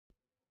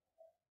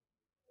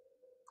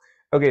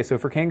Okay, so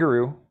for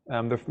Kangaroo,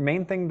 the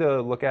main thing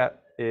to look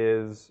at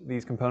is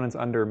these components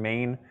under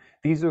main.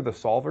 These are the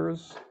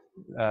solvers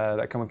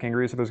that come with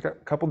Kangaroo. So there's a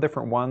couple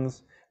different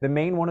ones. The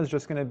main one is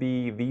just going to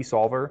be the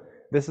solver.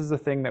 This is the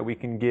thing that we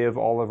can give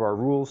all of our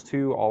rules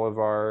to, all of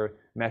our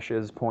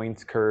meshes,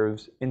 points,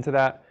 curves into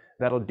that.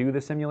 That'll do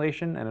the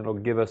simulation and it'll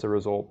give us a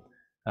result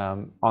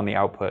on the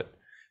output.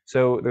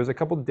 So there's a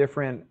couple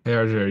different. Hey,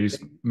 RJ, are you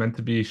meant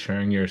to be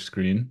sharing your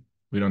screen?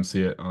 We don't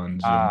see it on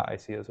Zoom. I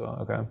see as well.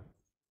 Okay.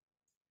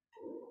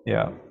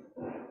 Yeah.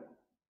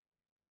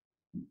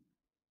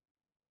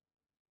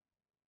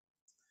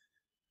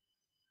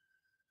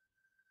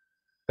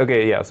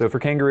 Okay, yeah, so for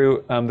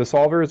Kangaroo, the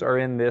solvers are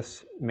in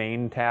this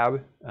main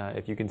tab.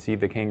 If you can see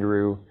the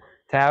Kangaroo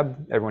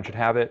tab, everyone should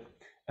have it.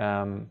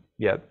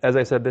 Yeah, as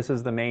I said, this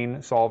is the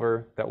main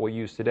solver that we'll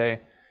use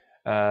today.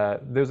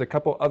 There's a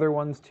couple other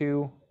ones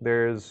too.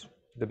 There's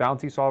the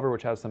bouncy solver,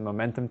 which has some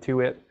momentum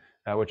to it,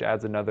 which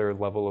adds another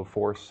level of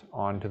force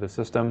onto the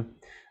system.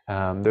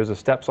 There's a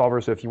step solver,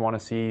 so if you want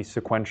to see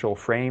sequential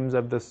frames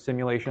of the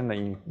simulation,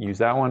 then you use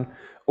that one.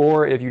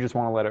 Or if you just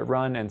want to let it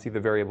run and see the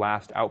very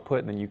last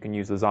output, then you can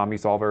use the zombie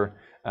solver,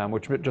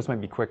 which just might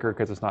be quicker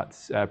because it's not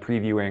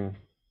previewing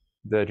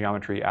the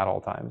geometry at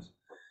all times.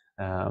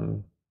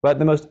 But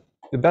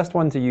the best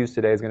one to use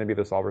today is going to be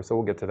the solver, so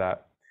we'll get to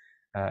that.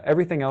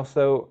 Everything else,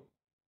 though,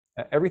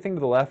 everything to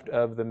the left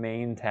of the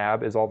main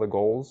tab is all the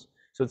goals.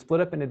 So it's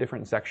split up into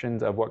different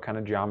sections of what kind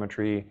of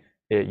geometry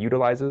it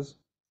utilizes.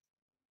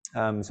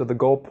 So the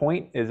goal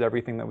point is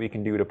everything that we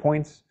can do to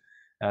points.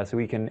 So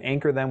we can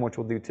anchor them, which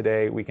we'll do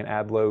today. We can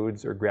add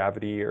loads or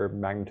gravity or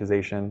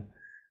magnetization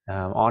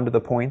onto the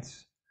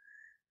points.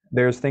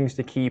 There's things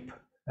to keep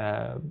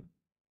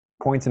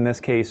points, in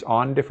this case,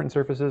 on different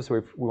surfaces. So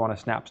if we want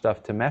to snap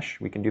stuff to mesh,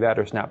 we can do that,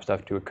 or snap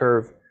stuff to a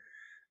curve.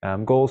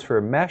 Goals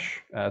for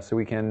mesh, so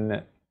we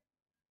can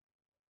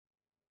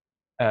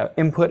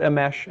input a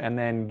mesh and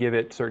then give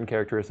it certain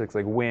characteristics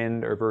like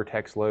wind or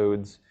vertex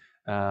loads,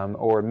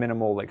 or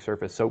minimal like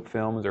surface soap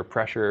films or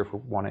pressure if we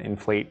want to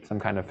inflate some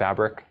kind of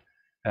fabric,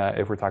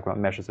 if we're talking about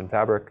meshes and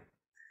fabric.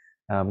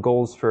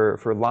 Goals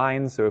for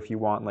lines, so if you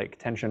want like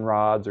tension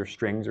rods or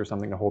strings or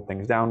something to hold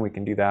things down, we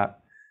can do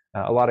that.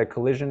 A lot of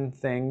collision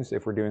things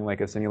if we're doing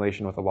like a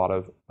simulation with a lot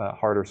of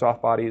hard or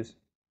soft bodies.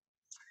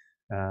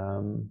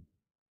 And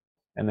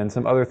then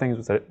some other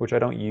things which I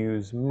don't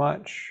use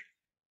much,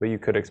 but you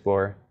could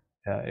explore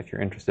if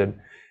you're interested.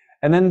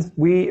 And then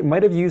we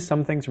might have used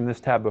some things from this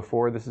tab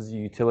before. This is a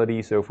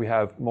utility, so if we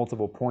have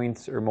multiple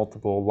points or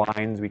multiple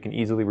lines, we can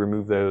easily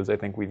remove those. I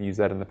think we've used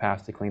that in the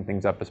past to clean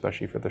things up,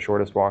 especially for the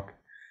shortest walk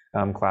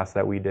class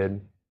that we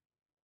did.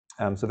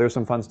 So there's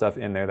some fun stuff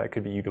in there that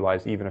could be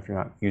utilized even if you're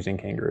not using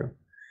Kangaroo.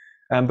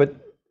 But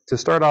to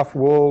start off,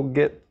 we'll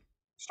get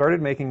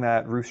started making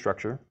that roof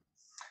structure.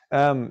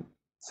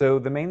 So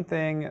the main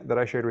thing that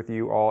I shared with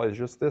you all is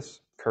just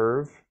this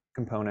curve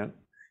component.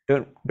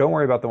 Don't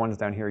worry about the ones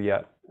down here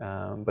yet,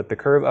 but the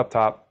curve up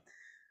top,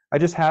 I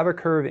just have a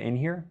curve in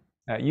here.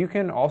 You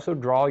can also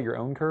draw your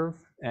own curve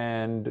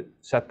and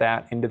set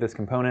that into this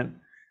component,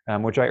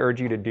 which I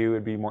urge you to do.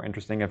 It'd be more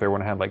interesting if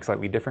everyone had like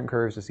slightly different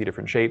curves to see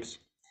different shapes.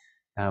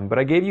 But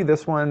I gave you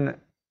this one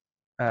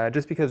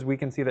just because we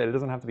can see that it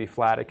doesn't have to be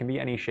flat. It can be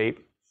any shape.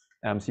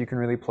 So you can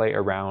really play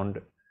around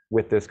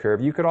with this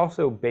curve. You could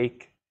also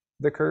bake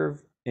the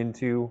curve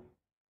into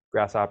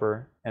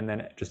Grasshopper and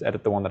then just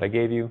edit the one that I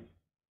gave you,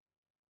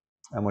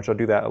 which I'll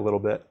do that a little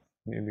bit.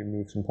 Maybe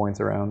move some points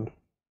around.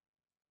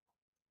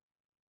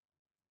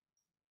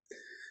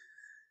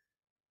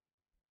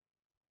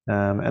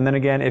 And then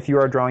again, if you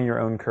are drawing your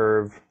own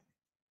curve,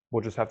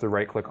 we'll just have to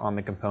right click on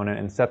the component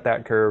and set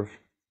that curve.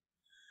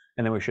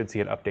 And then we should see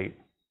it update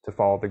to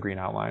follow the green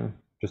outline,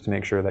 just to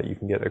make sure that you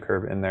can get a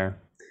curve in there.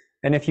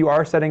 And if you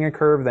are setting a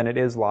curve, then it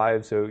is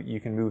live, so you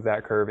can move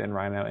that curve in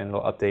Rhino and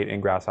it'll update in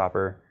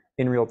Grasshopper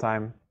in real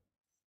time.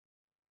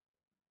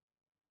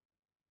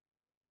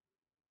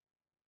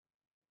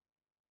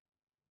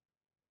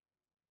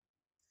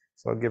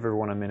 So I'll give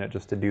everyone a minute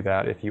just to do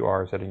that if you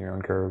are setting your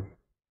own curve.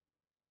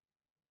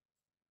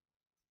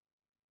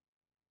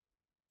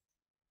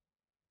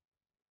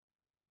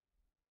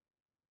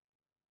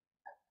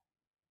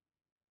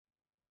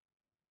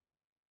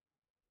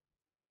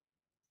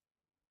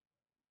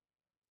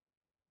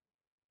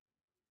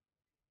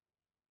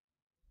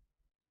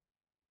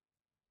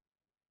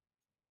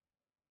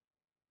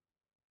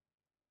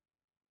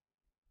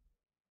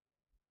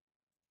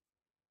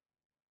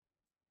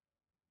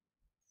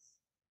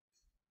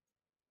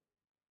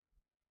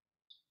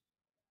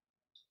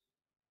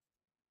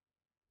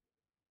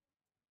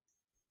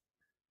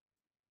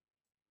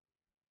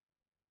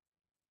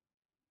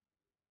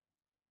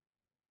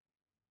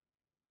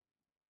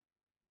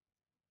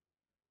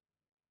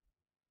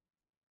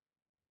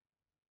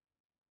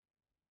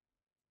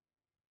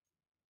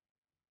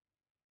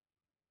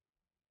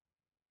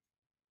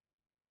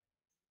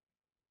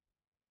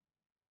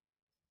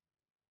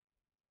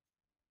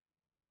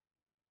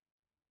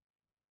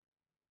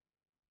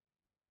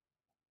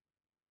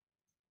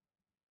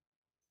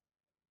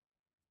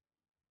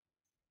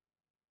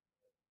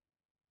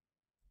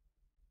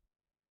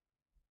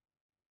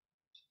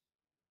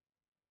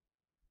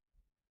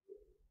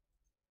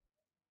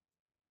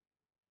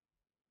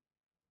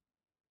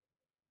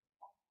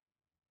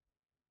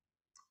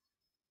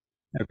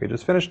 Okay,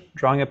 just finish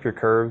drawing up your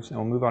curves and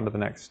we'll move on to the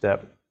next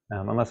step,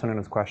 unless anyone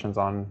has questions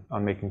on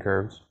making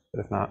curves,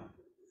 but if not.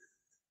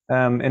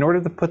 In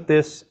order to put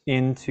this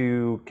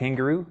into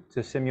Kangaroo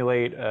to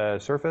simulate a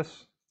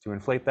surface, to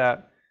inflate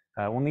that,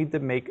 we'll need to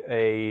make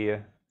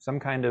some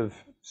kind of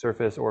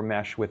surface or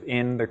mesh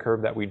within the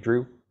curve that we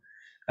drew.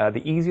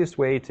 The easiest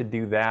way to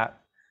do that,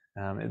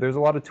 there's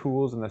a lot of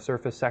tools in the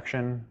surface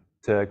section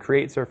to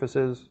create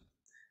surfaces.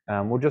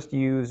 We'll just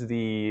use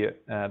the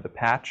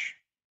patch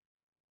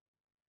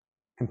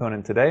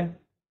component today.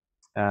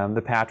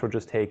 The patch will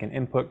just take an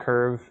input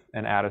curve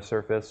and add a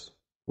surface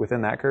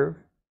within that curve.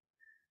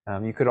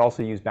 You could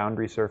also use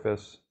boundary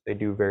surface. They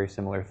do very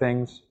similar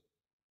things,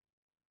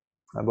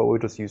 but we'll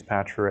just use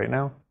patch for right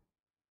now.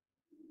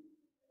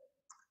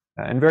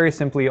 And very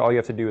simply, all you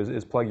have to do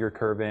is plug your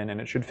curve in, and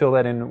it should fill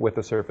that in with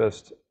the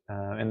surface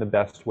in the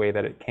best way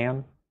that it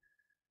can.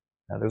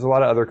 There's a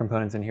lot of other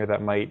components in here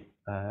that might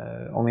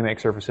only make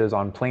surfaces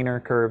on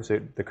planar curves.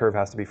 The curve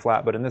has to be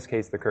flat, but in this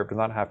case, the curve does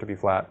not have to be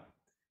flat.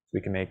 So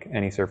we can make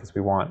any surface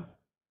we want.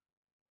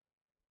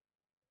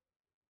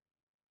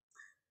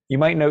 You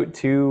might note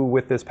too,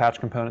 with this patch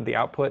component, the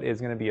output is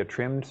going to be a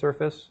trimmed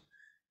surface,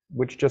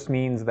 which just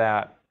means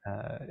that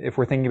if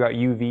we're thinking about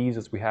UVs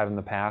as we have in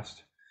the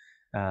past,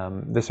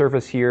 the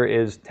surface here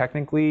is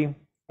technically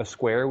a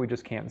square. We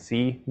just can't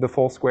see the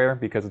full square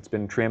because it's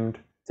been trimmed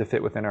to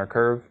fit within our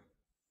curve.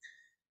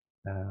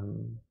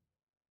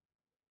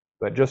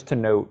 But just to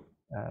note,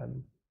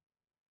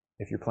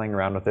 if you're playing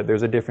around with it,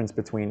 there's a difference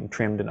between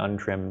trimmed and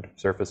untrimmed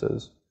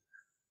surfaces.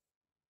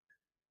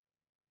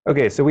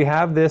 Okay, so we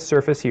have this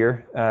surface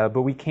here,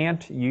 but we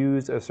can't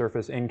use a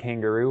surface in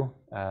Kangaroo.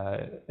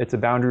 It's a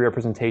boundary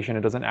representation.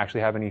 It doesn't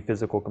actually have any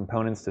physical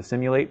components to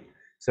simulate.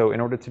 So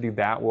in order to do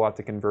that, we'll have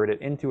to convert it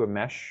into a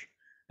mesh.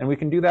 And we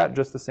can do that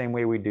just the same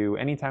way we do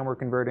anytime we're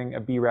converting a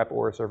B-rep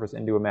or a surface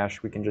into a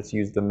mesh. We can just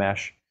use the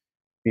mesh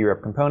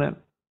B-rep component,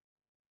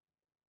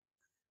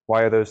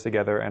 wire those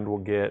together, and we'll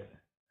get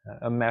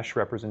a mesh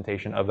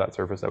representation of that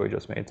surface that we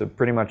just made. So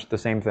pretty much the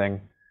same thing.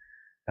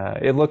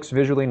 It looks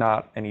visually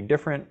not any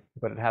different,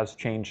 but it has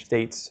changed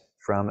states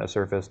from a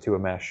surface to a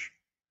mesh.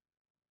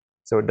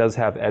 So it does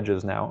have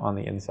edges now on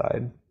the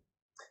inside.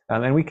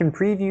 And we can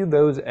preview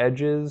those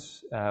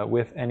edges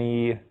with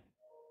any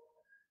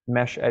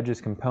mesh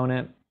edges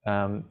component.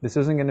 This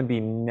isn't going to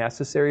be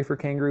necessary for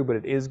Kangaroo, but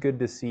it is good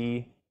to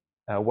see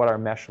what our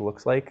mesh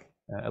looks like,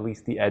 at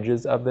least the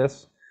edges of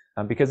this,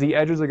 because the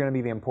edges are going to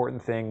be the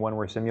important thing when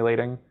we're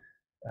simulating.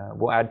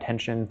 We'll add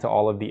tension to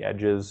all of the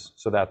edges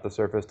so that the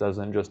surface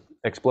doesn't just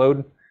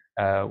explode.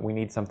 We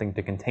need something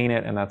to contain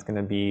it, and that's going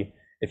to be,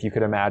 if you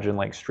could imagine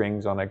like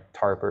strings on a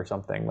tarp or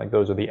something, like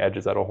those are the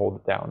edges that'll hold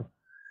it down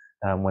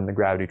when the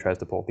gravity tries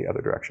to pull it the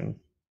other direction.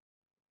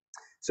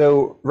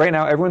 So right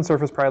now, everyone's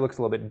surface probably looks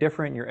a little bit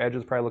different. Your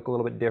edges probably look a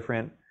little bit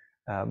different,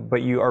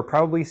 but you are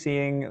probably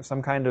seeing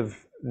some kind of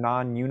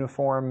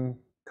non-uniform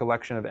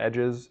collection of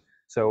edges.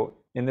 So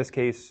in this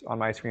case, on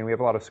my screen, we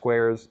have a lot of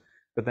squares,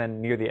 but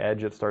then near the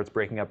edge, it starts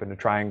breaking up into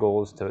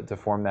triangles to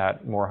form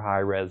that more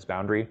high-res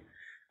boundary,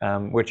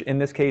 which in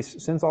this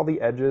case, since all the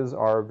edges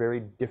are very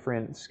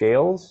different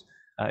scales,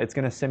 it's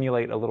going to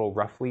simulate a little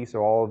roughly. So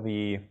all of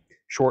the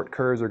short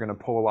curves are going to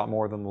pull a lot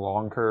more than the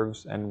long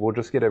curves, and we'll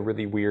just get a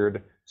really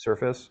weird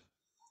surface.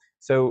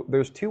 So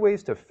there's two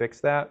ways to fix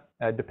that,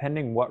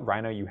 depending what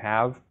Rhino you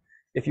have.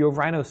 If you have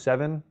Rhino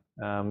 7,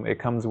 it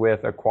comes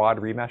with a quad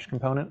remesh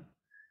component,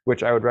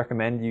 which I would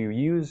recommend you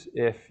use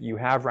if you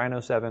have Rhino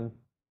 7.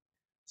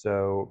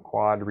 So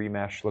quad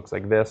remesh looks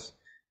like this.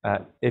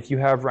 If you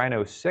have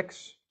Rhino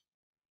 6,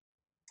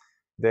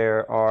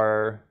 there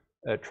are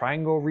a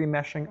triangle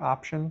remeshing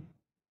option,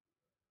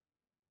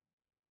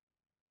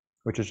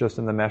 which is just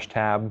in the mesh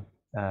tab.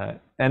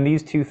 And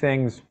these two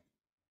things,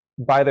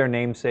 by their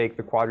namesake,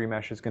 the quad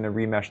remesh is going to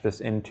remesh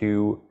this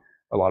into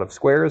a lot of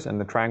squares, and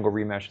the triangle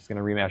remesh is going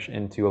to remesh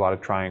into a lot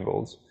of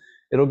triangles.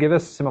 It'll give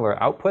us similar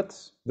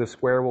outputs. The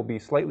square will be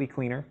slightly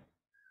cleaner,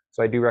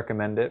 so I do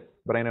recommend it,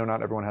 but I know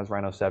not everyone has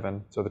Rhino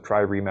 7, so the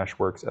tri-remesh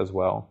works as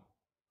well.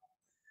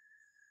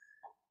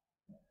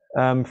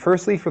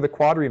 Firstly, for the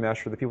quad remesh,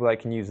 for the people that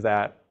can use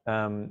that,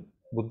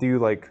 we'll do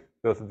like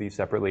both of these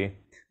separately.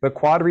 But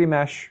quad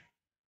remesh,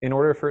 in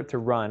order for it to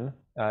run,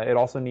 it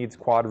also needs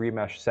quad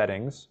remesh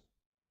settings.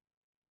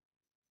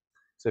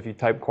 So if you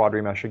type quad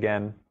remesh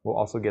again, we'll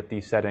also get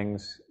the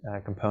settings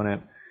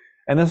component.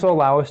 And this will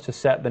allow us to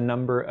set the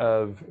number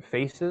of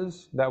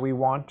faces that we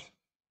want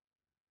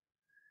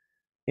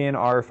in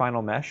our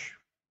final mesh.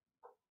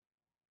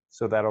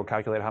 So that'll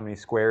calculate how many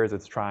squares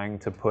it's trying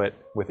to put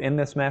within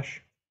this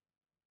mesh.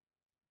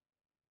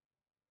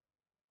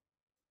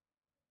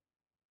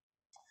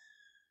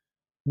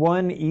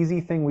 One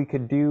easy thing we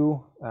could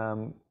do,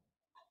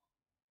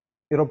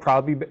 it'll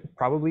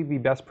probably be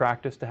best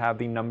practice to have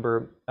the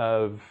number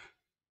of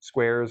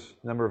squares,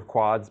 number of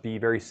quads be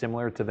very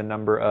similar to the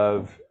number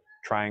of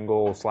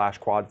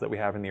triangle/quads that we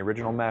have in the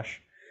original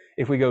mesh.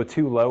 If we go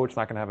too low, it's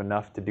not going to have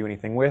enough to do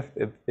anything with.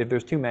 If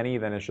there's too many,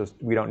 then it's just,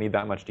 we don't need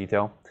that much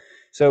detail.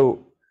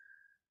 So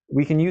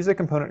we can use a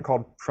component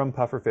called from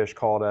pufferfish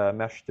called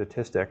mesh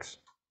statistics.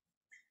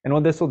 And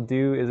what this will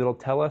do is it'll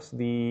tell us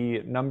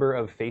the number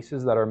of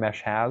faces that our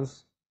mesh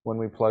has when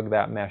we plug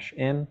that mesh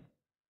in.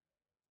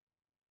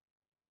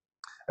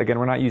 Again,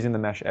 we're not using the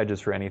mesh edges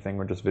for anything,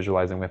 we're just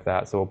visualizing with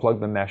that. So we'll plug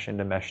the mesh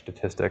into mesh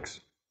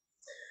statistics.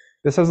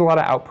 This has a lot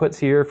of outputs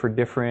here for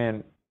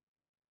different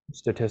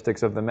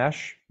statistics of the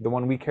mesh. The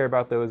one we care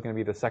about though is going to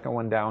be the second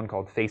one down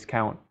called face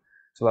count.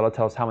 So that'll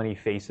tell us how many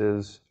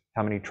faces,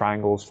 how many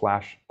triangles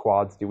 /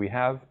 quads do we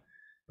have.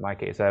 In my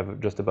case, I have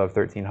just above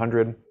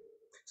 1,300.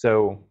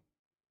 So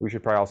we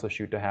should probably also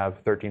shoot to have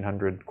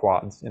 1,300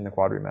 quads in the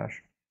quad remesh.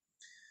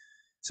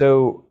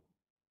 So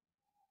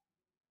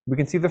we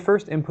can see the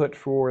first input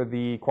for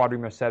the quad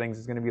remesh settings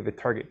is going to be the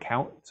target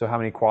count. So how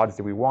many quads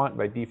do we want?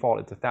 By default,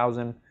 it's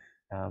 1,000.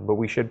 But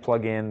we should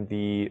plug in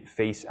the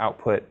face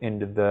output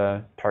into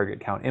the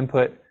target count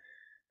input.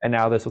 And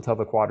now this will tell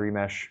the quad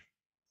remesh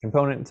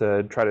component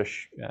to try to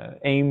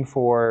aim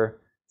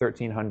for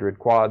 1,300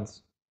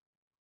 quads.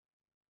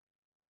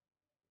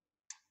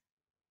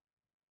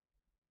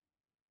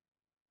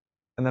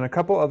 And then a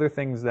couple other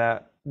things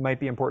that might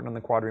be important on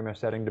the quad remesh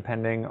setting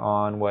depending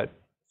on what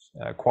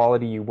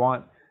quality you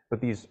want. But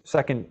these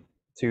second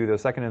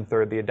and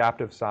third, the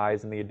adaptive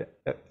size and the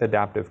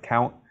adaptive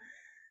count.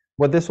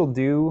 What this will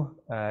do,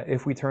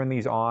 if we turn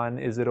these on,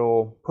 is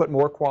it'll put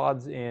more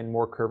quads in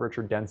more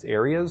curvature dense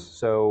areas.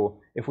 So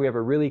if we have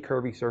a really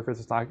curvy surface,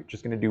 it's not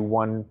just going to do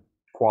one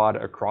quad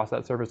across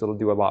that surface. It'll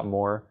do a lot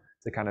more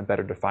to kind of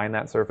better define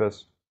that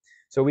surface.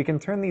 So we can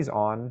turn these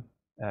on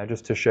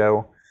just to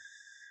show.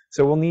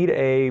 So we'll need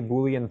a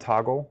Boolean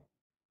toggle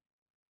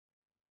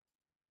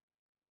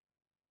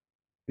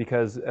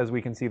because as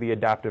we can see, the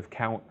adaptive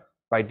count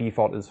by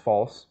default is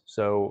false.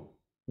 So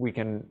we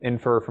can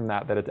infer from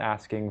that it's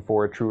asking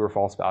for a true or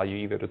false value,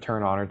 either to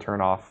turn on or turn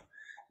off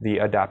the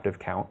adaptive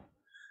count.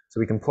 So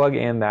we can plug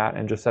in that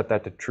and just set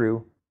that to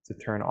true to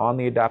turn on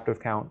the adaptive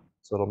count.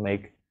 So it'll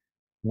make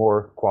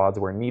more quads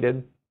where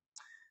needed.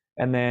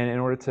 And then in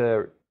order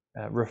to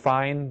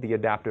refine the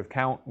adaptive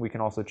count, we can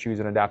also choose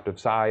an adaptive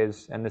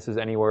size. And this is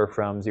anywhere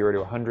from 0 to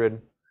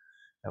 100.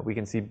 We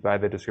can see by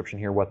the description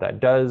here what that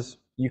does.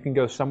 You can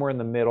go somewhere in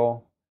the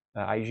middle.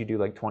 I usually do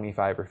like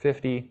 25 or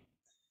 50.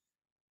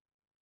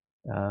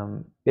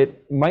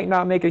 It might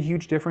not make a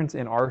huge difference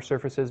in our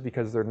surfaces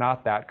because they're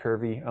not that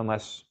curvy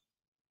unless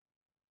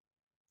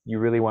you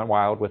really went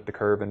wild with the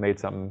curve and made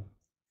something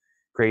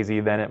crazy,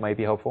 then it might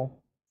be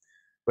helpful.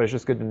 But it's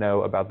just good to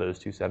know about those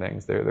two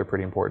settings. They're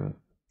pretty important.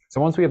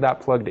 So once we have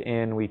that plugged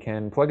in, we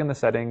can plug in the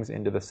settings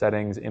into the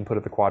settings input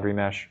of the quad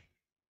remesh.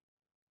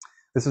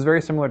 This is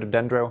very similar to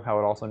Dendro, how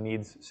it also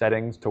needs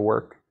settings to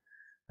work.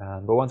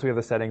 But once we have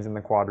the settings in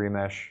the quad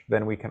remesh,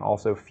 then we can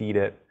also feed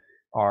it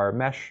our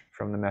mesh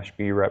from the mesh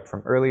B rep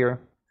from earlier.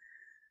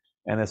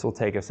 And this will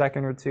take a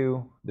second or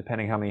two,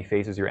 depending how many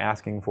faces you're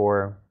asking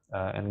for,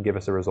 and give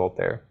us a result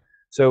there.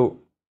 So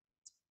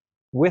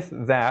with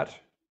that,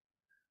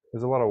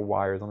 there's a lot of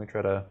wires. Let me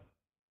try to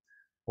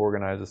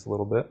organize this a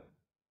little bit.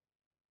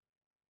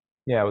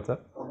 Yeah, what's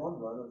up? I'm on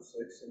Rhino 6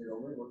 and it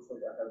only looks like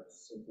I have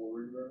simple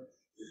remesh.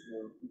 There's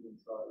no even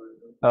try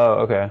remesh. Oh,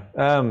 okay.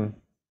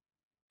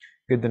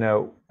 Good to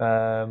know.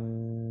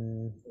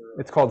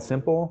 It's called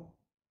simple.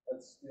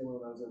 That's the only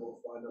one I was able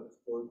to find up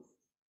close.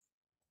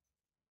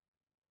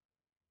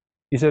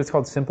 You said it's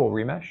called simple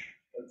remesh?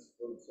 That's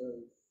what it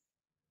says.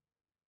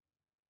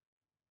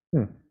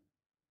 Hmm.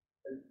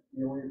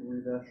 The only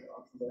remesh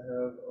options I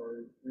have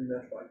are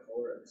remesh by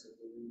color and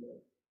simple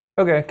remesh.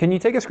 Okay, can you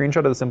take a screenshot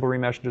of the simple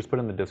remesh and just put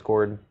it in the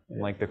Discord in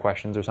like the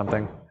questions or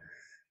something?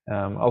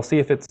 I'll see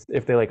if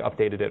they like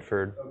updated it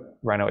for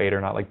Rhino 8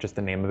 or not, like just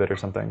the name of it or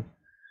something.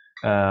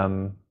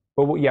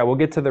 But we'll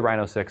get to the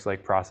Rhino 6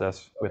 like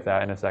process with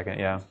that in a second.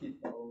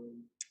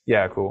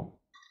 Yeah, cool.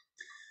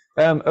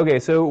 Okay,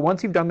 so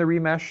once you've done the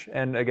remesh,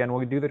 and again,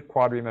 we'll do the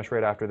quad remesh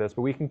right after this,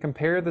 but we can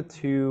compare the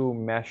two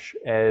mesh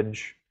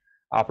edge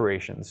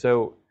operations.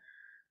 So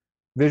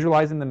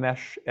visualizing the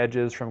mesh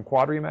edges from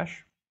quad remesh,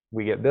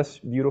 we get this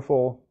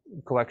beautiful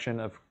collection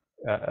of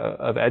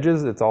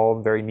edges. It's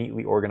all very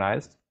neatly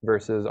organized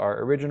versus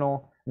our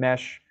original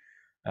mesh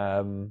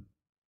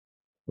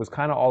was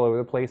kind of all over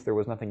the place. There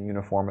was nothing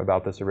uniform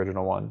about this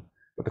original one,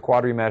 but the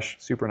quad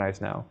remesh, super nice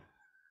now.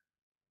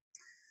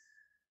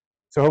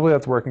 So hopefully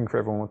that's working for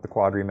everyone with the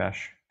quad remesh.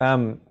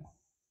 Yeah,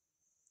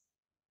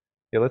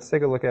 let's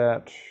take a look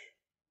at,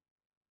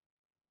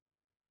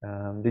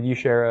 did you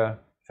share a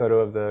photo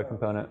of the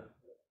component?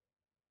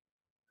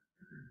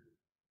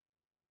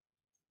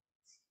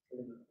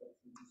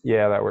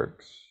 Yeah, that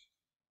works.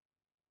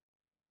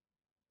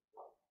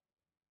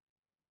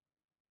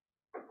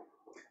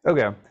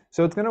 Okay,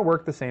 so it's going to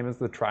work the same as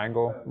the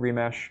triangle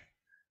remesh.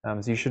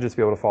 So you should just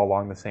be able to follow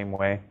along the same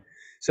way.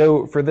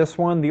 So for this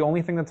one, the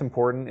only thing that's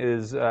important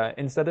is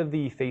instead of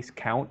the face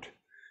count,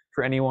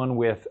 for anyone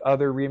with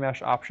other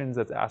remesh options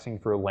that's asking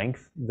for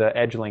length, the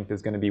edge length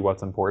is going to be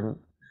what's important.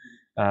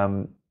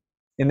 In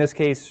this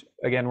case,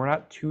 again, we're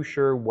not too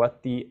sure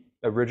what the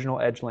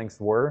original edge lengths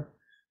were.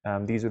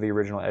 These are the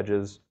original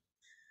edges.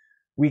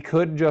 We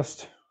could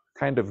just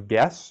kind of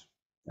guess,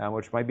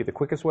 which might be the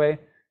quickest way.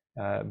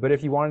 But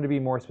if you wanted to be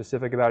more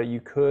specific about it, you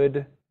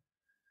could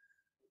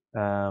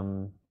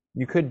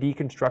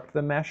deconstruct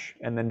the mesh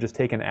and then just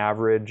take an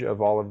average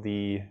of all of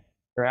the,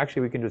 or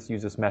actually we can just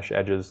use this mesh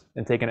edges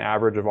and take an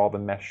average of all the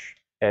mesh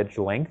edge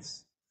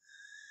lengths.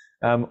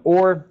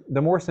 Or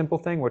the more simple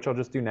thing, which I'll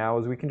just do now,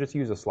 is we can just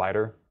use a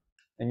slider,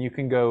 and you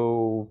can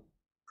go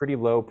pretty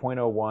low,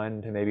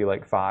 0.01 to maybe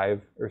like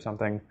 5 or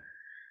something.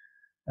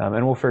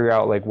 And we'll figure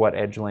out like what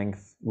edge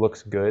length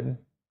looks good.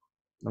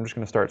 I'm just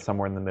going to start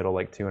somewhere in the middle,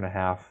 like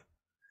 2.5.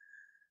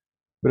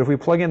 But if we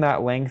plug in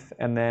that length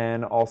and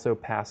then also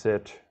pass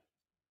it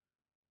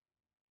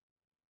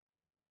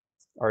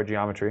our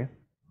geometry,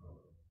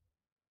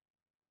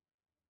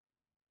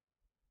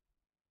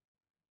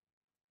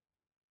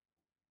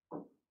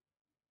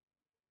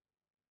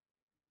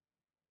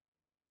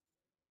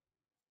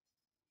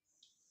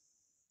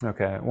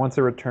 okay, once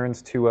it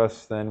returns to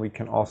us, then we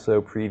can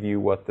also preview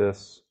what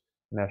this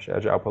mesh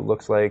edge output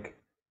looks like.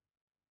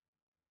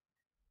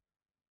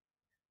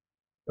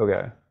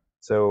 Okay,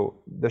 so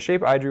the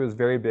shape I drew is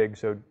very big,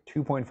 so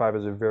 2.5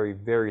 is a very,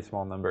 very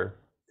small number,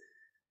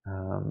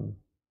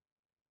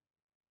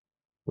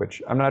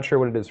 which I'm not sure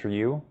what it is for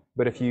you,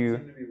 but if you,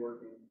 Seem to be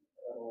working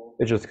at all.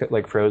 it's just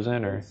like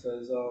frozen, or? It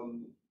says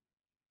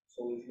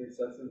solution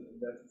exception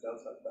index is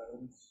outside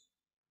bounds.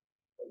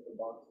 Like the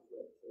box is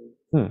up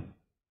too.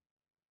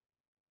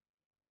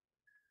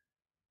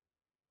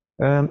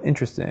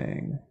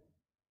 Interesting.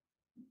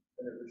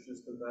 And it was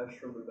just a mesh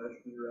from the mesh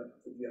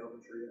redirect to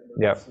geometry and then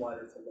Yep. a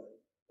slider to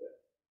length.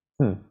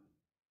 Yeah.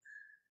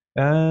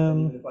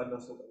 Even if I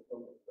mess with it,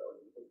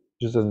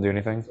 Just doesn't do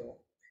anything. so.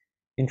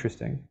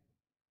 Interesting.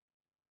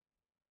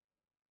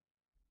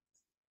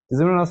 Does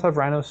anyone else have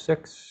Rhino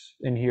 6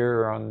 in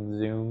here or on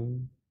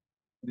Zoom?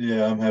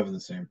 Yeah, I'm having the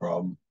same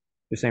problem.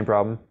 The same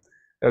problem?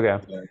 Okay.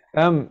 Yeah.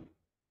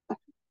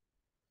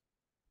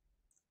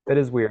 That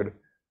is weird.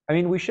 I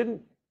mean, we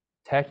shouldn't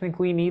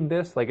technically need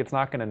this. Like, it's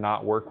not going to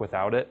not work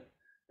without it.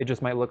 It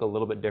just might look a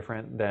little bit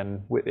different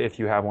than if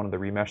you have one of the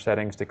remesh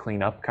settings to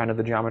clean up kind of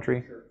the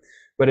geometry. Sure.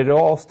 But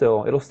it'll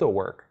still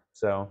work.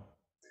 So,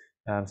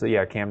 so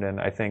yeah, Camden,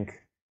 I think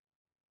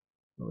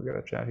we got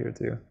a chat here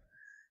too.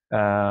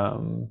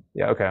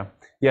 Yeah, okay.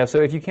 Yeah,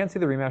 so if you can't see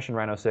the remesh in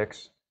Rhino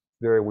 6,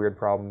 very weird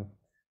problem,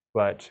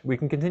 but we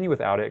can continue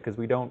without it because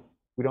we don't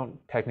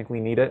technically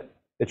need it.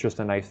 It's just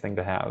a nice thing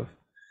to have.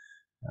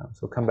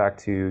 So come back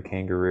to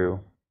Kangaroo.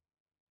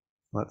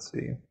 Let's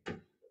see.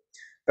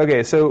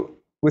 Okay, so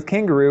with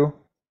Kangaroo,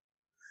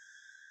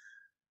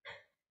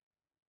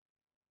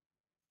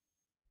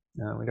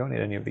 we don't need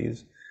any of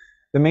these.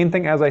 The main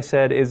thing, as I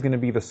said, is going to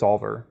be the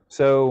solver.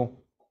 So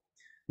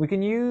we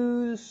can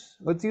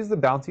let's use the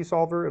bouncy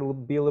solver. It'll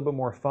be a little bit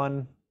more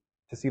fun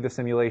to see the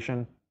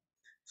simulation.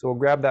 So we'll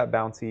grab that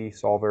bouncy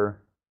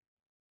solver,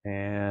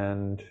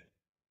 and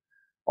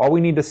all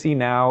we need to see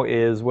now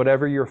is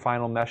whatever your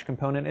final mesh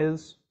component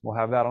is. We'll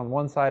have that on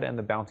one side and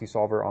the bouncy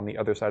solver on the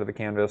other side of the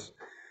canvas.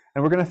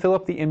 And we're going to fill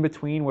up the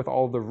in-between with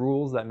all the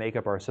rules that make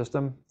up our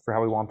system for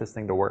how we want this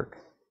thing to work.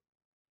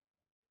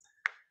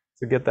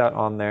 So get that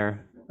on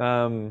there.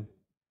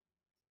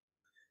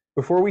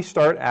 Before we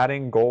start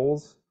adding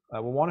goals,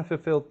 we'll want to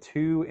fulfill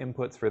 2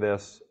 inputs for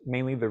this,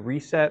 mainly the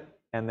reset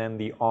and then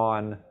the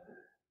on,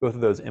 both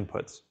of those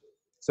inputs.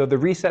 So the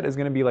reset is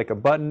going to be like a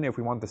button. If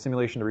we want the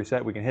simulation to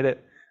reset, we can hit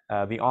it.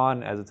 The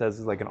on, as it says,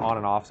 is like an on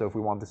and off. So if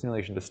we want the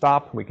simulation to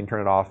stop, we can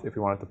turn it off. If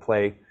we want it to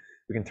play,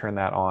 we can turn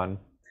that on.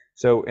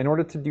 So in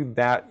order to do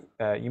that,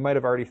 you might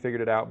have already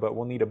figured it out, but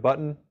we'll need a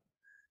button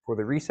for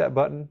the reset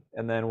button,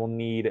 and then we'll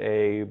need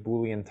a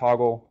Boolean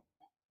toggle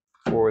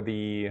for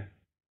the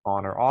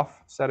on or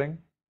off setting.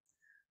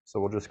 So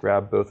we'll just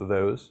grab both of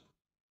those.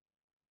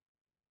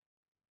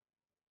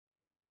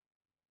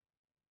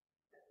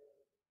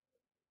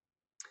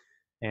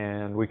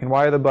 And we can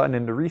wire the button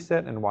into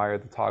reset and wire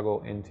the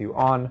toggle into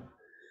on.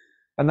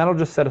 And that'll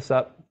just set us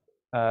up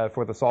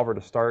for the solver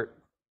to start.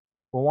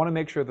 We'll want to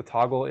make sure the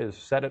toggle is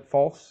set at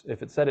false.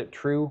 If it's set at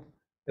true,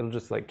 it'll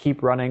just like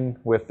keep running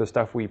with the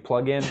stuff we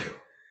plug in,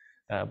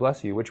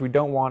 bless you, which we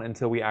don't want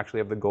until we actually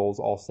have the goals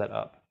all set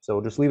up. So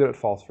we'll just leave it at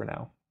false for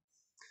now.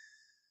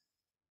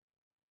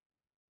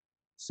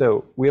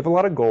 So we have a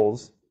lot of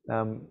goals.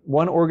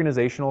 One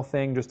organizational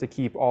thing just to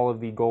keep all of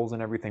the goals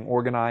and everything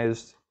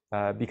organized,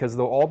 because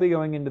they'll all be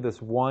going into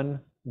this one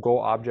goal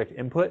object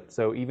input.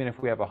 So even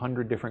if we have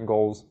 100 different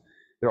goals,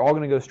 they're all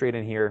going to go straight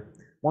in here.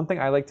 One thing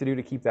I like to do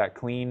to keep that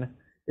clean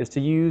is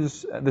to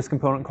use this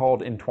component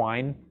called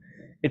entwine.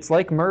 It's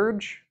like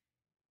merge,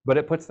 but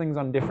it puts things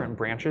on different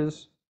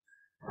branches,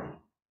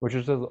 which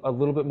is a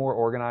little bit more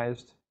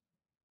organized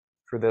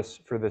for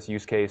this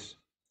use case.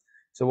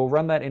 So we'll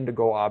run that into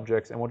goal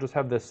objects, and we'll just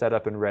have this set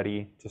up and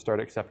ready to start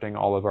accepting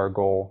all of our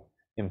goal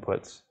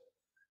inputs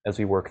as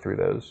we work through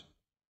those.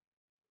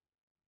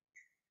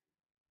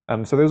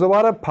 So there's a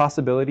lot of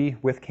possibility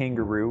with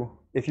Kangaroo.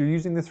 If you're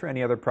using this for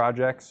any other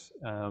projects,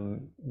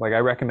 like I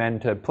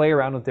recommend to play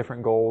around with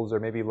different goals or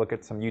maybe look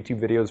at some YouTube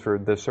videos for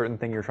the certain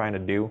thing you're trying to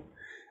do.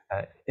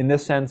 In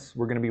this sense,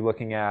 we're going to be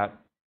looking at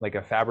like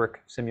a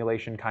fabric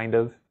simulation kind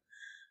of.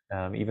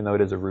 Even though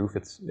it is a roof,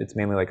 it's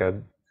mainly like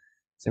a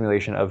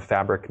simulation of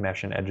fabric,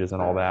 mesh, and edges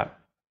and all that.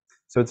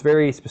 So it's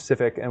very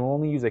specific, and we'll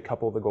only use a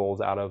couple of the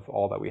goals out of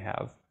all that we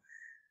have.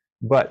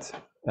 But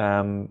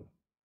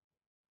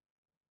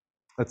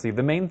let's see,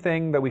 the main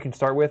thing that we can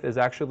start with is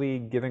actually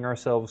giving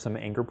ourselves some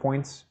anchor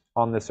points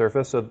on the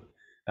surface so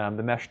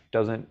the mesh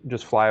doesn't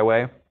just fly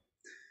away.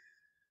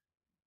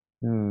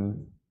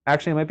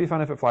 Actually, it might be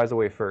fun if it flies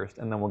away first,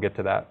 and then we'll get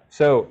to that.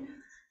 So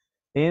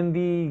in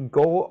the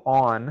goal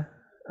on,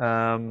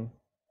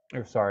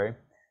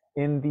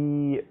 in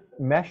the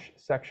mesh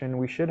section,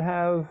 we should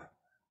have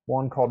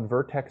one called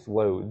vertex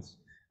loads.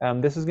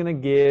 This is going to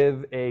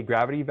give a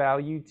gravity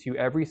value to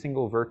every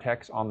single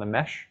vertex on the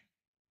mesh.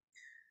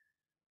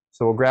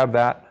 So we'll grab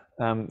that.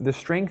 The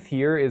strength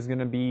here is going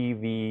to be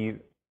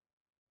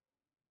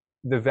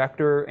the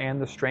vector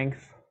and the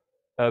strength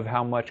of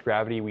how much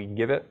gravity we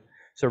give it.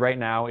 So right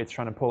now it's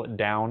trying to pull it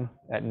down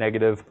at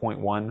negative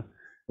 0.1,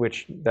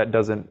 which that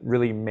doesn't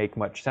really make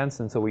much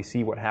sense until we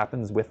see what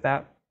happens with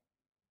that.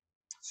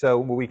 So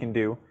what we can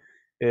do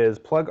is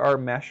plug our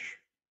mesh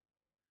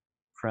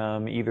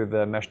from either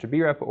the mesh to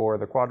brep or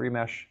the quad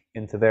remesh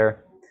into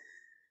there.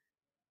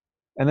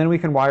 And then we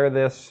can wire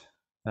this.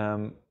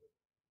 I'm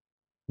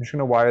just going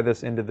to wire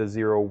this into the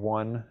 0,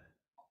 1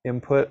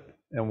 input,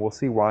 and we'll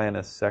see why in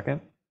a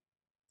second.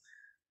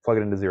 Plug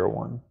it into 0,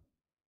 1.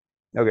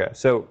 Okay,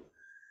 so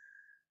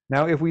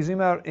now if we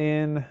zoom out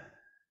in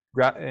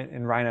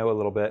Rhino a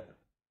little bit,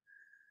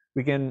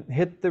 we can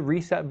hit the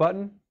reset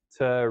button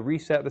to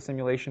reset the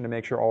simulation to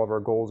make sure all of our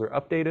goals are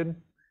updated.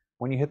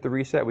 When you hit the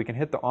reset, we can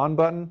hit the on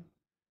button,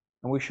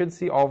 and we should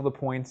see all of the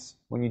points.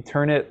 When you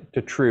turn it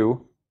to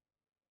true,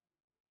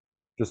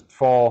 just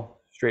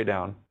fall straight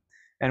down.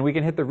 And we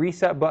can hit the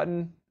reset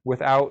button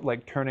without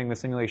like turning the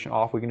simulation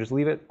off. We can just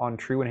leave it on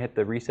true and hit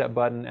the reset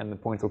button, and the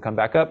points will come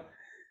back up.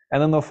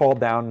 And then they'll fall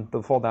down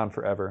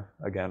forever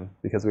again,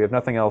 because we have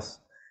nothing else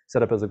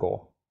set up as a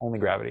goal, only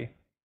gravity.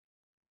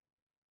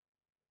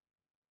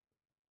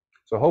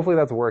 So hopefully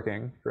that's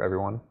working for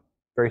everyone.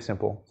 Very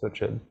simple, so it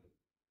should.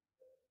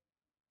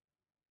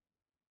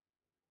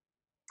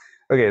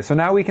 Okay, so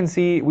now we can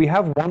see we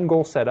have one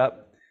goal set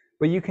up,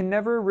 but you can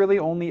never really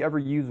only ever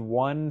use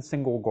one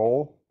single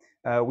goal.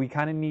 We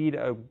kind of need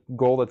a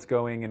goal that's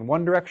going in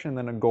one direction, and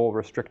then a goal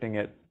restricting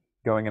it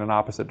going in an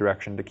opposite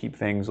direction to keep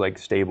things like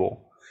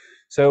stable.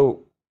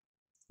 So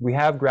we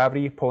have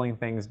gravity pulling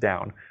things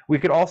down. We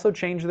could also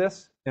change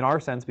this in our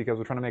sense, because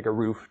we're trying to make a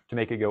roof, to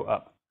make it go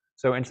up.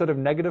 So instead of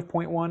negative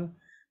 0.1,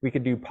 we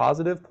could do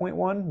positive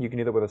 0.1. You can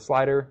do that with a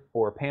slider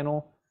or a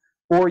panel,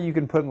 or you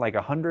can put in like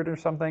 100 or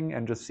something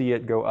and just see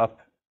it go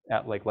up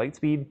at like light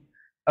speed.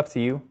 Up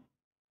to you.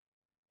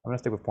 I'm going to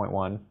stick with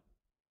 0.1.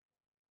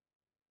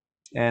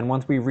 And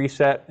once we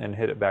reset and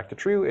hit it back to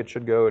true, it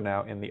should go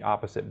now in the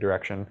opposite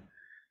direction.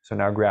 So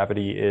now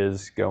gravity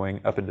is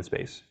going up into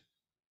space.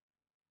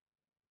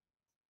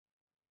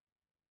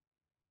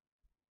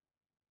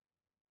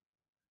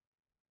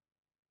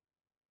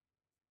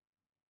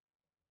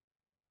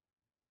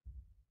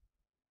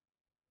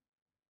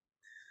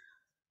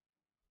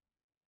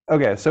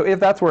 Okay, so if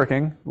that's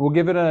working, we'll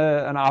give it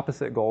an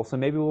opposite goal. So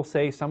maybe we'll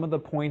say some of the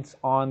points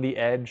on the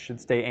edge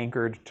should stay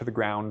anchored to the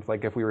ground,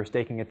 like if we were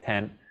staking a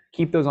tent.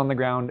 Keep those on the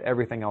ground,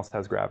 everything else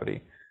has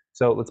gravity.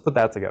 So let's put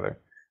that together.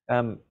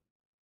 The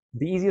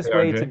easiest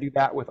way to do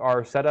that with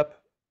our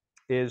setup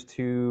is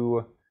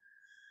to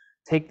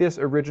take this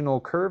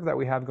original curve that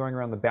we have going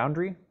around the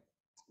boundary.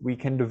 We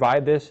can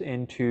divide this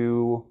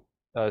into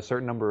a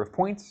certain number of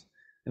points,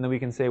 and then we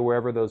can say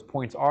wherever those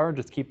points are,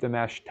 just keep the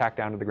mesh tacked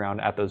down to the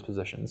ground at those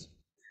positions.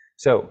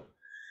 So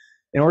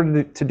in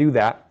order to do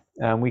that,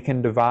 we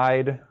can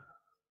divide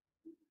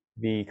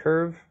the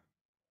curve,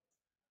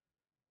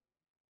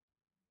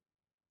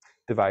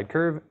 divide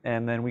curve,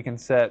 and then we can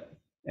set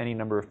any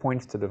number of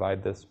points to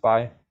divide this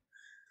by.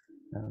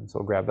 So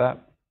we'll grab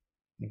that.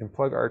 You can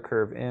plug our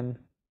curve in.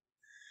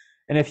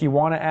 And if you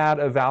want to add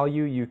a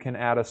value, you can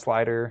add a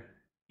slider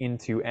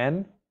into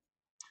n,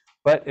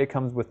 but it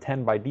comes with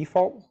 10 by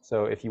default.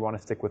 So if you want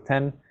to stick with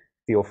 10,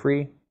 feel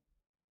free.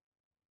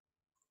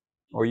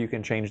 Or you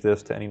can change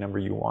this to any number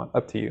you want,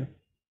 up to you.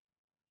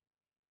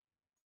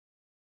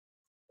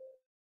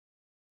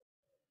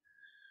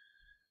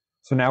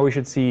 So now we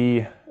should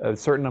see a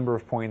certain number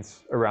of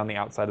points around the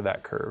outside of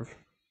that curve.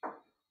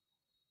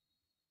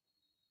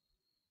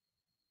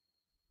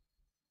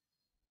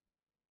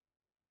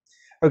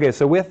 Okay,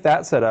 so with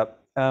that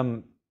setup,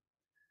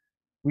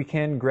 we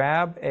can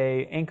grab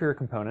an anchor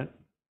component.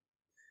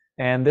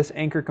 And this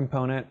anchor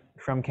component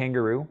from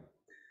Kangaroo,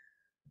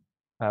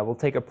 we'll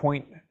take a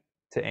point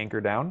to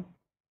anchor down,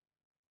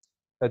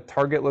 a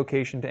target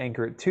location to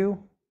anchor it to,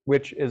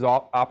 which is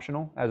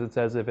optional. As it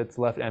says, if it's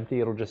left empty,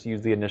 it'll just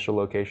use the initial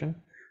location.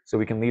 So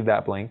we can leave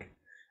that blank.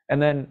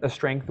 And then a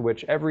strength,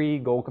 which every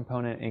goal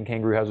component in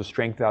Kangaroo has a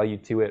strength value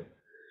to it.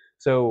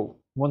 So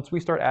once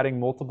we start adding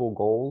multiple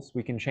goals,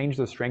 we can change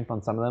the strength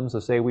on some of them. So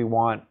say we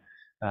want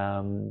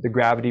the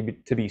gravity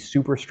to be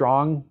super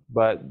strong,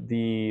 but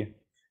the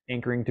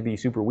anchoring to be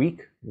super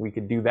weak. We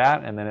could do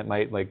that, and then it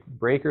might like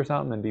break or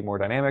something and be more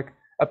dynamic.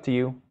 up to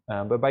you,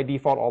 but by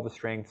default, all the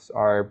strengths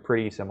are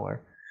pretty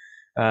similar.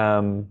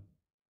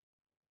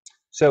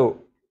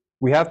 So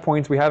we have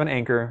points, we have an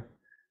anchor,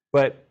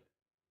 but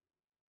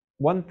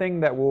one thing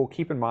that we'll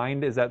keep in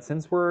mind is that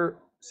since we're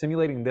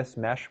simulating this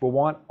mesh, we'll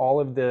want all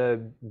of the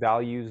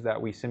values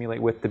that we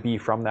simulate with to be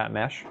from that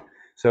mesh.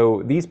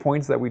 So these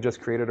points that we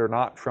just created are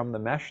not from the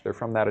mesh, they're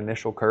from that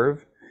initial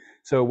curve.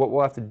 So what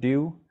we'll have to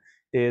do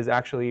is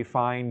actually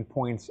find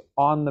points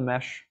on the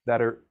mesh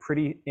that are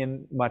pretty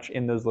much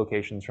in those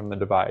locations from the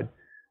divide.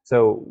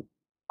 So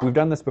we've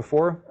done this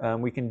before.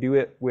 We can do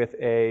it with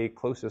a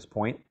closest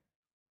point.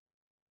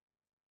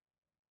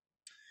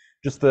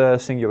 Just the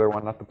singular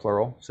one, not the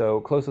plural. So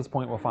closest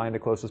point, we'll find a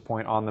closest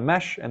point on the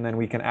mesh, and then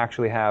we can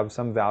actually have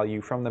some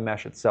value from the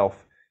mesh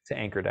itself to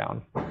anchor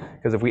down.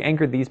 Because if we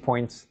anchored these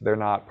points, they're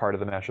not part of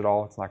the mesh at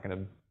all. It's not going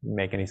to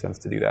make any sense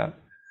to do that.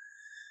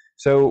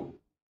 So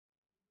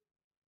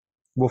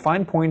we'll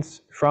find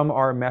points from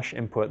our mesh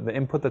input, the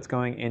input that's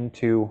going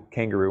into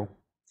Kangaroo.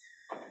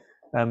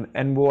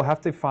 And we'll have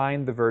to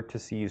find the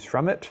vertices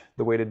from it.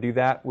 The way to do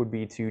that would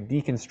be to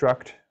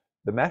deconstruct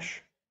the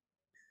mesh.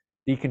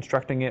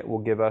 Deconstructing it will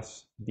give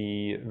us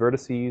the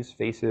vertices,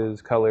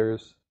 faces,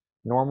 colors,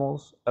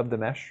 normals of the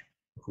mesh,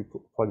 if we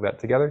plug that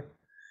together.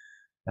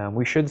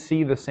 We should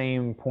see the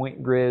same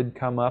point grid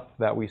come up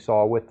that we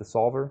saw with the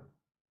solver.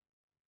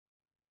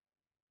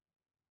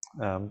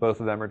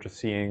 Both of them are just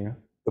seeing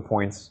the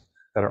points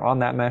that are on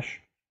that mesh.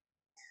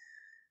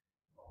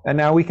 And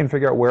now we can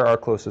figure out where our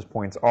closest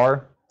points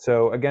are.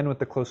 So again, with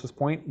the closest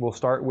point, we'll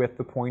start with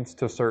the points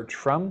to search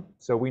from.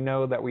 So we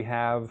know that we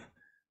have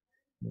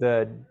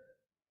the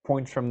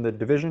points from the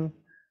division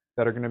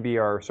that are going to be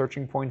our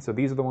searching points. So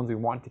these are the ones we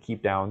want to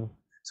keep down.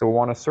 So we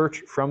want to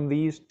search from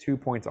these 2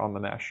 points on the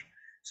mesh.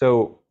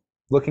 So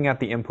looking at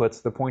the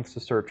inputs, the points to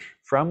search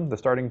from, the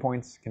starting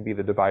points can be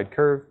the divide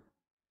curve.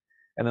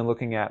 And then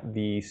looking at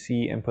the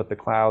C input, the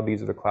cloud,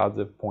 these are the clouds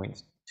of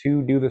points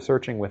to do the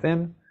searching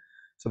within.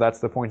 So that's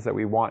the points that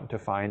we want to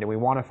find. And we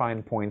want to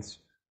find points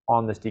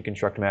on this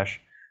deconstruct mesh.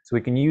 So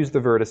we can use the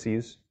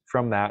vertices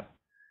from that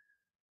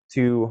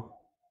to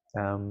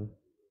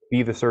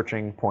be the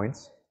searching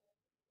points.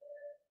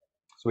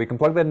 So we can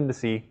plug that into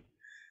C.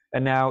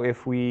 And now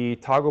if we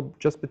toggle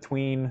just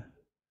between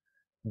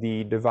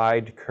the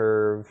divide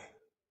curve,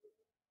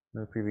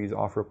 let me preview these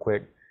off real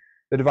quick.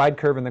 The divide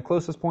curve and the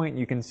closest point,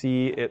 you can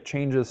see it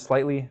changes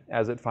slightly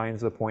as it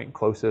finds the point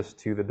closest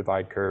to the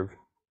divide curve.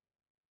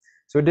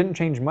 So it didn't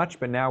change much,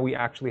 but now we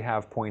actually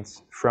have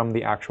points from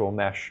the actual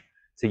mesh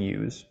to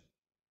use.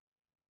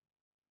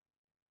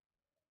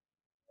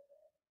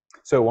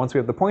 So once we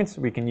have the points,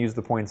 we can use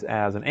the points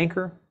as an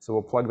anchor. So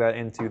we'll plug that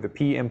into the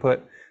P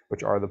input,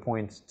 which are the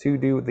points to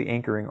do the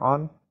anchoring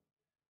on.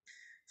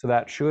 So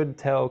that should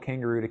tell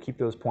Kangaroo to keep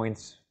those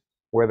points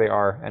where they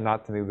are and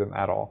not to move them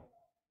at all.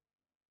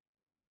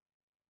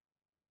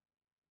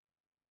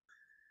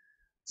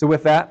 So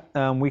with that,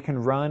 we can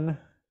run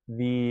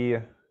the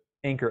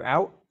anchor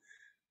out.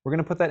 We're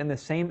going to put that in the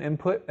same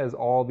input as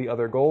all the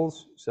other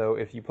goals. So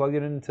if you plug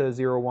it into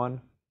 0,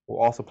 1,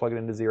 we'll also plug it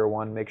into 0,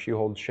 1. Make sure you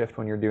hold shift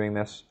when you're doing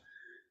this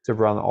to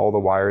run all the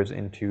wires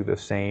into the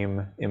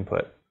same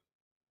input.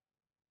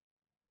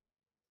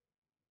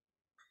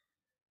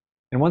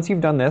 And once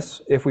you've done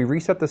this, if we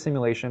reset the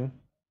simulation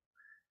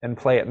and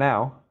play it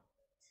now,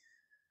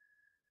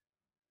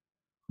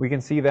 we can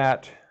see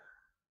that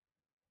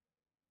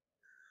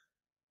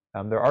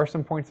there are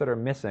some points that are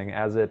missing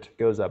as it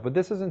goes up. But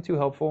this isn't too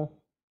helpful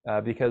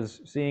because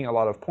seeing a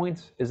lot of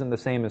points isn't the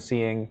same as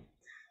seeing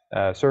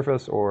a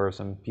surface or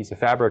some piece of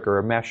fabric or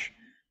a mesh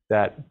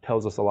that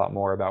tells us a lot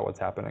more about what's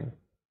happening.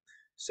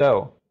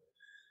 So,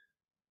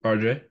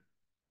 RJ?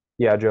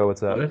 Yeah, Joe,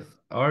 what's up? What if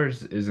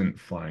ours isn't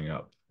flying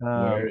up?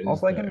 Where is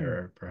Also, I the can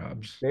error,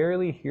 perhaps?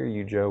 barely hear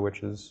you, Joe,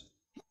 which is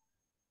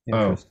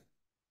Oh, interesting.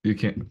 you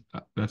can't.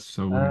 That's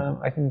so weird.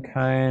 I can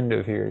kind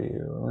of hear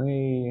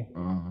you.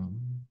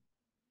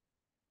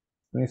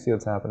 Let me see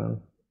what's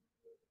happening.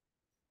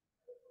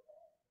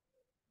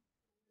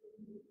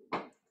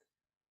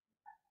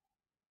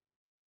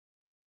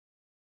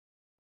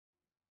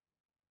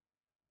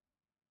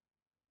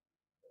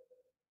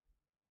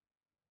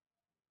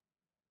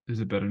 Is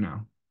it better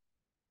now?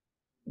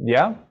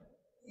 Yeah?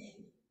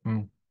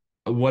 Oh.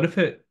 What if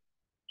it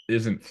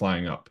isn't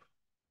flying up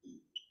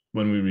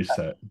when we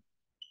reset?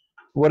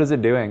 What is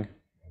it doing?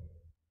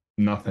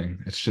 Nothing.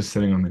 It's just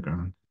sitting on the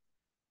ground.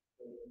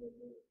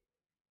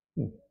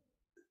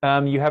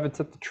 You have it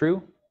set to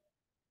true?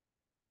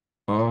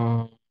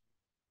 Oh.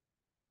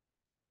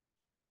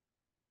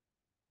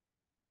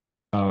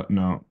 Oh,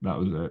 no, that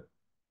was it.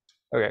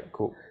 Okay,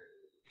 cool.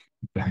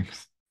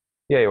 Thanks.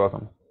 Yeah, you're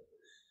welcome.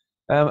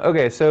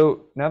 Okay,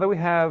 so now that we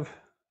have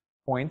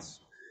points,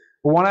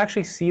 we want to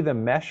actually see the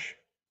mesh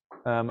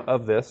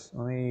of this.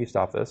 Let me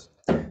stop this.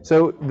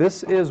 So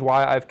this is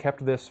why I've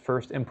kept this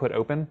first input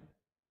open.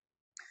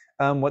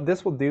 What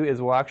this will do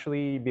is we'll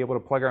actually be able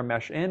to plug our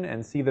mesh in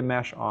and see the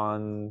mesh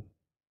on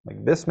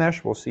like this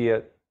mesh. We'll see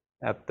it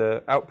at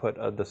the output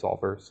of the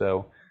solver,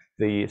 so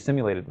the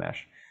simulated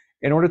mesh.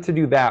 In order to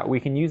do that, we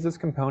can use this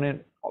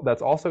component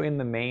that's also in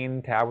the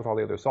main tab with all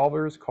the other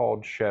solvers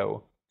called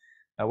show.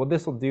 What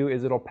this will do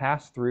is it'll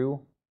pass through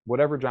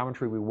whatever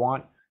geometry we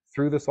want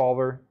through the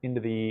solver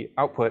into the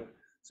output,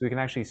 so we can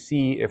actually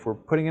see if we're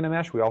putting in a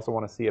mesh. We also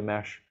want to see a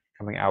mesh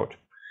coming out.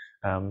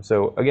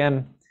 So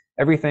again,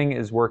 everything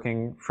is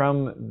working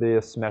from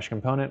this mesh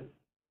component.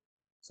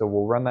 So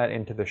we'll run that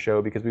into the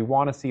show because we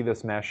want to see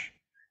this mesh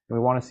and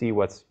we want to see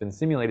what's been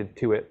simulated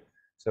to it.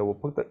 So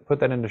we'll put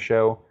that into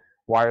show,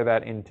 wire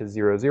that into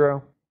 0,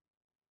 0.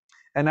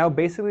 And now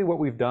basically what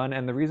we've done,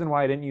 and the reason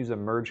why I didn't use a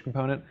merge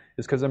component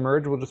is because a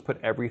merge will just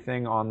put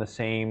everything on the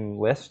same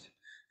list,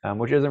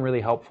 which isn't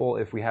really helpful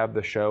if we have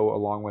the show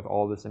along with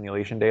all the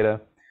simulation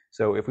data.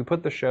 So if we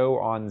put the show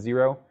on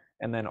 0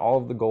 and then all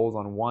of the goals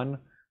on 1,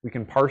 we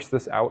can parse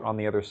this out on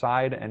the other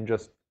side and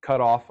just cut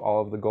off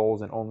all of the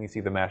goals and only see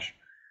the mesh.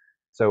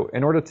 So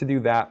in order to do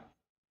that,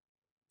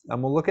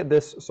 we'll look at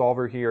this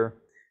solver here,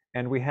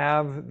 and we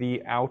have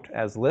the out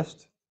as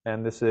list,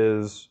 and this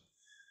is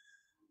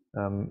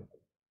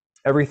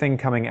everything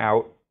coming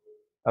out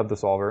of the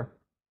solver.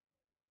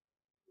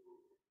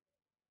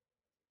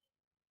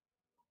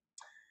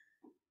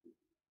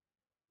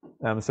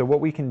 So what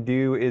we can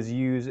do is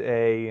use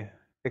a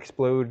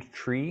explode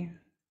tree.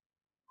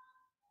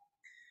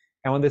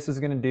 And what this is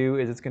going to do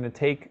is it's going to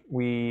take,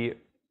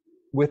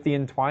 with the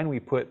entwine, we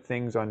put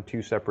things on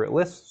 2 separate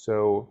lists.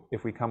 So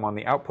if we come on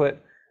the output,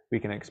 we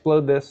can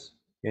explode this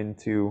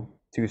into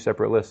 2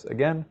 separate lists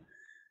again.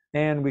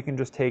 And we can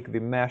just take the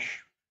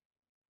mesh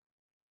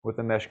with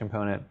the mesh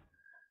component,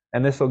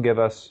 and this will give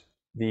us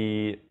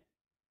the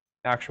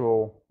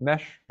actual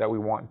mesh that we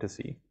want to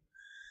see.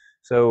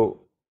 So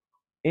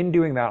in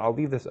doing that, I'll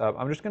leave this up.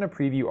 I'm just going to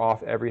preview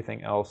off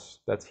everything else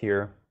that's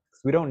here,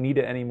 because we don't need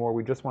it anymore.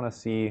 We just want to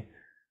see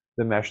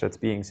the mesh that's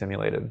being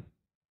simulated.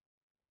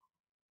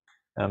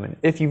 And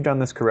if you've done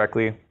this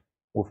correctly,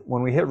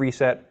 when we hit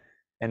reset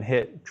and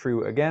hit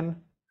true again,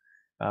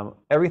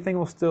 everything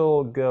will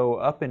still go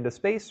up into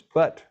space,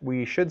 but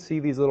we should see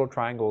these little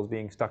triangles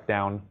being stuck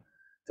down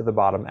to the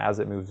bottom as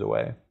it moves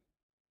away.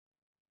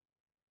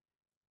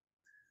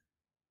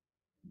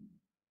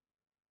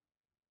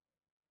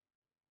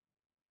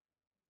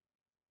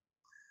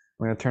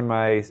 I'm going to turn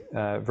my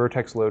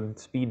vertex load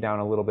speed down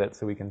a little bit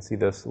so we can see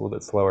this a little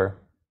bit slower.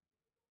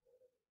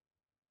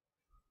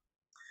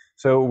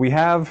 So we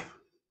have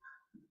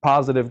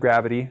positive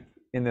gravity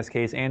in this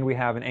case, and we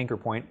have an anchor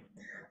point.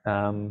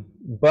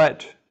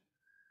 But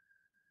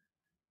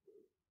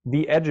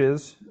the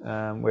edges,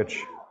 which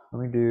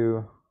let me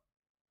do.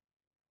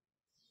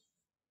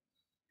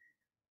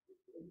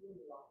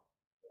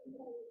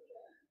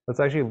 Let's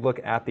actually look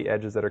at the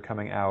edges that are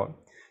coming out.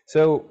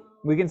 So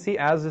we can see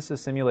as this is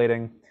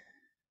simulating,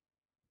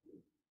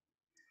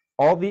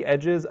 all the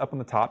edges up on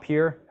the top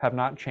here have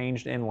not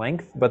changed in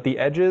length, but the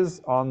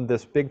edges on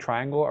this big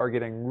triangle are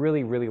getting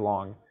really, really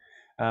long,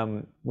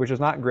 which is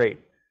not great.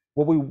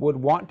 What we would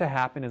want to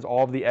happen is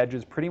all of the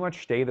edges pretty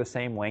much stay the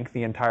same length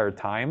the entire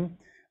time,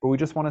 but we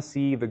just want to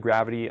see the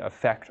gravity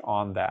effect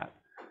on that.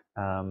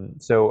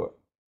 So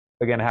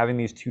again, having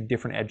these 2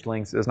 different edge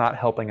lengths is not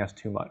helping us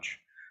too much,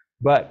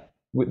 but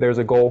there's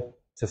a goal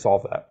to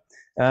solve that.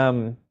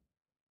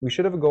 We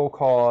should have a goal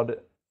called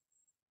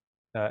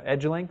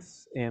edge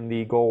lengths in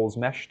the goals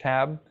mesh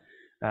tab.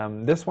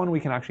 This one we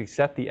can actually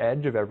set the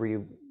edge of every,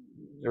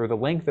 or the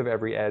length of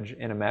every edge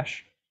in a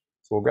mesh.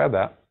 So we'll grab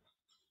that.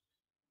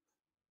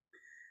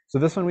 So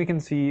this one we can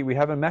see we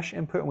have a mesh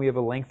input and we have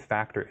a length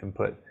factor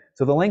input.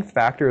 So the length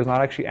factor is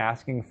not actually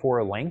asking for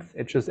a length,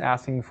 it's just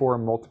asking for a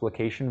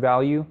multiplication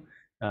value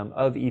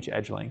of each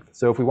edge length.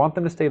 So if we want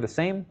them to stay the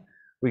same,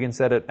 we can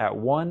set it at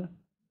 1.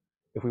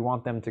 If we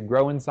want them to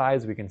grow in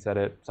size, we can set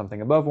it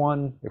something above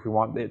 1. If we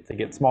want it to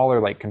get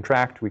smaller, like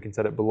contract, we can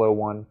set it below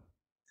 1.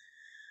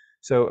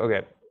 So,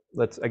 okay,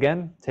 let's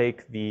again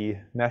take the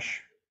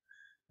mesh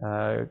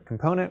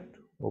component.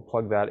 We'll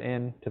plug that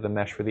in to the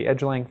mesh for the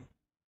edge length.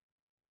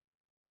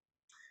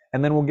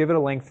 And then we'll give it a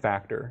length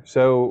factor.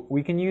 So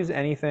we can use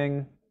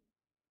anything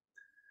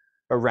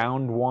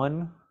around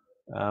 1.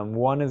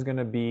 1 is going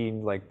to be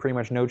like pretty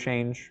much no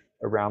change.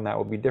 Around that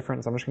will be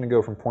different. So I'm just going to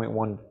go from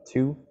 0.1 to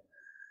 2.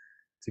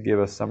 To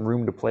give us some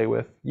room to play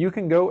with. You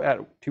can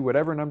go to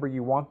whatever number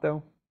you want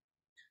though.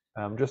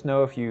 Just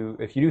know if you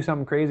do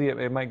something crazy,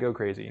 it might go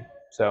crazy.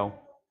 So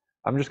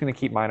I'm just going to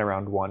keep mine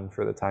around 1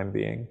 for the time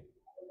being.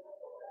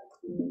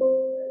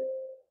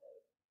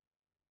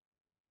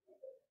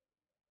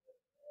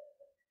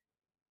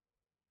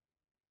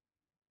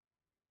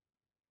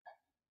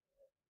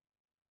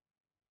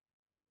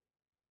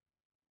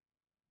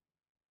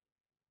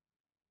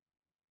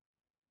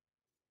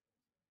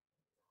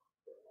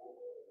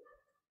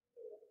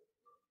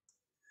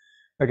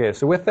 Okay,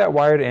 so with that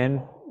wired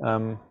in,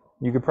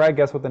 you could probably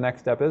guess what the next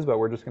step is, but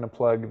we're just going to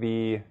plug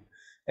the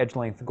edge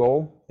length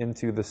goal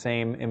into the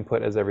same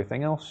input as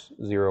everything else,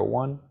 0,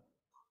 1.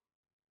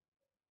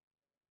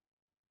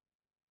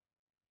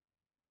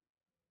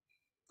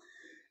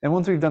 And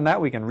once we've done that,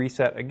 we can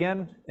reset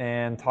again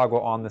and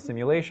toggle on the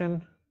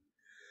simulation.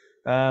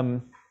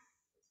 My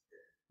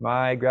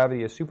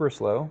gravity is super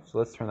slow, so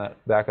let's turn that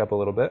back up a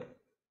little bit.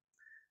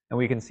 and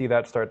we can see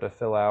that start to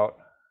fill out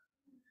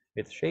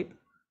its shape.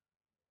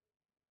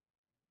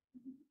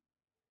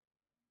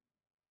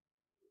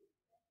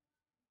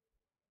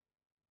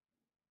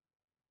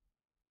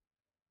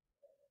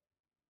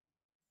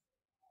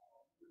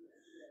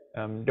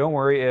 Don't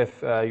worry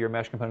if your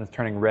mesh component is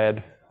turning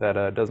red,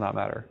 that does not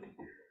matter.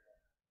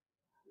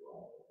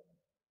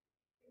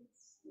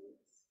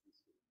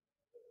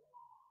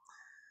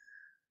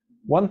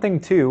 One thing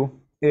too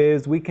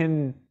is we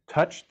can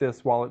touch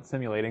this while it's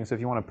simulating, so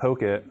if you want to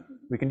poke it,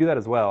 we can do that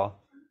as well,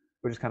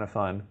 which is kind of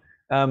fun.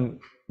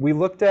 We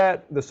looked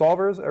at the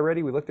solvers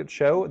already, we looked at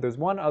show. There's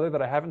one other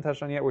that I haven't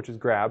touched on yet, which is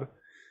grab.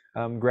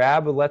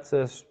 Grab lets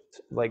us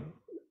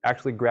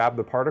actually grab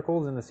the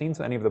particles in the scene,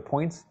 so any of the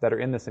points that are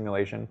in the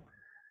simulation.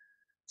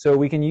 So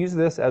we can use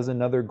this as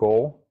another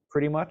goal,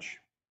 pretty much.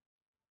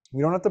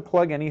 We don't have to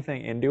plug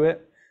anything into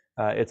it.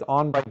 It's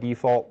on by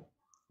default.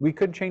 We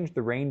could change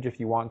the range if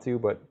you want to,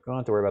 but don't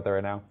have to worry about that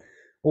right now.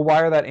 We'll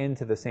wire that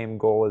into the same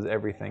goal as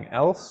everything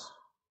else.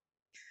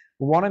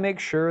 We want to make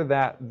sure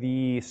that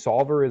the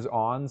solver is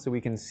on so we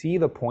can see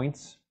the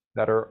points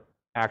that are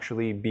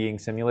actually being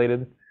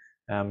simulated.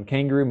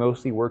 Kangaroo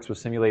mostly works with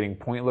simulating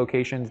point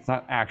locations. It's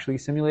not actually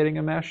simulating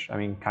a mesh. I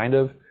mean, kind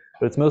of,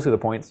 but it's mostly the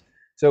points.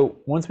 So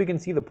once we can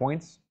see the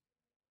points,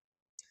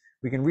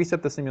 we can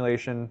reset the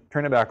simulation,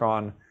 turn it back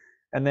on,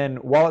 and then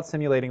while it's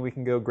simulating, we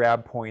can go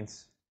grab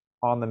points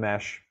on the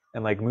mesh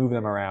and like move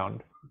them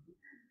around.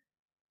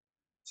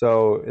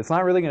 So it's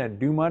not really going to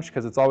do much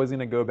because it's always going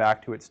to go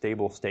back to its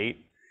stable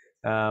state.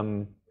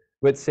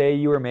 But say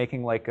you were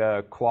making like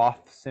a cloth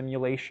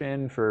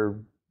simulation for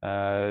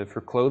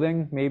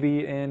clothing,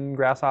 maybe in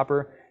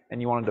Grasshopper,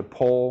 and you wanted to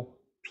pull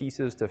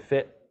pieces to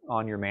fit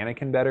on your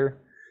mannequin better,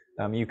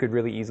 you could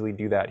really easily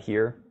do that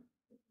here.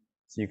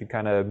 So you could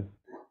kind of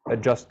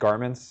adjust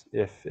garments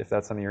if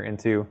that's something you're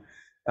into.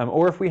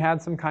 Or if we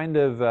had some kind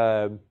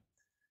of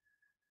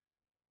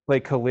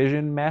like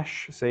collision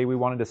mesh, say we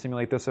wanted to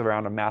simulate this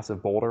around a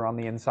massive boulder on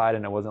the inside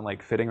and it wasn't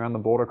like fitting around the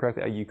boulder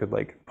correctly, you could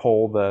like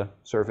pull the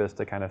surface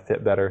to kind of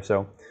fit better.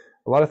 So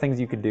a lot of things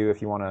you could do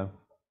if you want to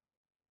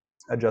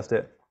adjust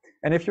it.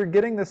 And if you're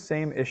getting the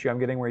same issue I'm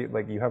getting where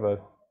you have a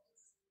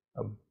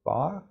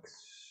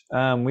box,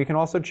 we can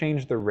also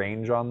change the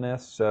range on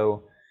this.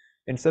 So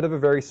instead of a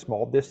very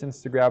small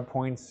distance to grab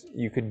points,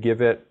 you could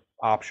give it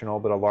optional,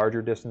 but a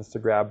larger distance to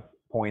grab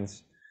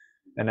points.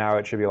 And now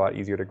it should be a lot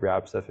easier to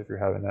grab stuff if you're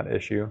having that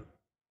issue.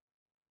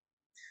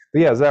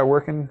 But yeah, is that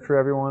working for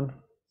everyone?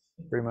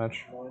 Pretty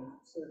much. Data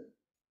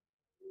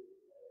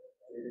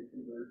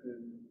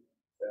conversion,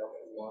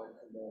 line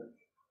to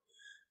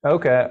mesh.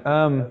 Okay.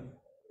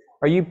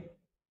 Are you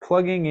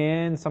plugging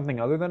in something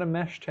other than a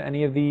mesh to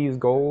any of these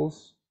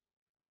goals?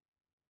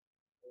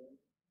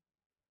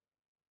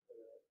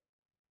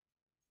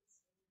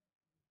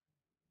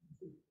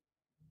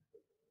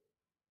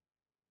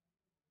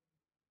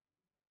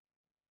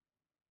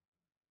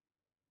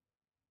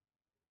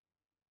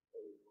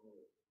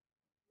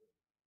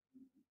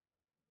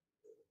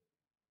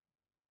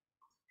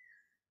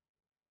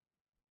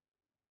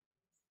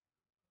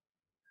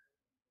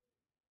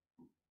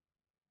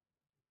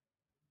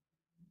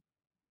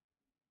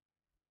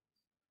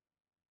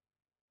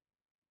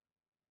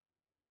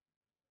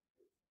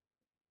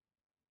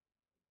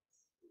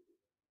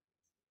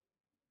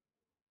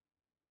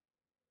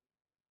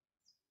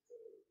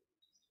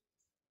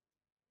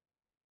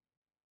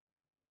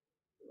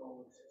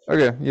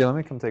 Okay, yeah, let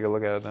me come take a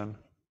look at it then.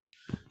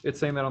 It's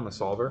saying that on the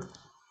solver.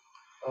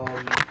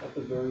 At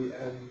the very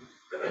end,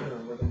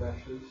 where the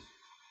mesh is.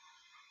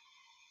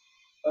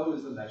 Oh,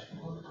 is the mesh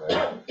component,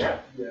 right? Yeah,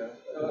 at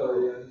the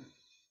very end.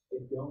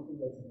 I don't think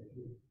that's an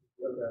issue.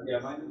 Okay. Yeah,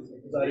 mine is.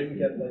 Because I didn't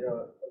get like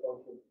a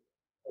bunch of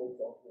old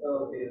stuff.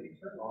 Oh, okay, if you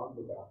turn on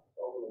the back,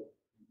 I'll like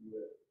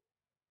do it.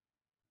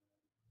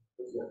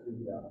 Just have to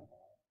do that.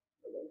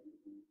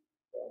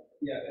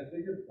 Yeah, I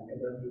think it's fine.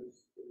 And then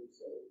just,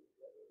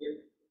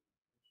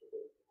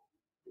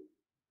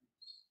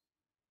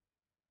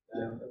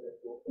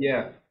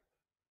 Yeah,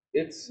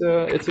 it's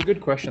a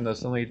good question though,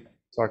 so let me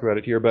talk about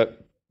it here.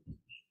 But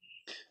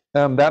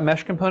that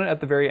mesh component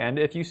at the very end,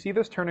 if you see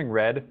this turning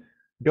red,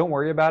 don't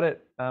worry about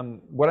it.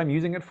 What I'm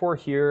using it for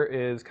here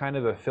is kind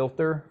of a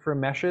filter for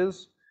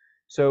meshes.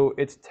 So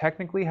it's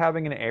technically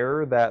having an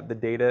error that the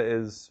data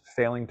is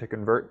failing to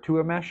convert to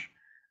a mesh.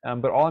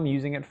 But all I'm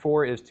using it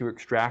for is to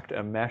extract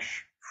a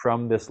mesh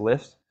from this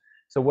list.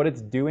 So what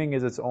it's doing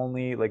is it's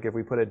only, like if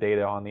we put a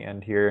data on the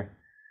end here,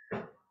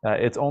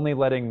 it's only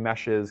letting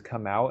meshes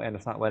come out and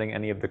it's not letting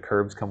any of the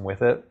curves come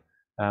with it,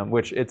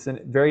 which it's a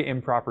very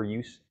improper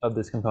use of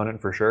this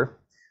component for sure.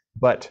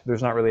 But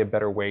there's not really a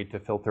better way to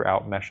filter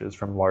out meshes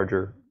from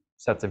larger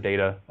sets of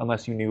data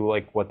unless you knew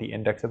like what the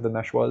index of the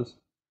mesh was.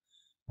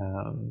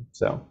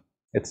 So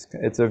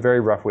it's a very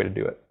rough way to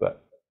do it,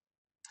 but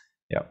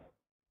yeah.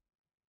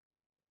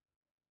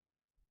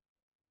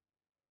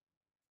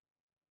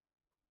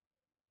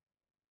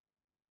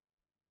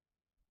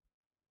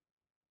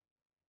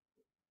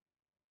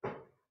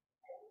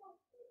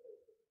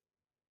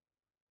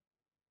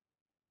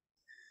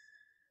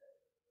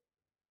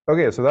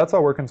 Okay, so that's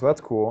all working, so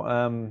that's cool.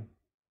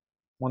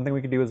 One thing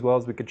we could do as well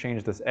is we could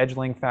change this edge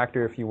length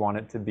factor if you want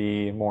it to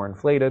be more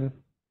inflated,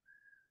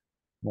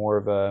 more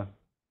of a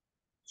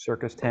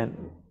circus tent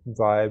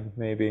vibe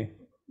maybe.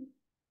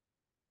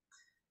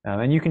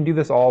 And you can do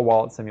this all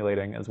while it's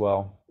simulating as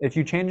well. If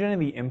you change any of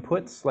the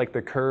inputs, like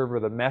the curve or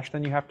the mesh,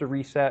 then you have to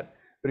reset.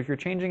 But if you're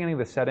changing any of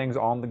the settings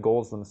on the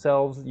goals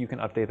themselves, you can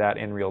update that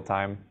in real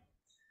time.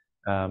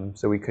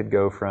 So we could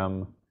go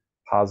from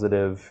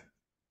positive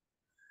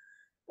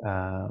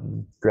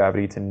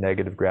gravity to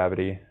negative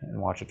gravity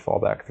and watch it fall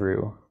back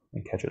through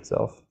and catch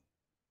itself.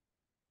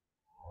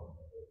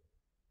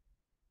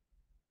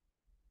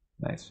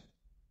 Nice.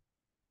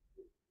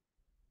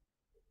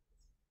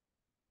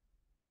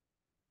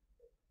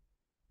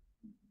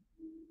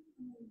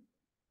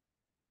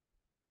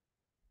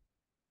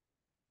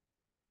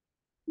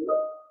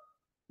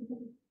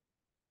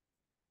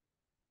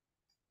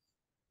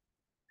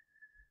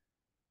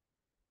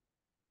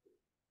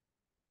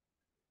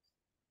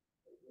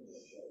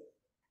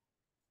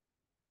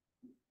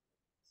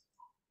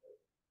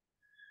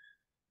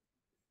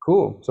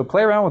 Cool. So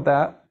play around with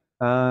that.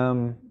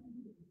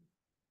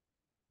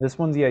 This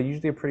one's, yeah,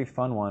 usually a pretty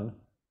fun one.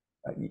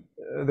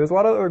 There's a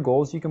lot of other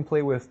goals you can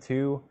play with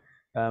too.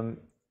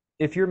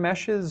 If your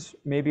mesh is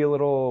maybe a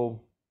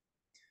little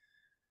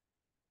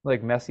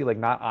like messy, like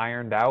not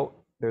ironed out,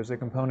 there's a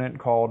component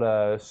called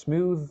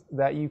smooth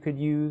that you could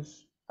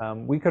use.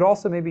 We could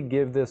also maybe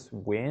give this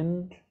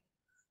wind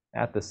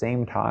at the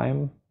same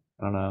time.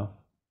 I don't know.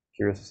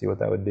 Curious to see what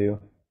that would do.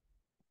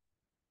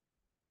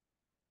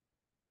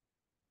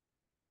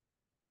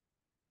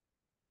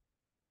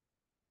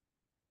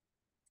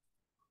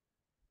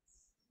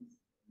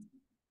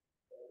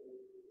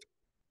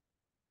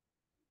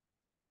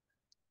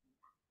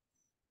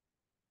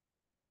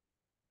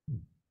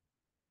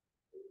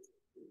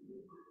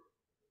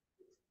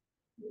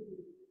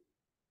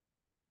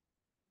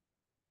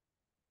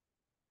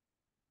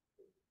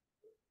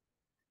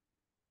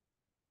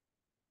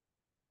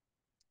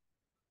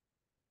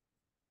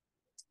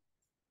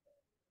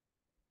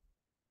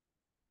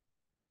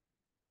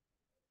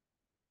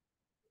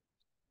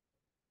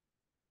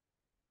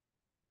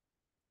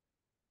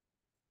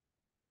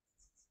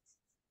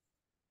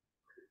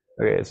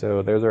 Okay,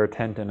 so there's our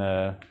tent in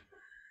a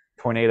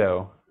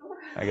tornado,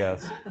 I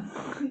guess.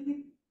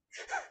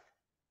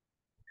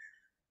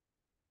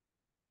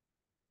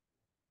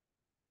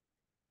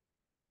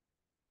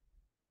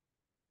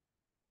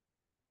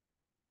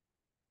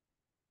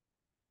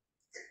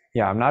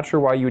 Yeah, I'm not sure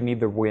why you would need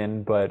the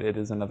wind, but it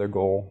is another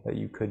goal that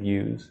you could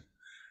use.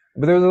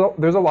 But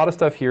there's a lot of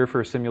stuff here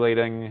for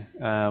simulating,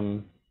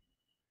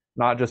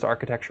 not just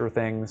architecture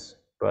things,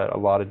 but a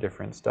lot of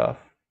different stuff.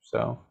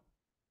 So,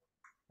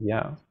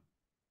 yeah.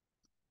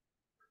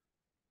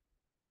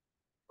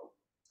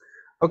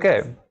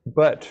 Okay,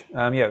 but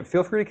yeah,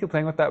 feel free to keep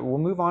playing with that. We'll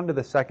move on to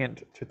the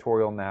second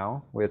tutorial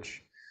now,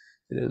 which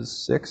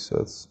is 6, so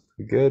it's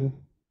pretty good.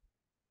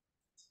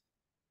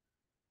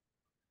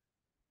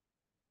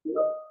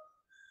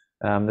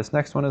 This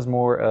next one is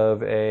more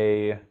of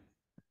a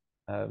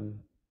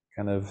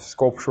kind of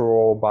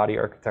sculptural body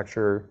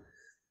architecture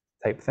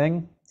type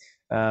thing.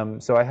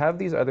 So I have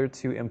these other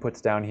two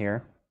inputs down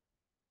here.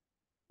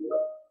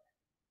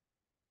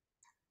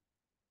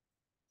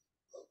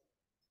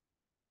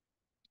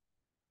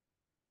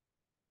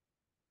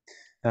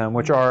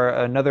 Which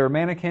are another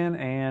mannequin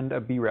and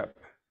a B-rep,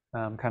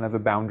 kind of a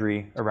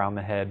boundary around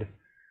the head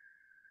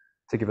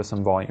to give us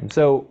some volume.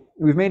 So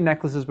we've made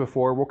necklaces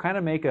before. We'll kind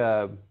of make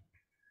a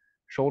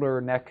shoulder,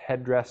 neck,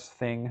 headdress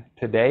thing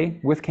today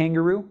with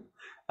Kangaroo.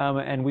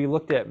 And we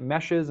looked at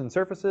meshes and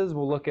surfaces.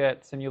 We'll look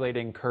at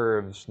simulating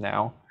curves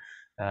now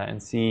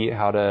and see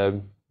how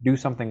to do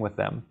something with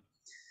them.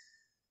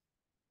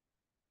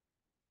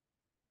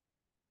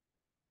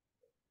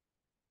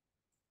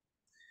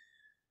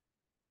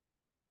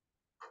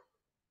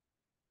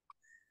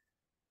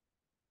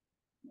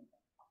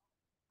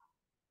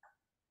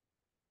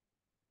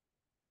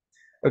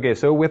 Okay,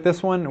 so with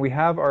this one, we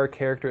have our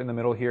character in the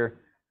middle here.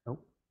 Oh.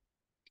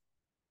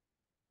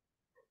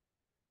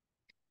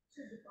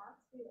 Should the box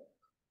be like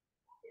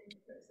in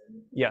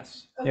person?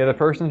 Yes. Okay. Yeah, the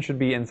person should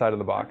be inside of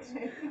the box.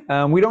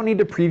 We don't need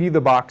to preview the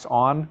box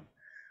on,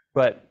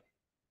 but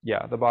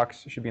yeah, the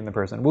box should be in the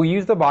person. We'll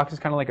use the box as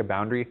kind of like a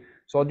boundary.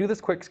 So I'll do this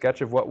quick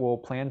sketch of what we'll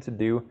plan to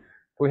do.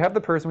 We have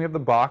the person, we have the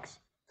box,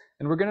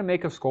 and we're going to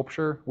make a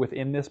sculpture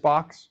within this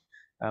box.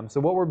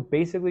 So what we're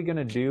basically going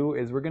to do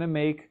is we're going to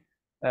make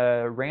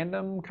a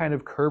random kind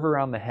of curve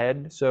around the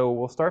head. So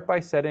we'll start by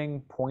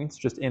setting points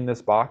just in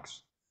this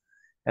box,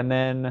 and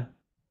then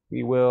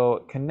we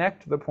will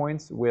connect the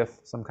points with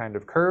some kind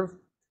of curve,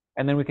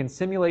 and then we can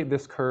simulate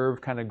this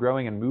curve kind of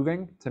growing and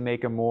moving to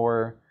make a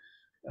more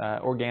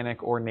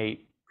organic,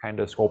 ornate kind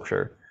of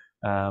sculpture.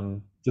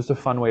 Just a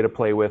fun way to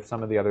play with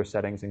some of the other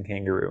settings in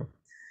Kangaroo.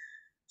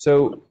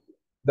 So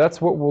that's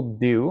what we'll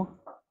do,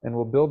 and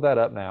we'll build that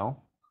up now.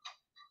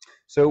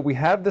 So we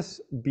have this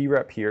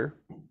B-rep here.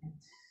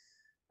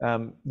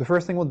 The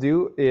first thing we'll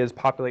do is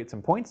populate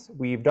some points.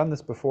 We've done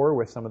this before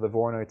with some of the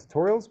Voronoi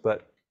tutorials,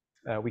 but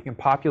we can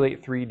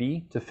populate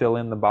 3D to fill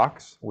in the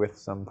box with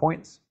some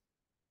points.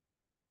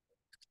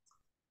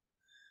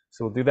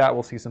 So we'll do that.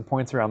 We'll see some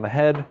points around the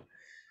head.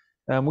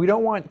 We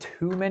don't want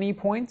too many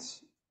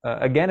points.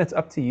 Again, it's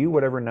up to you,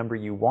 whatever number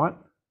you want.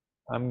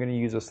 I'm going to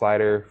use a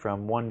slider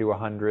from 1 to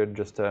 100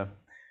 just to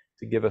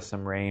give us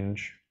some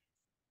range.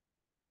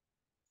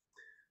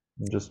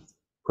 And just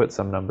put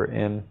some number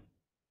in.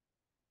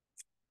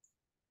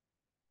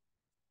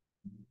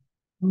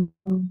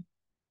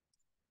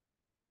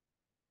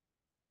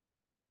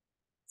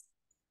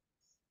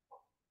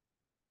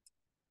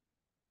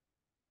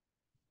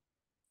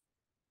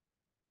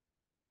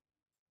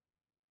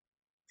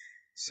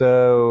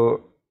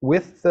 So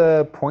with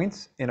the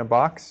points in a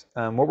box,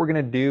 what we're going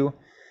to do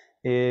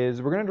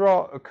is we're going to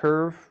draw a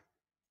curve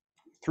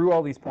through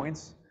all these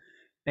points.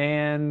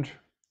 And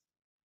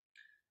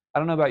I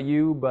don't know about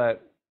you,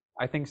 but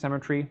I think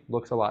symmetry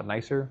looks a lot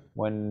nicer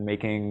when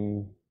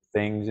making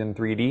things in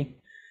 3D.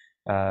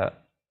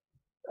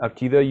 Up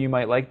to you though, you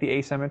might like the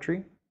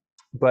asymmetry,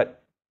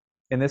 but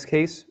in this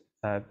case,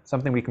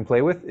 something we can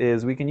play with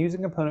is we can use a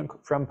component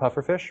from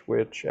Pufferfish,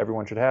 which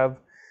everyone should have,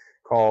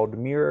 called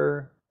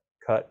mirror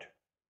cut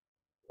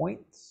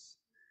points.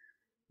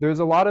 There's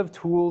a lot of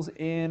tools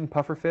in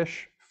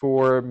Pufferfish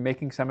for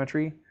making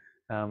symmetry.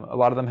 A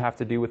lot of them have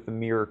to do with the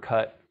mirror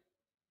cut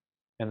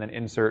and then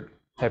insert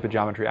type of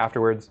geometry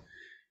afterwards.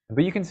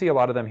 But you can see a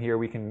lot of them here.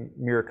 We can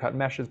mirror cut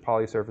meshes,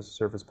 polysurface,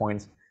 surface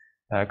points,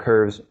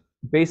 curves.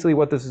 Basically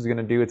what this is going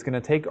to do, it's going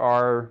to take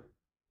our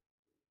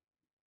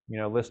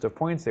list of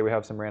points. Say we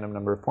have some random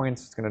number of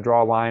points. It's going to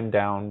draw a line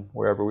down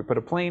wherever we put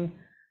a plane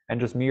and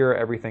just mirror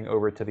everything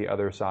over to the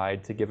other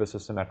side to give us a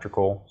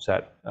symmetrical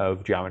set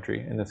of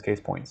geometry, in this case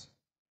points.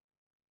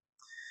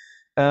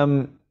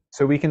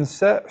 So we can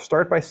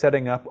start by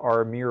setting up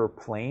our mirror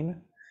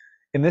plane.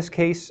 In this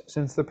case,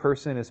 since the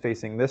person is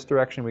facing this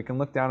direction, we can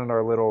look down at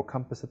our little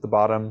compass at the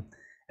bottom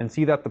and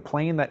see that the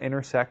plane that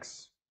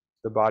intersects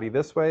the body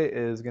this way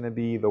is going to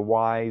be the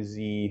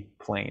YZ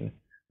plane,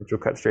 which will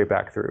cut straight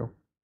back through.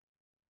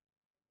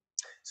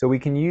 So we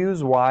can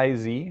use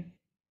YZ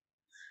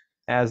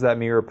as that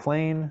mirror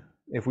plane.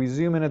 If we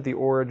zoom in at the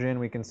origin,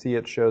 we can see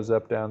it shows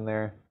up down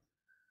there.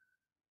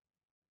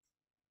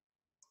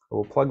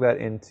 We'll plug that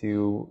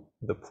into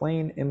the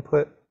plane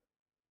input.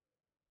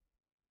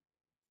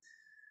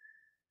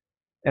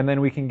 And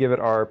then we can give it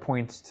our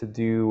points to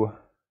do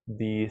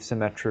the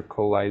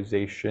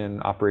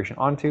symmetricalization operation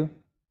onto.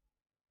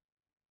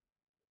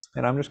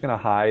 And I'm just going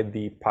to hide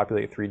the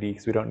populate 3D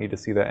because we don't need to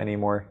see that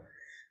anymore.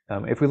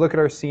 If we look at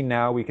our scene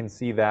now, we can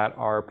see that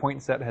our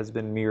point set has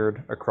been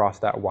mirrored across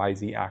that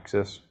YZ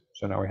axis.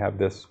 So now we have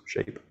this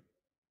shape.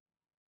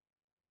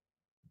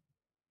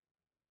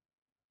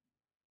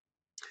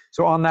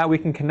 So on that, we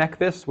can connect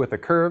this with a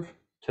curve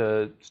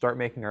to start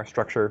making our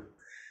structure.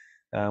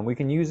 We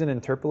can use an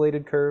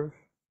interpolated curve.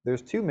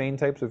 There's two main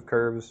types of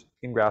curves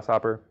in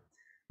Grasshopper.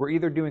 We're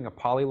either doing a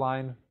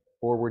polyline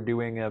or we're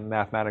doing a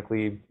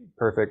mathematically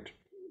perfect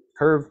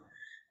curve.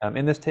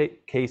 In this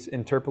case,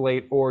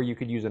 interpolate, or you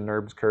could use a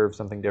NURBS curve,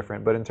 something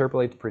different, but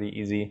interpolate's pretty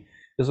easy.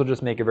 This will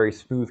just make a very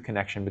smooth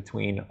connection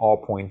between all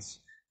points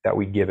that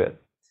we give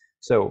it.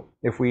 So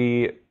if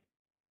we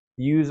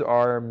use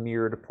our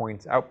mirrored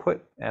points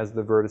output as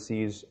the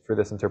vertices for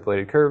this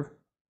interpolated curve,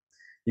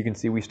 you can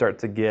see we start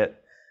to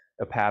get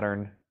a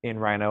pattern in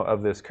Rhino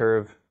of this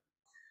curve.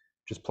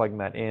 Just plugging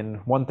that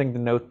in. One thing to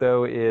note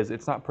though is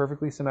it's not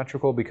perfectly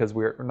symmetrical because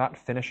we're not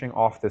finishing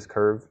off this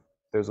curve.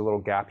 There's a little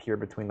gap here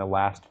between the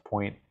last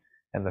point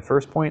and the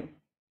first point.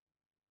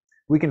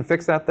 We can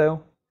fix that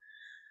though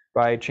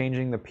by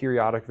changing the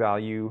periodic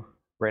value.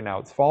 Right now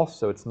it's false,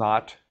 so it's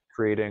not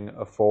creating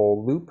a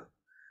full loop.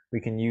 We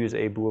can use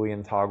a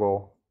Boolean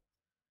toggle,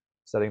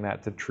 setting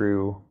that to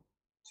true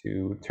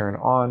to turn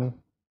on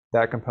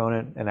that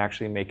component and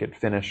actually make it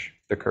finish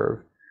the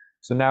curve.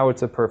 So now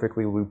it's a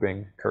perfectly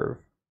looping curve.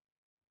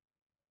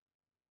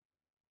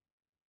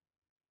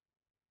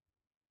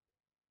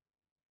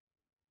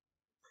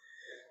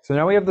 So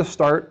now we have the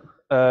start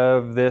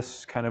of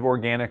this kind of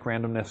organic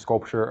randomness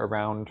sculpture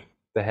around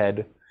the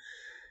head.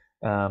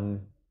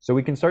 So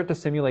we can start to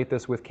simulate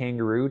this with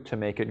Kangaroo to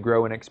make it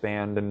grow and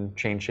expand and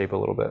change shape a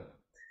little bit.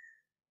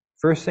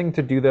 First thing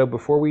to do though,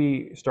 before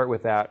we start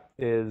with that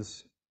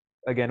is,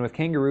 again, with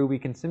Kangaroo, we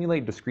can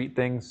simulate discrete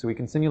things. So we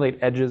can simulate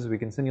edges, we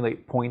can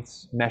simulate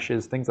points,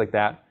 meshes, things like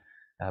that.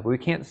 But we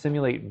can't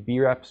simulate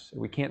VREPs.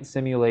 We can't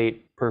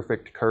simulate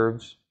perfect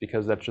curves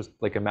because that's just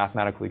like a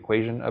mathematical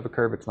equation of a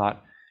curve. It's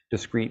not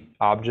discrete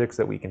objects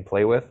that we can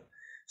play with.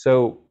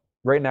 So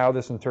right now,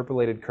 this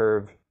interpolated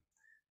curve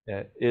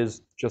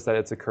is just that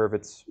it's a curve.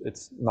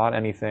 It's not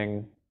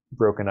anything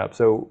broken up.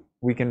 So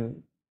we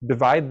can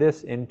divide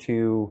this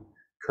into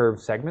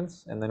curve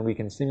segments, and then we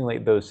can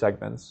simulate those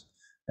segments,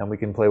 and we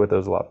can play with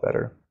those a lot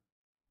better.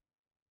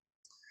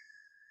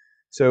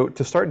 So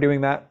to start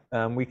doing that,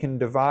 we can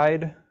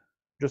divide,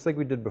 just like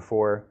we did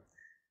before,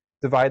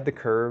 divide the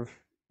curve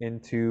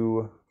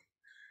into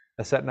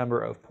a set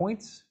number of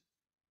points.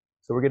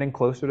 So we're getting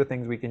closer to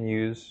things we can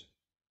use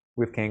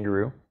with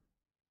Kangaroo.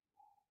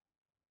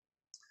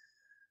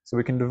 So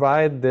we can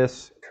divide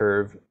this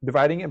curve.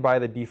 Dividing it by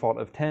the default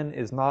of 10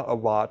 is not a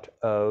lot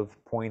of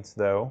points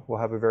though. We'll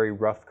have a very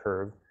rough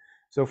curve.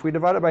 So if we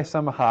divide it by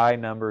some high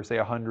number, say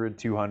 100,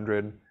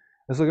 200,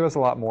 this will give us a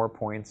lot more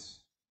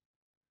points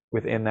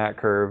within that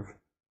curve.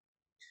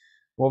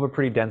 We'll have a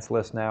pretty dense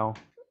list now.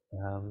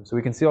 So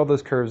we can see all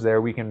those curves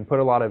there. We can put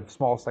a lot of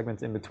small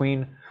segments in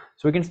between.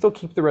 So we can still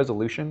keep the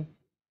resolution.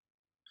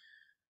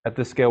 At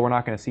this scale, we're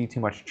not going to see too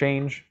much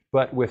change,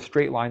 but with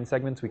straight line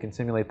segments, we can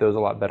simulate those a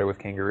lot better with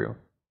Kangaroo.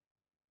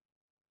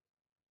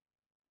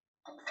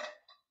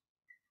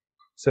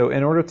 So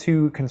in order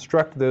to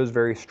construct those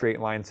very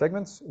straight line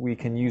segments, we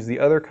can use the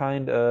other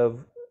kind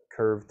of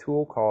curve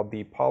tool called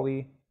the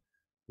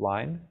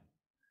polyline.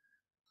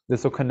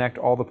 This will connect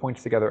all the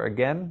points together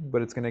again,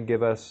 but it's going to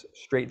give us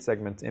straight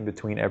segments in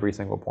between every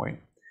single point.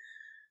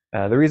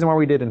 The reason why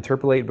we did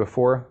interpolate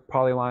before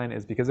polyline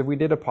is because if we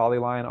did a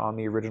polyline on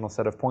the original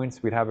set of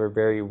points, we'd have a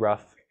very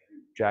rough,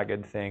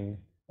 jagged thing.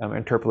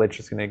 Interpolate's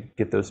just going to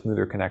get those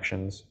smoother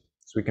connections.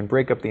 So we can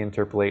break up the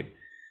interpolate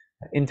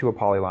into a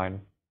polyline.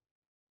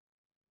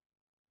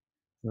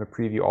 I'm going to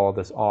preview all of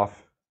this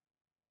off.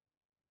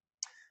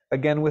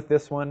 Again, with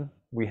this one,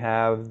 we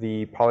have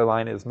the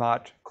polyline is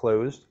not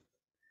closed.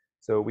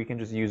 So we can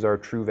just use our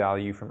true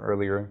value from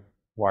earlier,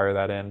 wire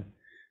that in.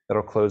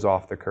 That'll close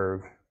off the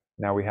curve.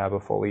 Now we have a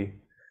fully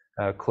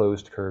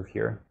closed curve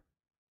here.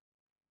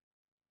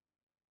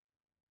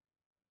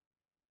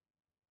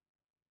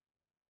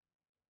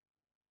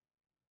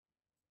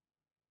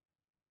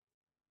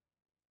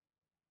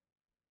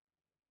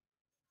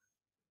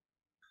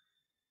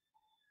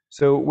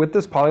 So with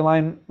this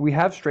polyline, we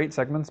have straight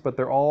segments, but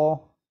they're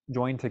all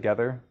joined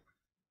together.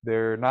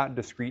 They're not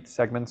discrete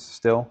segments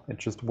still,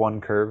 it's just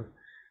one curve.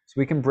 So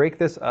we can break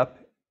this up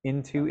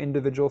into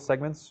individual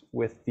segments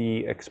with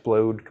the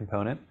explode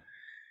component.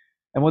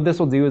 And what this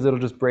will do is it'll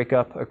just break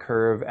up a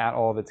curve at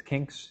all of its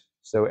kinks.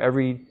 So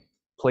every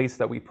place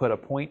that we put a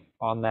point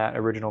on that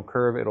original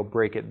curve, it'll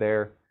break it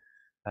there,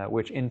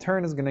 which in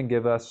turn is going to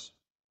give us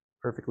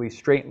perfectly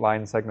straight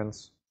line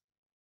segments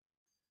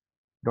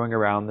going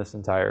around this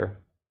entire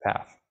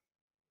path.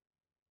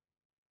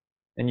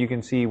 And you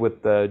can see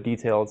with the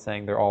detail it's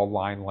saying they're all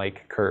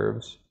line-like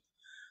curves.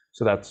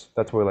 So that's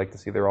what we like to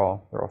see. They're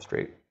all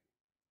straight.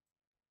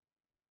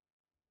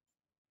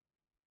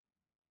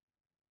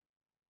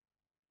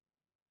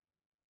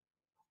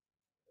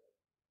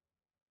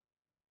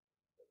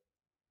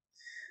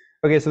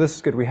 Okay, so this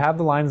is good. We have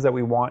the lines that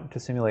we want to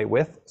simulate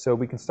with, so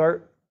we can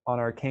start on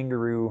our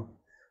Kangaroo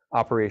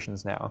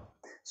operations now.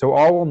 So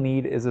all we'll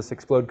need is this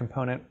explode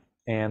component,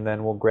 and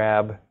then we'll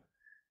grab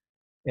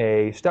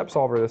a step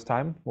solver this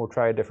time. We'll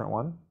try a different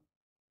one.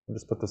 I'll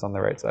just put this on the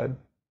right side.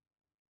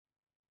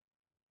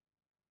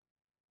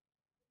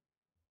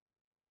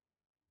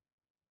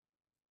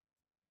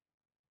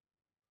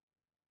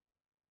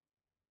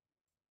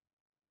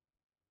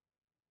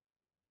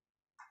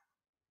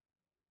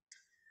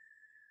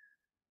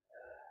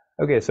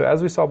 Okay, so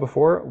as we saw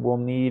before, we'll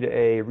need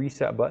a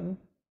reset button,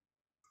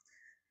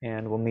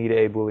 and we'll need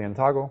a Boolean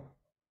toggle.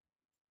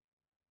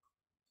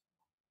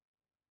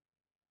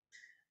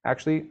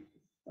 Actually,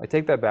 I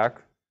take that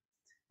back.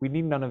 We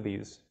need none of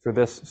these for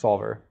this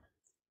solver.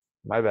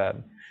 My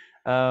bad.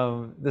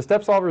 The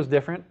step solver is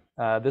different.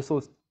 This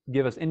will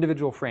give us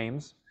individual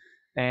frames,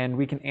 and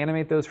we can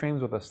animate those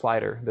frames with a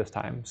slider this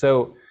time.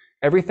 So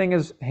everything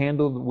is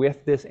handled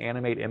with this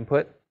animate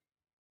input.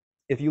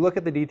 If you look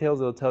at the details,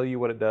 it'll tell you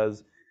what it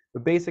does.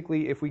 But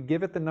basically, if we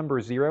give it the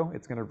number 0,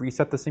 it's going to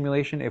reset the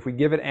simulation. If we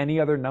give it any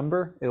other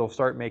number, it'll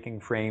start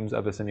making frames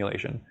of a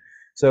simulation.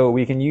 So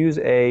we can use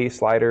a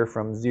slider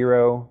from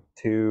 0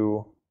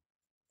 to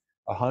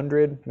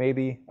 100,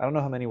 maybe. I don't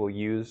know how many we'll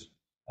use.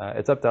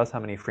 It's up to us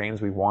how many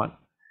frames we want.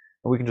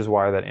 And we can just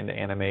wire that into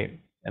animate.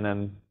 And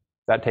then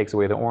that takes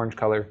away the orange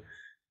color.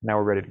 Now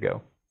we're ready to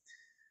go.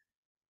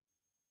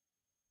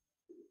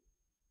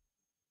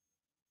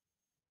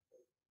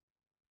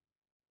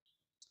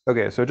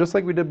 Okay, so just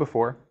like we did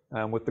before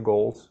with the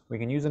goals, we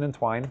can use an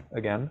entwine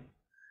again.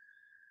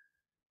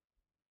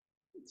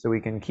 So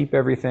we can keep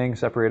everything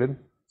separated.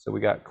 So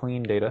we got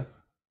clean data.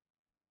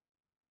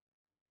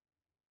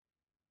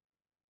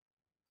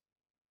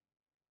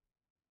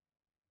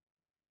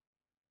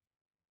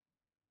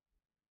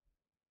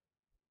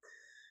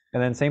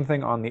 And then same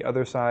thing on the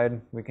other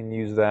side. We can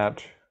use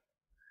that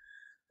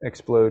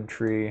explode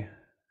tree.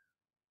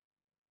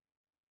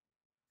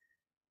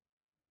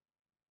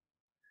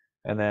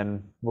 And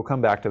then we'll come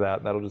back to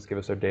that. That'll just give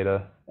us our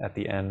data at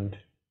the end.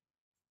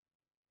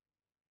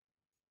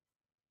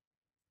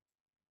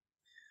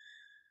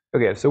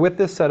 Okay, so with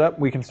this setup,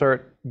 we can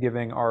start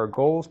giving our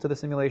goals to the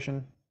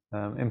simulation.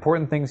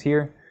 Important things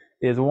here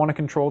is we want to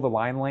control the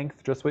line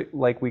length, just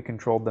like we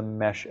controlled the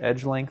mesh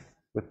edge length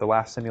with the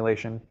last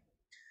simulation.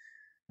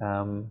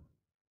 So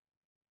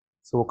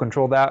we'll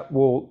control that.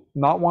 We'll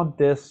not want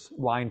this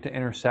line to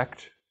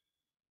intersect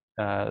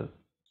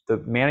the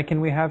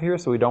mannequin we have here,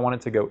 so we don't want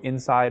it to go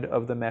inside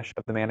of the mesh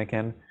of the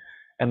mannequin.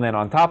 And then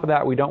on top of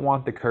that, we don't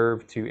want the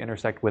curve to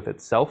intersect with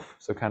itself,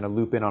 so kind of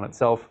loop in on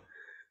itself.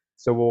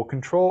 So we'll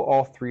control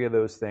all three of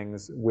those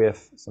things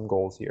with some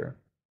goals here.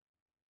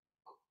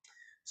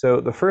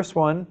 So the first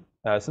one,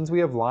 since we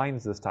have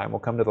lines this time, we'll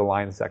come to the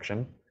line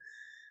section.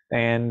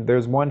 And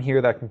there's one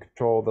here that can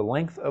control the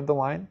length of the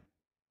line.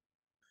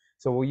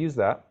 So we'll use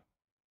that.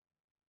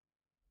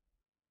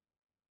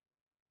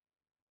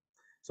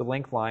 So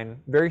length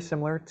line, very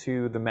similar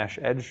to the mesh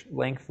edge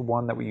length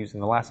one that we used in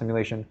the last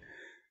simulation.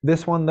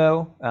 This one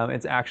though,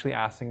 it's actually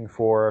asking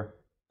for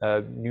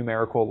a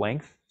numerical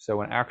length, so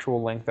an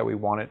actual length that we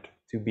want it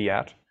to be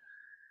at.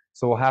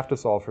 So we'll have to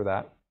solve for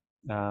that.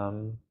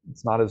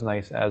 It's not as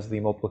nice as the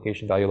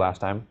multiplication value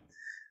last time,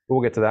 but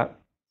we'll get to that.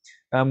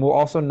 We'll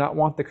also not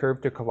want the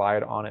curve to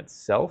collide on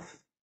itself.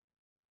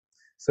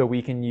 So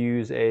we can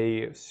use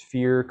a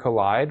sphere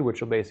collide,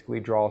 which will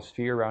basically draw a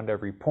sphere around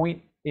every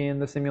point in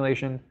the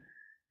simulation.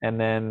 And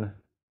then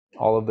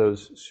all of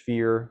those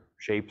sphere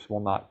shapes will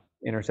not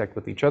intersect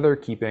with each other,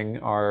 keeping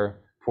our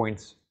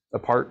points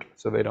apart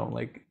so they don't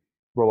like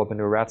roll up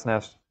into a rat's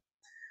nest.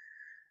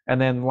 And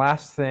then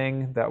last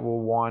thing that we'll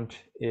want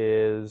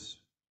is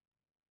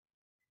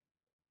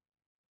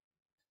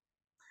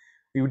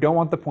we don't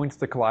want the points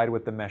to collide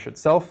with the mesh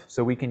itself,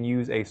 so we can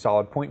use a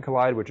solid point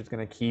collide, which is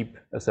going to keep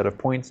a set of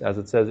points, as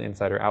it says,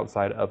 inside or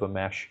outside of a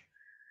mesh.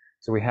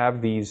 So we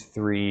have these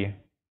three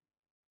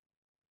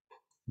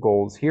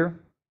goals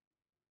here.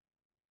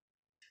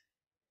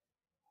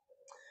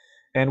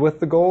 And with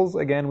the goals,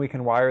 again, we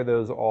can wire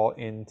those all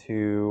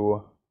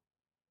into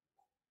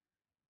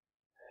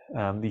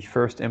the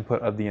first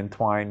input of the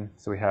entwine,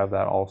 so we have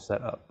that all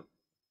set up.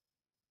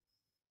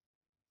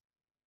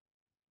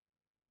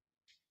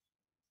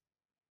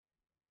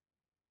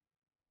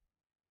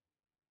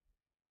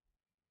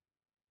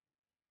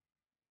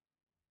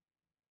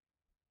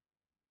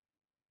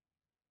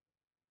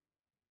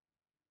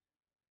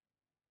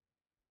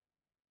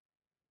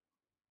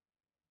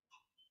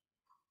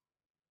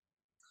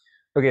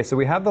 Okay, so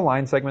we have the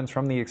line segments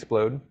from the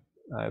explode.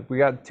 We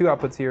got two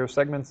outputs here,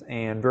 segments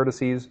and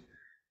vertices.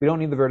 We don't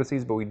need the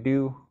vertices, but we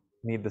do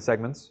need the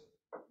segments.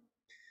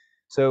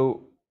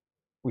 So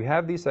we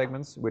have these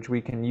segments, which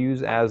we can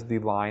use as the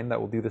line that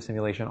will do the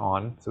simulation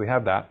on. So we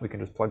have that, we can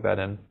just plug that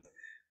in.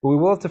 But we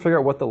will have to figure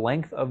out what the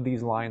length of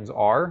these lines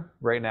are.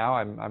 Right now,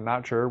 I'm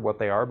not sure what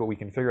they are, but we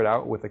can figure it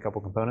out with a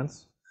couple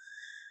components.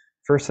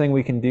 First thing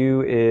we can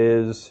do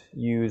is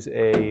use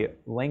a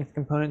length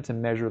component to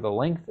measure the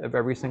length of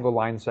every single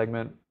line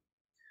segment.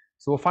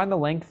 So we'll find the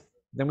length,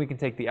 then we can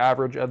take the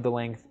average of the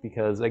length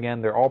because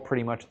again, they're all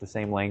pretty much the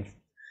same length.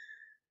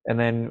 And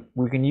then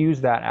we can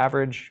use that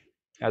average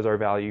as our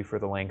value for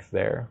the length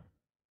there.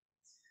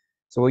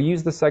 So we'll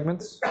use the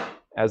segments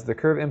as the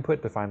curve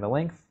input to find the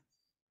length.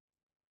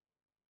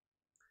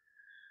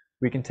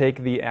 We can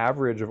take the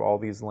average of all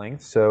these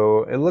lengths.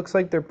 So it looks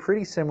like they're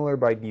pretty similar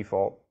by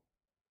default.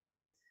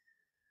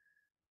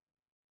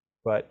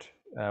 But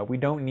we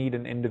don't need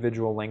an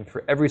individual length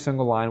for every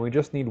single line. We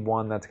just need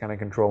one that's kind of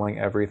controlling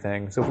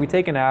everything. So if we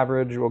take an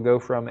average, we'll go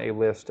from a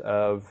list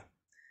of,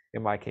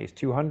 in my case,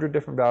 200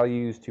 different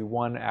values to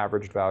one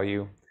averaged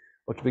value,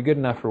 which will be good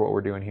enough for what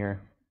we're doing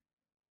here.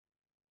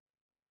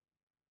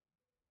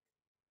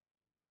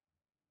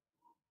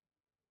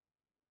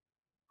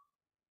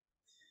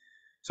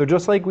 So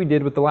just like we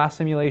did with the last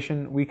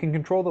simulation, we can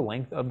control the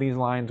length of these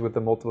lines with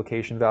the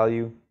multiplication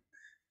value.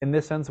 In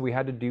this sense, we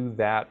had to do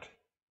that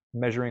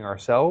measuring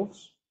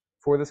ourselves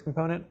for this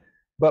component,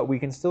 but we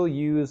can still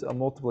use a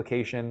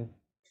multiplication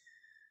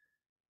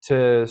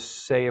to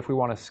say if we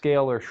want to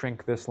scale or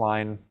shrink this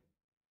line,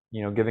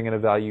 giving it a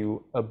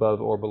value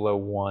above or below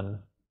 1.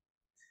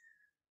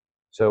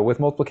 So with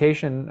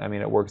multiplication, I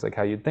mean, it works like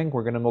how you'd think.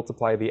 We're going to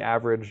multiply the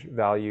average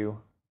value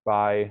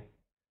by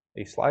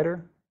a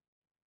slider.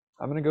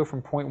 I'm going to go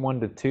from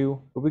 0.1 to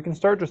 2, but we can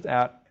start just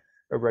at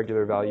a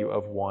regular value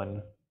of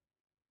 1,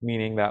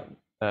 meaning that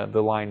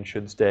the line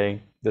should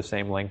stay the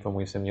same length when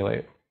we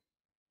simulate.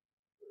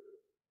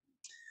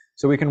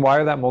 So we can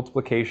wire that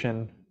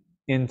multiplication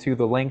into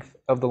the length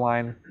of the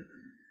line.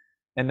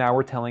 And now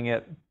we're telling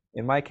it,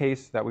 in my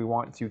case, that we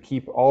want to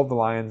keep all of the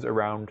lines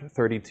around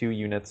 32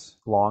 units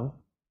long.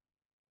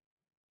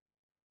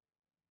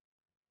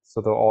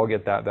 So they'll all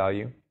get that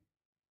value.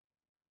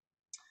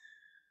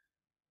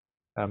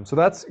 So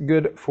that's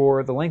good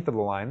for the length of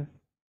the line.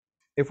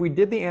 If we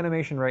did the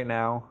animation right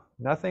now,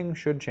 nothing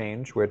should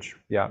change, which,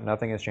 yeah,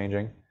 nothing is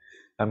changing,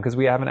 because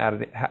we have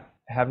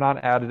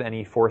not added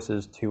any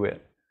forces to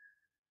it.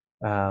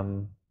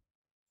 One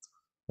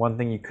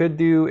thing you could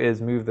do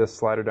is move this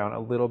slider down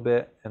a little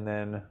bit, and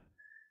then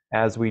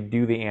as we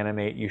do the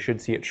animate, you should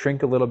see it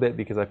shrink a little bit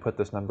because I put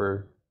this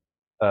number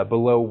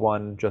below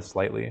 1 just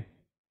slightly.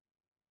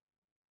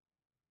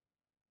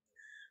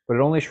 But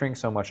it only shrinks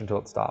so much until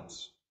it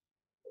stops.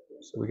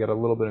 So we get a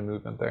little bit of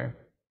movement there.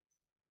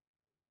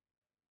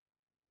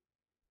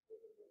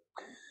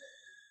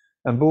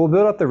 But we'll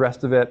build up the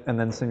rest of it and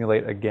then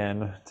simulate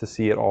again to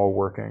see it all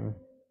working.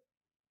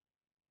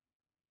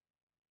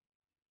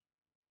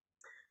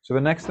 So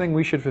the next thing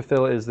we should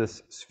fulfill is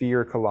this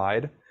sphere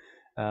collide.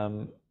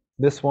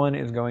 This one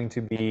is going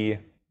to be,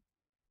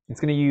 it's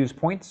going to use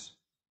points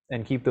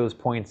and keep those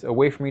points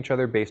away from each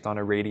other based on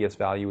a radius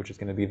value, which is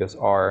going to be this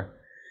R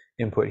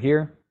input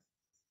here.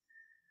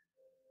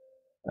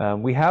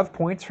 We have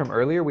points from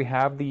earlier. We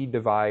have the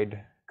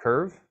divide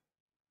curve.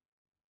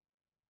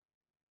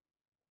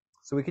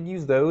 So we could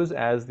use those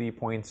as the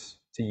points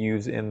to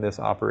use in this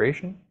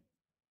operation.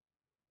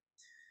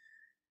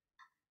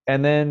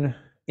 And then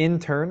in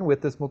turn,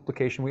 with this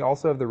multiplication, we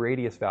also have the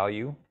radius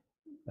value.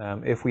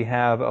 If we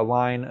have a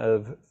line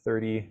of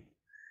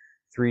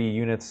 33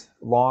 units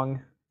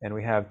long and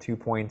we have 2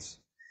 points,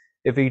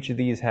 if each of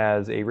these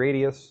has a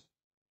radius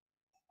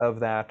of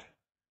that,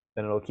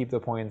 then it'll keep the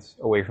points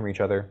away from each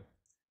other,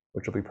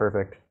 which will be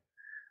perfect.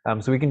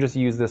 So we can just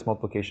use this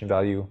multiplication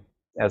value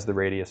as the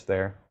radius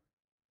there,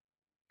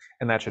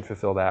 and that should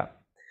fulfill that.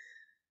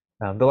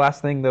 The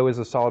last thing, though, is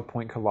a solid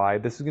point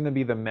collide. This is going to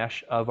be the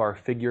mesh of our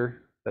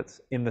figure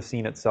that's in the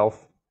scene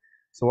itself.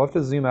 So we'll have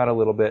to zoom out a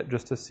little bit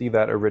just to see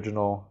that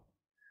original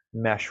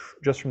mesh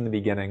just from the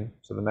beginning.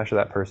 So the mesh of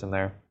that person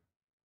there.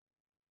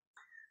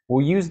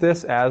 We'll use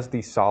this as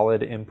the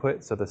solid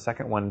input. So the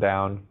second one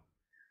down,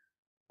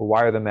 we'll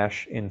wire the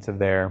mesh into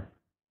there.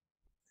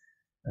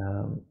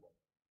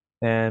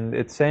 And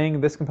it's saying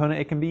this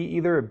component, it can be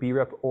either a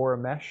brep or a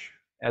mesh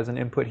as an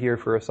input here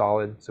for a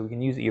solid. So we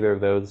can use either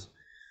of those.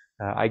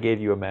 I gave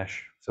you a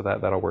mesh, so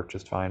that'll work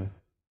just fine.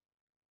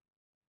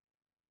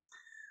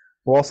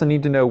 We'll also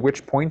need to know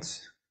which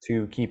points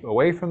to keep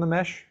away from the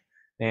mesh.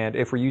 And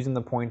if we're using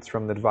the points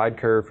from the divide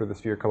curve for the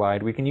sphere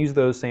collide, we can use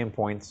those same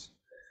points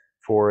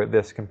for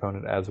this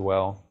component as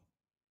well.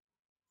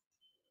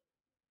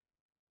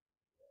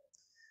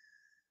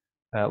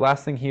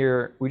 Last thing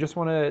here, we just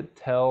want to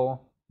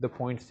tell the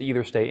points to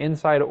either stay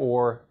inside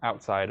or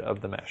outside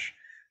of the mesh.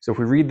 So if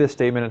we read this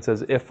statement, it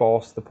says if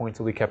false, the points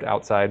will be kept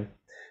outside.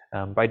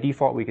 By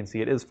default, we can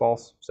see it is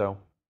false, so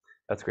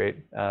that's great.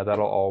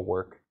 That'll all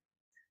work.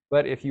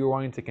 But if you were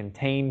wanting to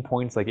contain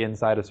points like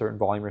inside a certain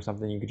volume or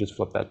something, you could just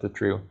flip that to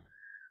true.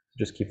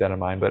 Just keep that in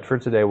mind. But for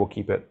today, we'll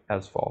keep it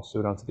as false, so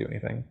we don't have to do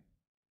anything.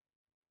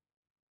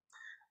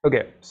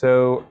 Okay,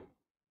 so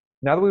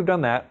now that we've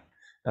done that,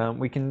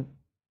 we can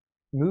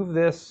move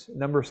this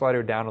number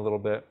slider down a little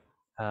bit,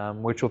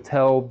 which will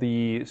tell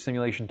the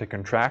simulation to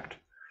contract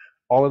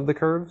all of the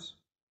curves.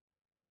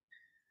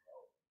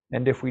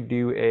 And if we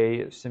do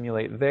a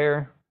simulate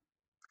there,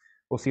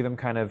 we'll see them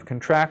kind of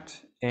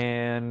contract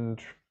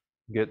and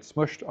get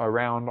smushed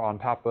around on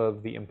top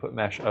of the input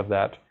mesh of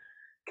that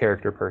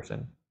character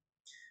person.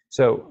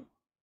 So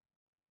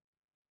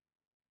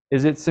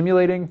is it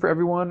simulating for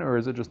everyone, or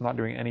is it just not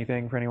doing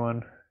anything for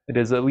anyone? It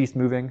is at least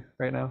moving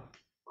right now.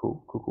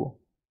 Cool, cool, cool.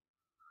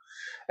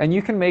 And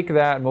you can make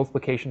that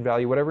multiplication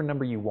value whatever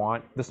number you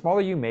want. The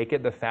smaller you make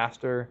it, the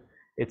faster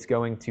it's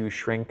going to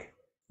shrink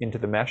into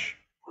the mesh.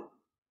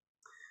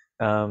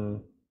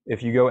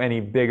 If you go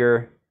any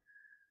bigger,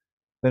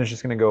 then it's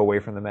just going to go away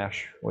from the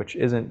mesh, which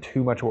isn't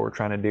too much what we're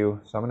trying to do.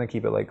 So I'm going to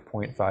keep it like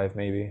 0.5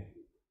 maybe.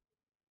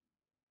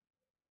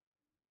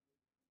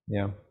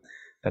 Yeah,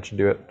 that should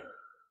do it.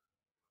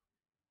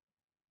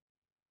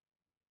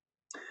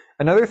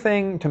 Another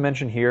thing to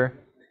mention here,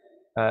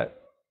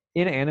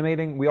 in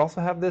animating, we also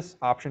have this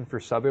option for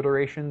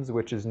sub-iterations,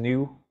 which is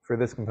new for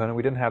this component.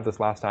 We didn't have this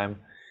last time.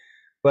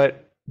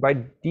 But by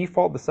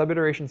default, the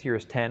sub-iterations here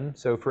is 10.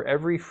 So for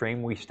every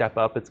frame we step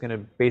up, it's going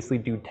to basically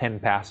do 10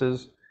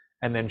 passes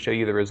and then show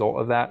you the result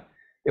of that.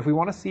 If we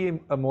want to see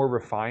a more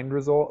refined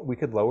result, we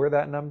could lower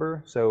that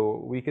number.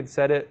 So we could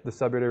set it, the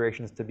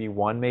sub-iterations, to be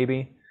 1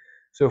 maybe.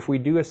 So if we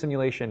do a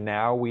simulation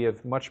now, we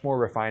have much more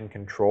refined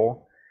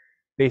control.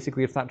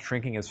 Basically, it's not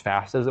shrinking as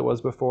fast as it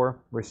was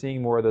before. We're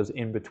seeing more of those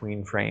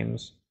in-between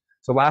frames.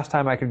 So last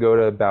time I could go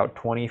to about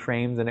 20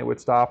 frames and it would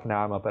stop.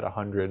 Now I'm up at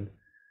 100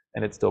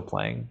 and it's still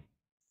playing.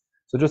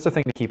 So just a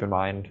thing to keep in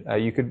mind.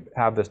 You could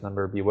have this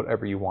number be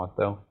whatever you want,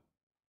 though.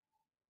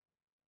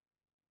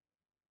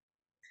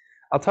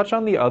 I'll touch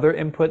on the other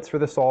inputs for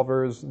the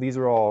solvers. These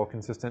are all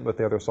consistent with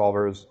the other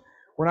solvers.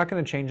 We're not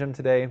going to change them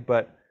today,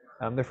 but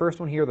the first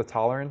one here, the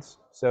tolerance.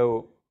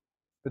 So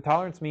the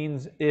tolerance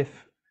means if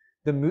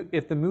the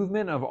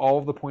movement of all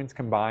of the points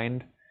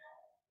combined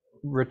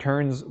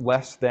returns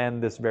less than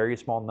this very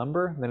small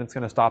number, then it's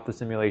going to stop the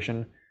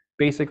simulation.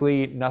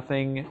 Basically,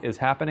 nothing is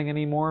happening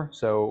anymore,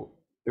 so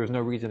there's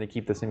no reason to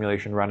keep the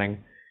simulation running.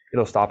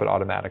 It'll stop it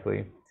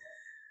automatically.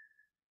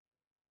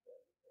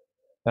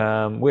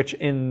 Which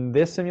in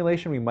this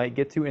simulation we might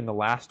get to. In the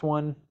last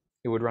one,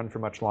 it would run for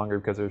much longer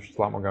because there's just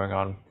a lot more going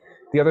on.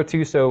 The other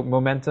two, so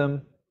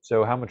momentum,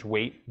 so how much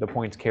weight the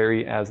points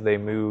carry as they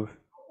move.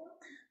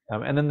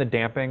 And then the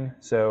damping,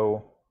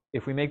 so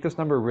if we make this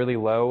number really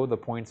low, the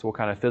points will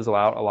kind of fizzle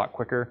out a lot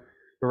quicker.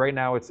 But right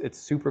now it's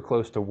super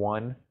close to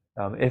 1.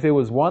 If it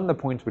was 1, the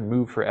points would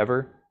move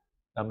forever.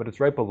 But it's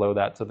right below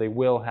that, so they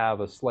will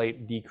have a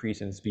slight decrease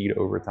in speed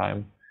over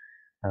time.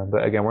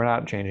 But again, we're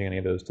not changing any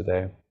of those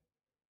today.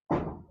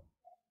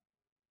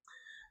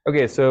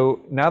 Okay,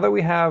 so now that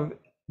we have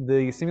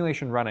the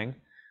simulation running,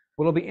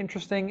 what'll be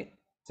interesting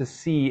to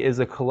see is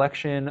a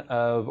collection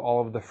of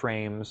all of the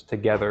frames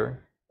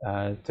together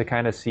to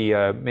kind of see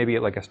maybe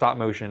like a stop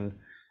motion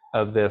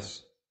of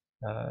this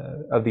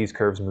of these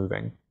curves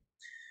moving.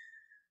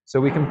 So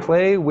we can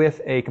play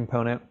with a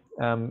component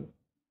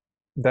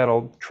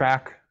that'll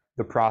track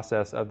the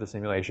process of the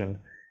simulation.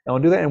 And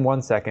we'll do that in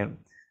 1 second.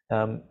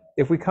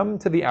 If we come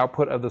to the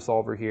output of the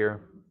solver here,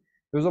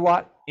 there's a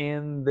lot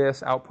in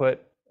this output,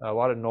 a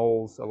lot of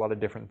nulls, a lot of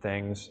different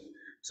things.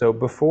 So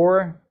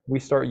before we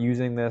start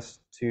using this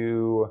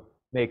to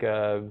make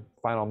a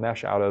final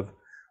mesh out of,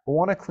 we'll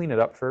want to clean it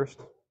up first.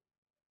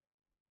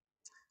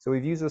 So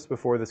we've used this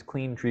before. This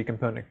clean tree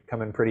component can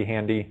come in pretty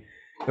handy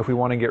if we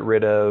want to get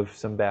rid of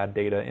some bad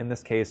data. In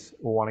this case,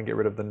 we'll want to get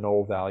rid of the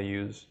null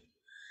values,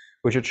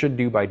 which it should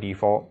do by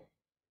default.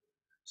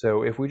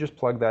 So if we just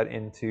plug that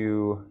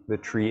into the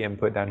tree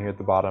input down here at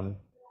the bottom,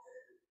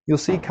 you'll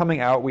see coming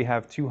out we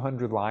have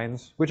 200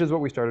 lines, which is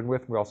what we started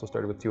with. We also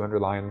started with 200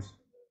 lines.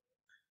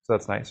 So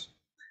that's nice.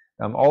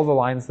 All the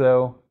lines,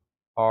 though,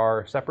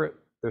 are separate.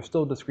 They're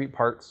still discrete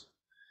parts,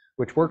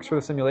 which works for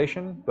the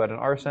simulation, but in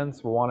our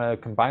sense, we'll want to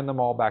combine them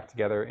all back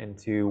together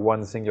into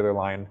one singular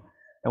line,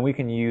 and we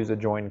can use a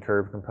join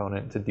curve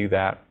component to do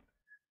that.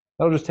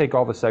 That'll just take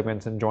all the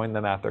segments and join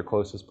them at their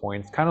closest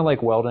points, kind of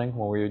like welding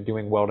when we were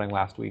doing welding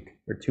last week,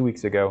 or 2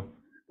 weeks ago,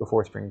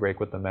 before spring break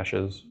with the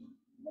meshes.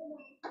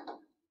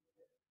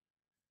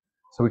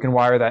 So we can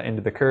wire that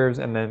into the curves,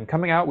 and then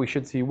coming out, we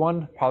should see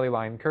one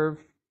polyline curve,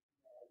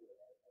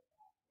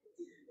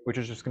 which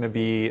is just going to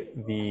be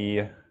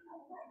the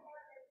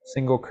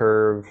single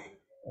curve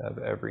of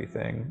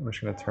everything. I'm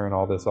just going to turn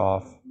all this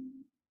off.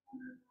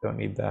 Don't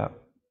need that.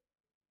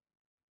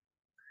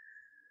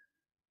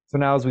 So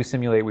now as we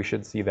simulate, we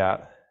should see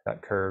that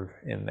curve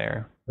in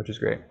there, which is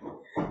great.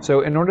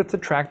 So in order to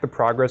track the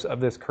progress of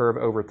this curve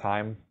over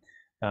time,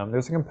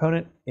 there's a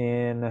component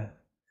in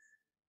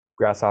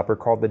Grasshopper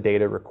called the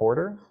data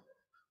recorder.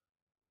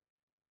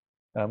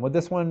 What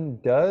this one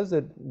does,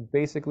 it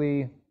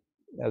basically,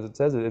 as it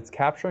says, it's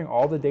capturing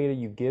all the data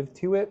you give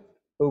to it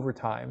over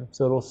time.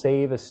 So it'll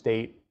save a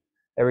state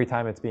every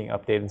time it's being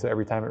updated, so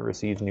every time it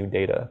receives new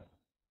data.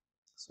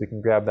 So we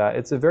can grab that.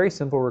 It's a very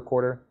simple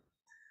recorder,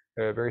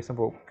 a very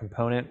simple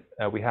component.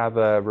 We have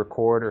a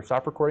record or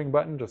stop recording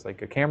button, just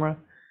like a camera,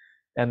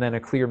 and then a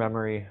clear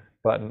memory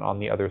button on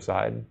the other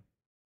side.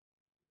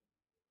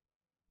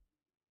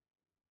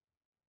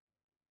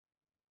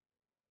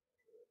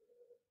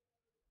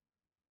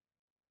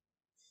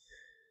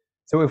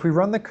 So if we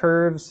run the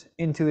curves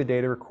into the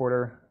data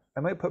recorder, I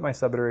might put my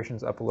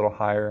subiterations up a little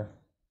higher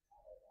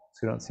so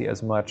we don't see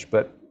as much,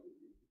 but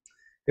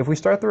if we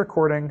start the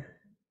recording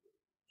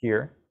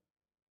here,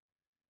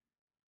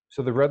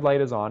 so the red light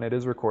is on, it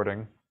is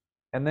recording,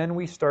 and then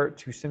we start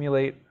to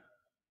simulate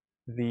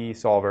the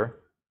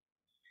solver,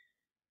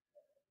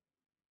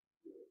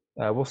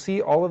 we'll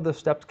see all of the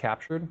steps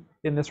captured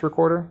in this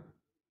recorder,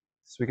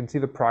 so we can see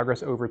the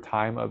progress over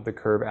time of the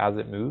curve as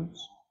it moves.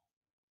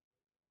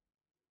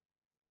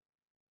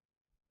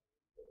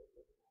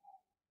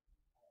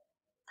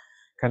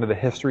 Kind of the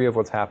history of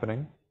what's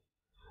happening.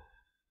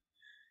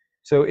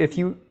 So if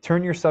you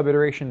turn your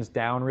subiterations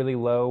down really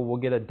low, we'll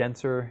get a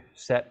denser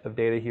set of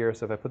data here.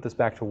 So if I put this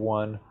back to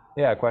 1,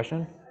 yeah, question?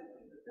 Does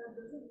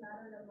it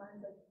matter that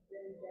mine's like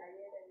really jagged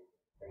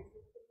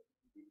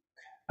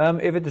and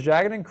crazy? If it's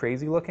jagged and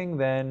crazy looking,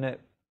 then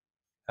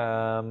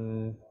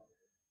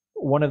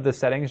one of the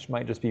settings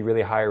might just be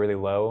really high or really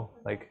low,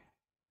 like,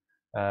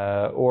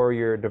 or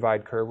your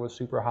divide curve was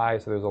super high,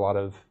 so there's a lot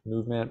of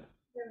movement.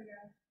 There we go.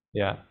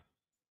 Yeah.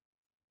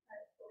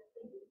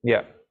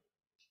 Yeah.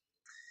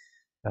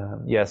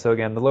 Yeah, so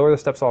again, the lower the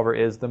step solver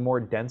is, the more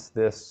dense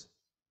this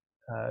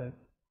kind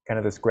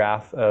of this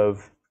graph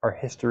of our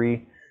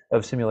history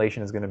of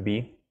simulation is going to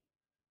be.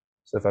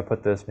 So if I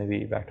put this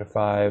maybe back to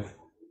 5,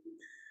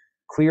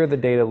 clear the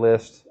data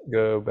list,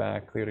 go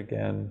back, clear it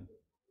again.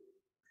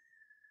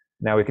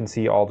 Now we can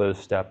see all those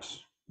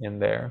steps in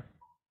there.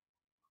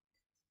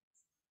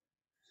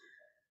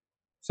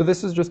 So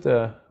this is just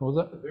a, what was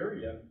that? At the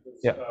very end,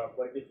 it's, Yeah.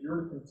 like if you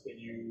were to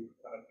continue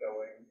kind of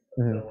going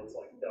until it's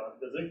like done,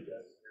 does it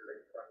get very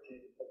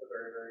crunchy at the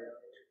very, very end?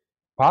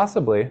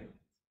 Possibly.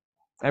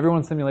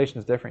 Everyone's simulation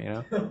is different, you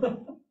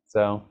know?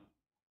 So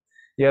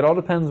yeah, it all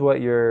depends what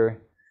your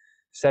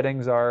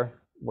settings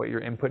are, what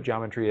your input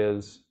geometry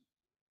is,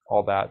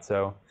 all that.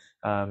 So,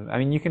 I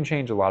mean, you can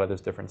change a lot of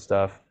this different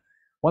stuff.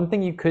 One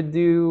thing you could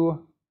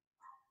do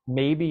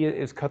maybe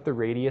is cut the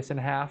radius in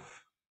half,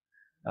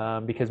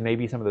 because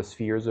maybe some of the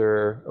spheres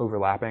are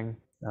overlapping.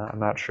 I'm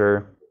not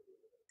sure.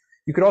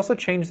 You could also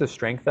change the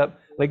strength up.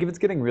 Like if it's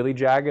getting really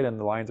jagged and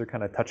the lines are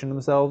kind of touching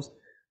themselves,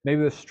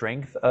 maybe the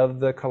strength of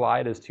the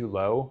collide is too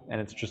low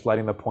and it's just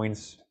letting the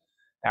points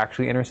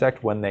actually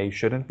intersect when they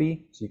shouldn't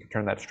be. So you can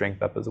turn that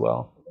strength up as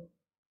well.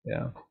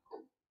 Yeah.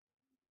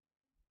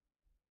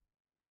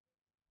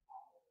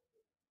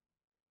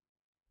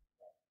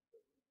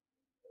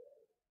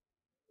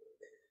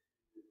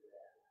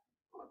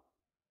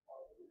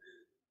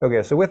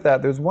 Okay, so with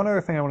that, there's one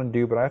other thing I want to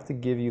do, but I have to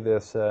give you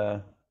this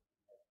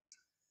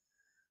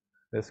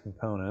this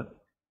component.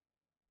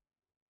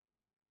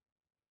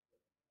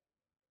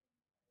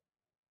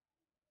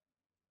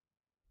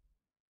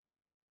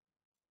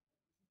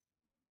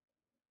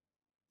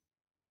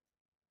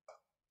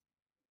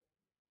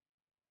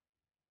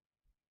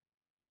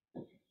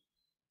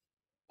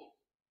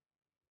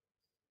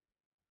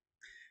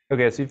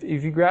 Okay, so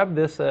if you grab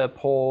this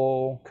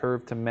pole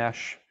curve to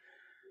mesh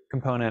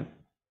component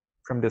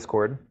from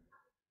Discord,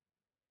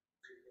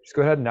 just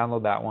go ahead and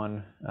download that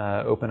one,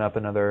 open up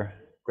another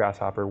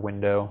Grasshopper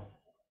window.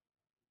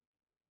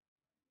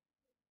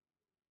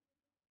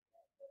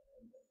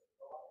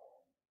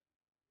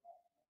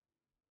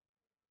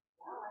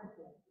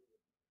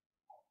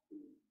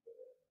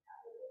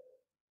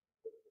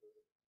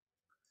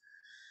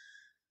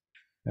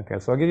 Okay,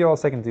 so I'll give you all a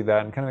second to do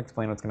that and kind of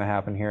explain what's going to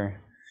happen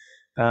here.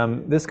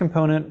 This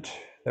component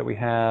that we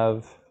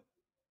have,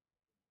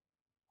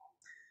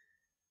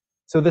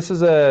 so this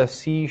is a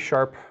C#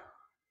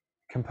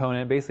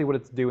 component. Basically what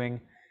it's doing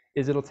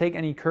is it'll take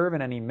any curve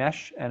and any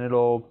mesh and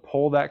it'll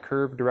pull that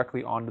curve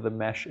directly onto the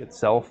mesh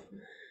itself.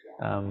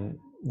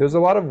 There's a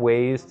lot of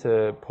ways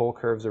to pull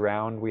curves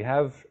around. We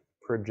have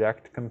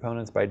project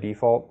components by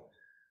default.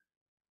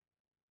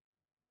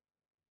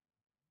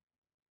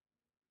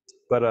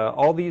 But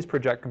all these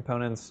project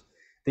components,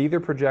 they either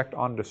project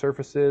onto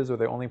surfaces or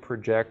they only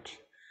project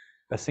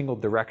a single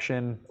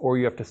direction, or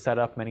you have to set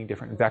up many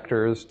different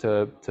vectors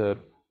to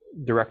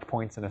direct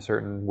points in a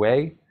certain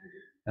way.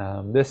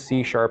 This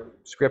C#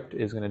 script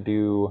is going to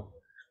do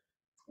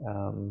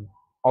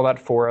all that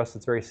for us.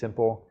 It's very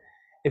simple.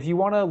 If you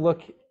want to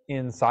look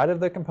inside of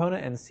the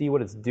component and see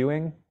what it's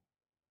doing,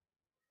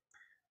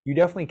 you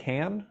definitely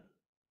can.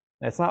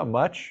 It's not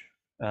much,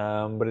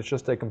 but it's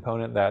just a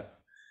component that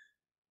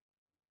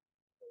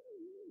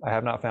I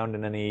have not found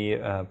in any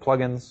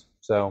plugins,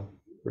 so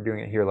we're doing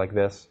it here like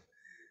this.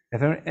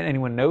 If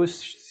anyone knows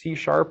C#,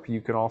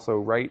 you can also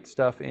write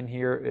stuff in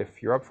here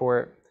if you're up for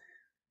it,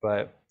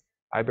 but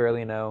I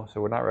barely know, so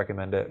would not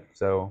recommend it.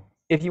 So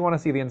if you want to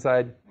see the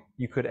inside,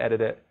 you could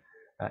edit it.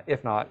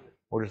 If not,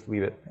 we'll just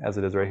leave it as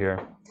it is right here.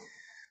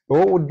 But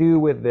what we'll do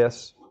with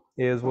this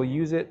is we'll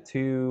use it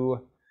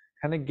to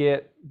kind of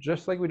get,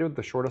 just like we did with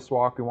the shortest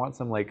walk, we want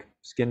some like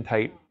skin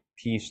tight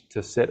piece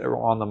to sit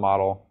on the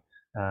model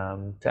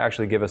to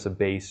actually give us a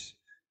base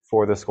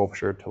for the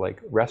sculpture to like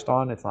rest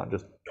on. It's not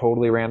just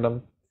totally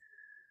random.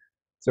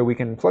 So we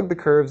can plug the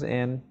curves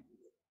in,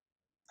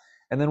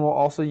 and then we'll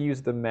also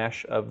use the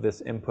mesh of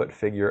this input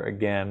figure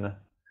again.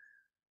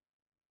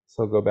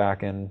 So go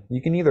back and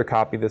you can either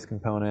copy this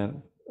component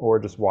or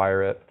just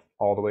wire it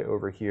all the way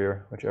over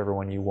here, whichever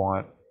one you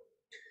want.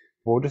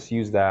 We'll just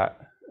use that,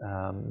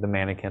 the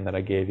mannequin that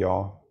I gave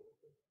y'all.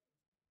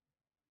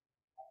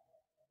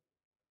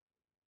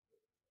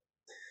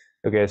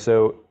 Okay,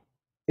 so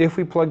if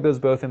we plug those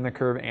both in the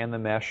curve and the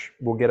mesh,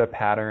 we'll get a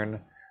pattern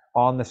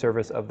on the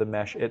surface of the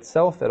mesh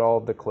itself at all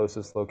of the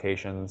closest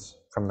locations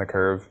from the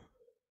curve.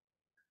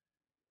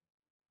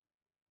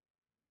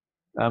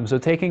 So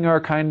taking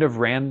our kind of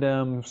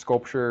random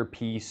sculpture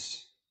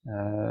piece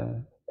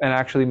and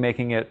actually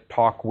making it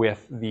talk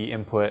with the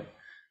input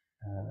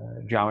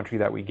geometry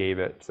that we gave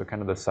it, so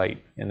kind of the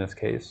site in this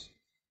case.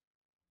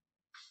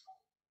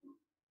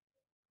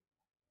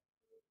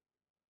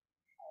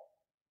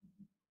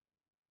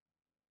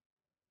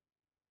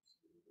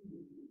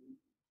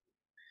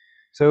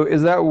 So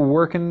is that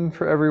working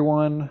for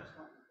everyone?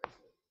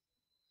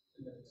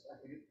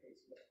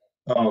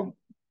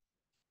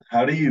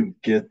 How do you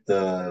get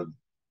the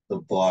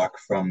block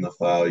from the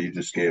file you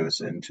just gave us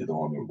into the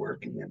one we're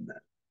working in then?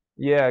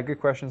 Yeah, good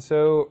question.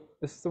 So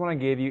this is the one I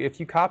gave you. If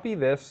you copy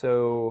this,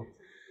 so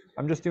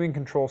I'm just doing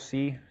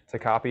Control-C to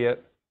copy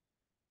it.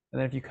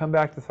 And then if you come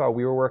back to the file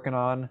we were working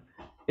on,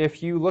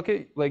 if you look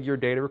at like your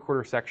data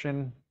recorder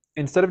section,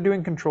 instead of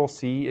doing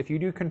Control-C, if you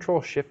do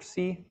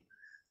Control-Shift-C,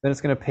 then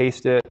it's going to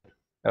paste it.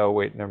 Oh,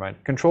 wait, never mind.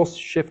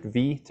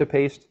 Control-Shift-V to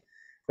paste.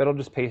 That'll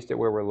just paste it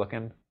where we're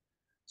looking.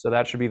 So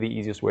that should be the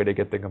easiest way to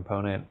get the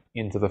component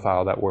into the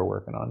file that we're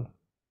working on.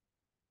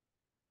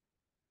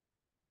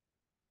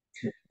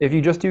 If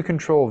you just do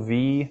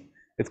Control-V,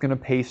 it's going to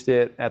paste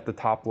it at the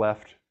top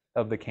left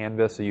of the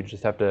canvas, so you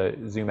just have to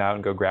zoom out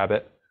and go grab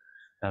it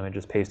and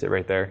just paste it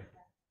right there.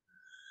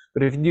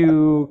 But if you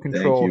do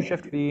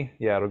Control-Shift-V,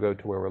 yeah, it'll go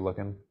to where we're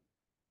looking.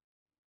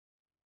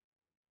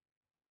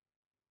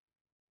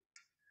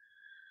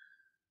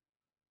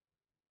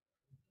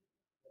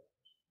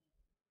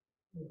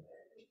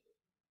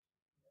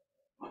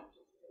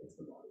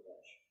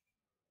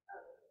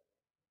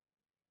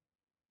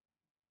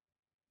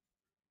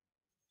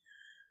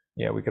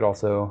 Yeah, we could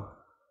also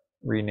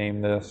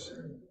rename this.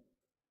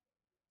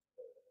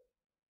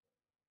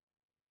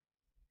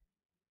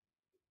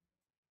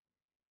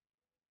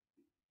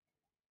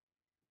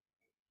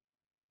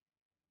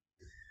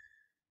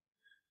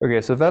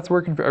 Okay, so if that's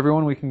working for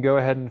everyone, we can go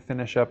ahead and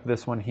finish up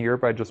this one here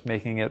by just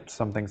making it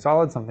something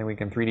solid, something we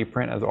can 3D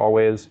print as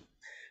always.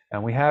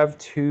 And we have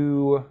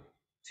two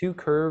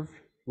curve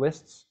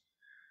lists,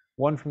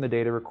 one from the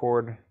data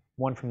record,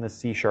 one from the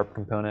C#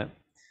 component.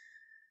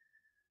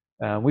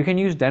 We can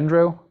use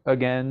Dendro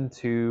again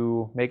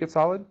to make it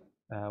solid.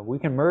 We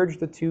can merge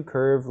the two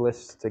curve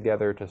lists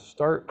together to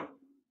start.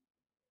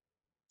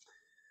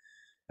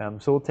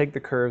 So we'll take the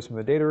curves from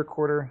the data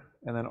recorder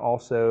and then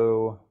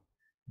also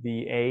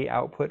the A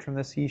output from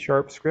the C#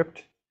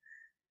 script.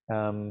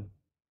 The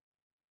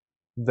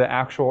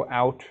actual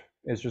out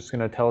is just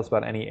going to tell us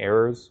about any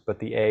errors, but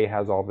the A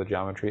has all the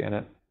geometry in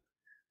it.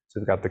 So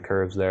we've got the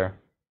curves there.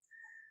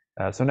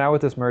 So now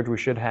with this merge, we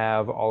should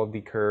have all of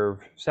the curve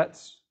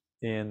sets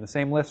in the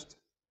same list.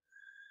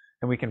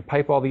 And we can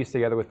pipe all these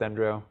together with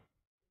Dendro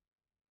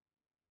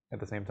at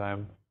the same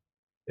time.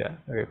 Yeah,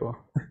 okay, cool.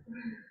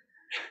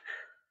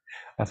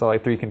 I saw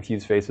like 3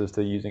 confused faces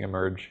to using a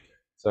merge.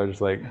 So I was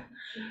just like...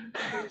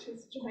 We're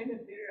just trying to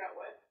figure out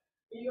what...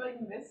 You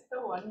like missed the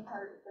one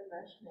part with the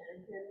mesh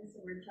mannequin, so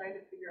we're trying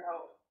to figure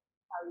out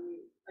how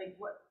you... Like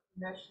what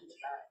mesh is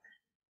that?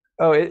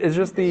 Oh, it's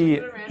just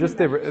the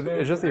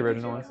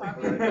original one.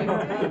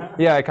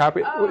 Yeah, I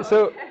copied. Oh,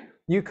 so okay.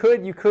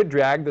 you could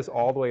drag this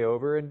all the way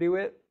over and do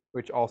it,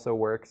 which also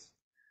works.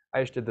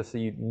 I just did this so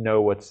you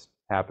know what's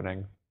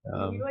happening.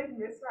 You like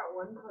missed that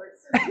one part.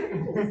 So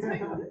you're just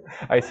like,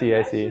 I see.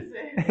 It's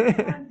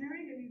not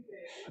doing anything.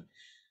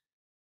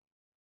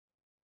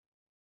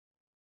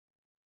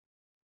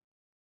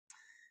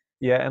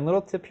 Yeah, and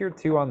little tip here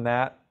too on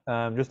that,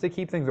 just to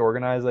keep things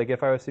organized. Like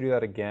if I was to do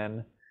that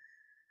again,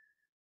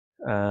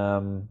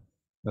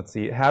 let's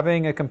see,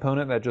 having a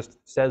component that just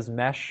says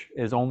mesh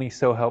is only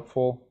so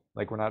helpful.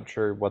 Like we're not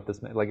sure what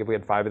this, like if we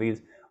had 5 of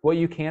these. What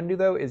you can do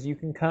though is you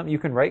can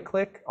right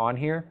click on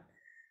here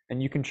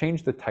and you can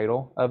change the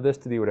title of this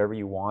to be whatever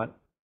you want.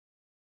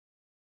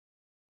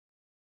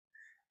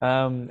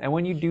 And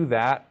when you do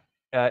that,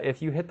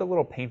 if you hit the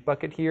little paint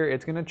bucket here,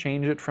 it's going to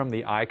change it from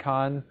the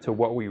icon to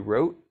what we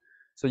wrote.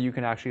 So you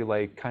can actually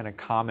like kind of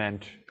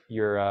comment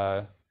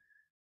your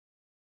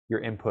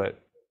input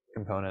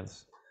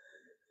components.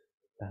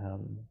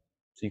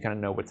 So you kind of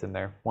know what's in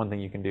there. One thing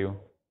you can do.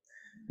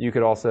 You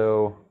could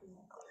also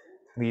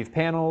leave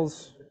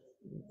panels,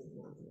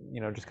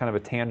 you know, just kind of a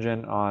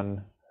tangent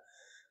on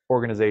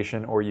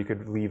organization, or you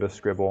could leave a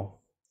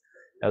scribble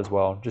as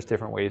well. Just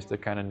different ways to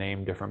kind of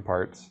name different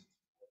parts.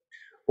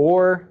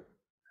 Or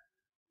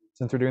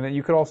since we're doing that,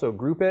 you could also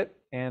group it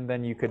and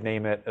then you could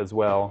name it as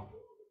well.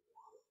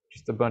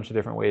 Just a bunch of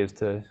different ways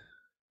to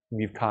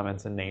leave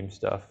comments and name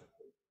stuff.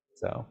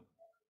 So,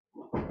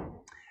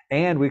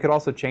 and we could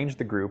also change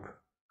the group,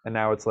 and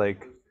now it's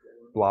like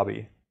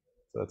blobby.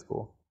 So that's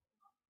cool.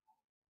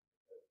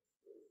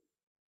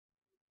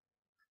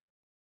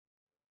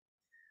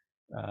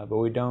 But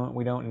we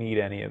don't need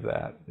any of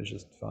that. It's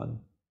just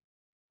fun.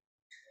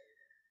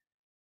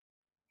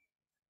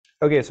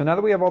 Okay, so now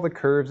that we have all the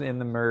curves in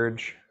the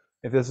merge,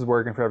 if this is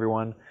working for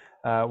everyone,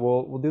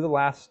 we'll do the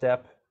last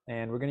step,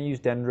 and we're going to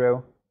use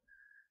Dendro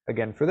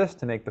again for this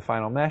to make the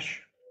final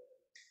mesh.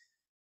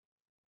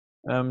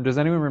 Does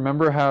anyone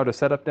remember how to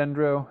set up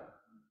Dendro?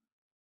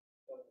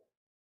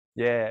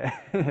 Yeah,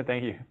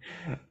 thank you.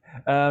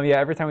 Yeah,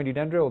 every time we do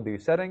Dendro, we'll do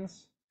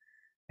settings,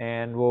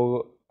 and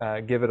we'll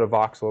give it a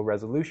voxel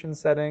resolution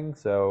setting.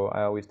 So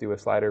I always do a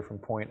slider from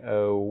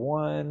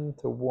 0.01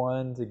 to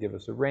 1 to give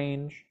us a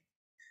range.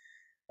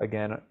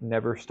 Again,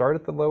 never start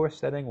at the lowest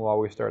setting. We'll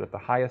always start at the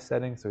highest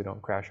setting so we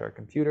don't crash our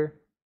computer.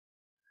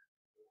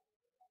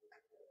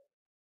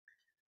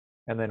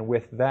 And then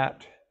with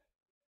that,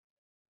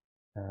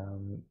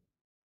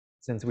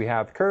 since we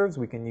have curves,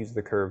 we can use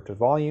the curve to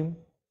volume,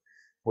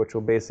 which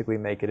will basically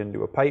make it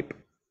into a pipe.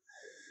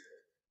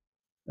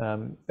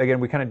 Again,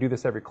 we kind of do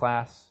this every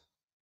class,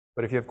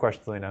 but if you have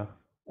questions, let me know.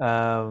 Yeah,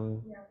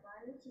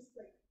 mine is just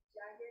like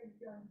jagged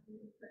going through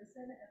the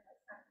person and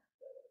like kind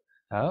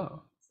of.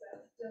 Oh, So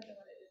don't know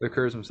what it is. the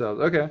curves themselves.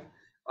 Okay,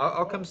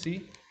 I'll come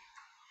see.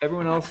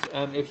 Everyone else,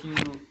 if you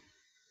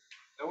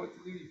know what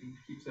to do, you can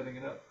keep setting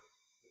it up.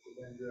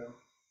 Dendro.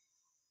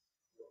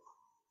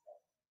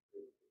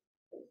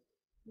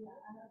 Yeah,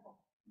 I don't know.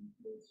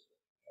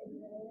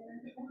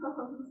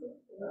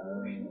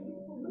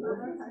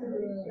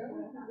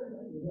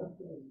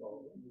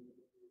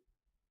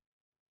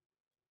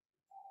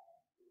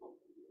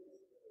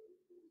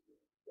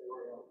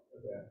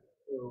 Okay,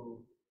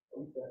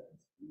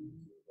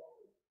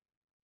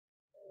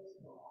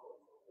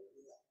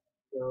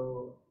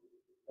 so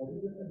I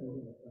think this is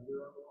moving the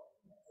finger.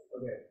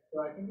 Okay, so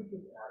I think it's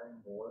just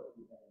adding more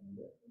every time I need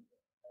it.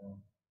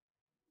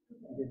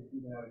 Because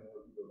even adding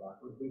more, if you go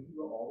backwards, but if you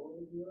go all the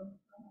way to 0,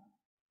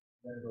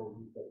 then it'll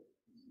reset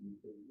so you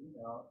zoom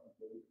out and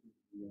go to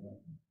the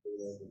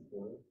data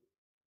recorded.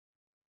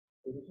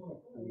 So just want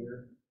to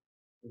clear,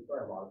 there's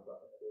probably a lot of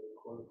stuff in the data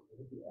recorded, so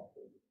hit the F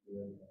to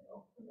clear everything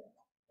else. And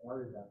now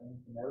there's nothing,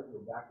 so now we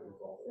go backwards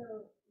all the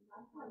way.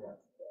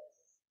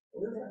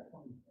 Where's that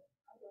coming from?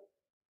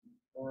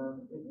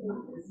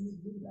 If you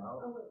zoom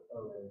out, okay, that's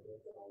all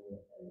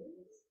it is.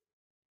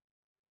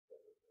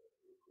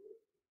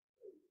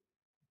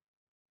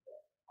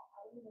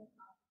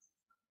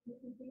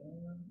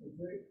 Is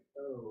there,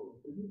 oh,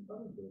 is it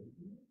funny, baby?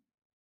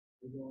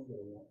 Is it only go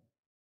one?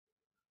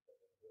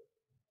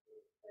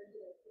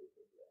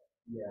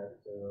 Yeah,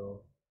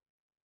 so.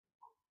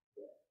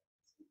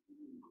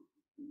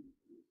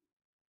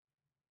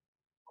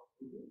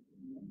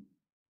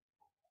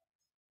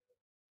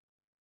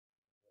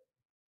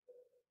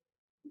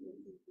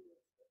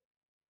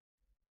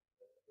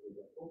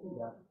 Hopefully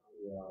that's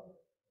the,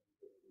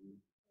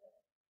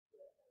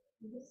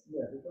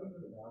 yeah, if it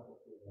doesn't now, we'll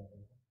see what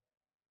happens.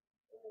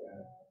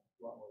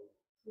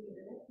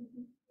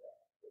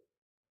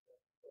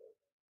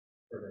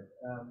 Perfect.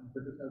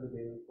 But just know the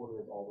daily recorder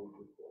is always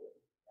recorded.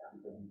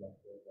 Because you left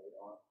the light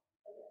on.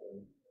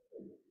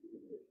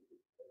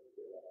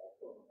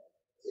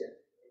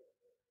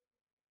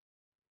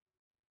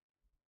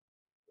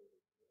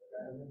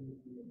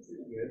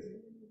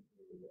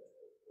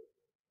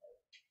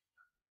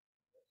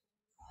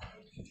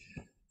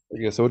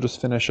 Okay, so we'll just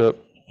finish up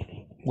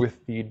with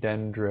the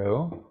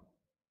dendro.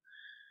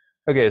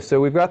 Okay,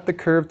 so we've got the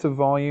curve to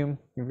volume,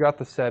 we've got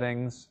the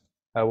settings.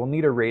 We'll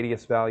need a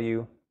radius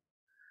value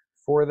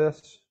for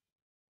this.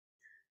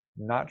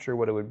 Not sure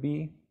what it would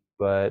be,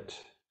 but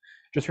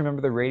just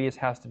remember the radius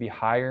has to be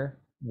higher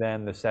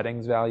than the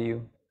settings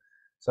value.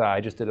 So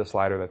I just did a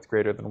slider that's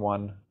greater than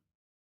 1.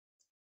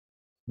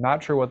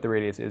 Not sure what the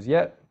radius is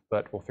yet,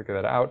 but we'll figure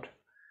that out.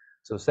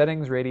 So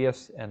settings,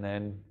 radius, and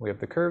then we have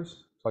the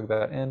curves. Plug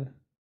that in.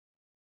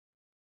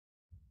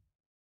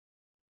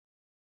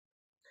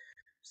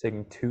 It's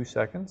taking 2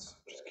 seconds,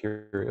 just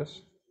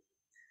curious.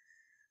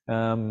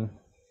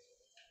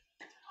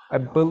 I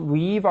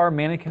believe our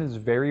mannequin is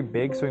very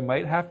big, so we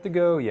might have to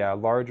go, yeah,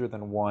 larger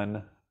than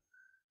 1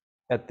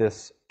 at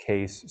this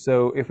case.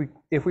 So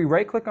if we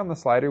right click on the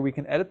slider, we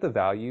can edit the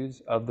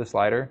values of the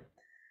slider.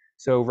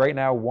 So right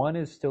now 1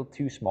 is still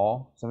too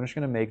small, so I'm just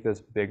going to make this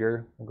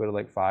bigger. We'll go to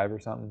like 5 or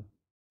something.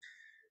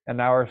 And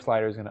now our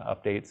slider is going to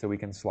update so we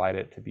can slide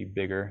it to be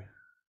bigger.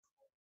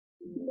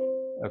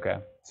 Okay,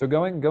 so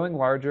going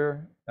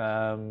larger,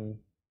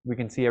 we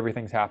can see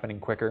everything's happening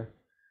quicker.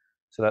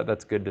 So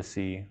that's good to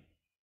see.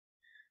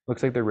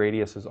 Looks like the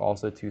radius is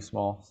also too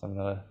small, so I'm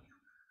going to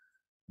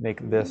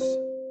make this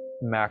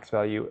max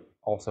value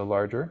also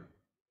larger.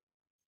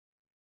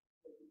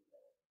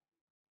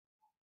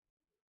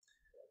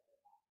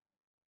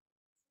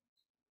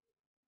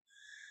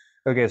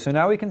 Okay, so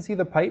now we can see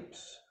the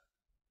pipes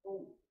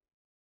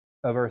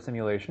of our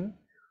simulation.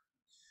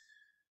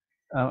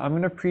 I'm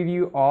going to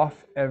preview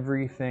off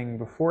everything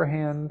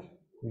beforehand.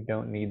 We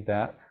don't need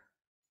that.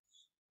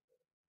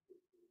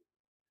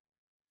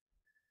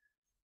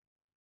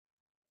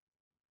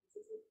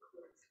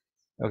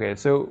 Okay,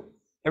 so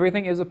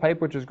everything is a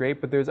pipe, which is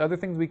great, but there's other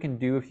things we can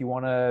do if you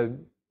want to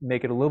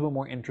make it a little bit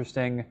more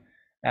interesting.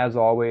 As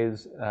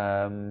always,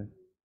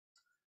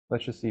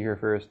 let's just see here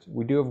first.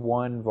 We do have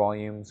 1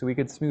 volume, so we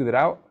could smooth it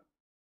out.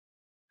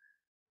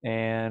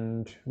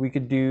 And we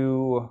could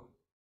do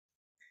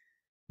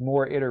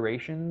more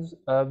iterations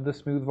of the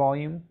smooth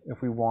volume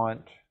if we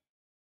want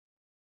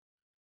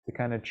to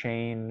kind of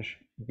change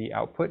the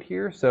output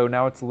here. So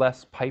now it's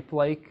less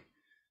pipe-like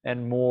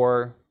and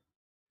more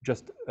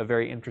just a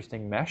very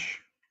interesting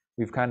mesh.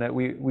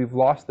 We've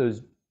lost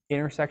those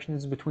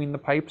intersections between the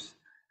pipes,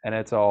 and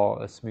it's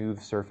all a smooth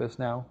surface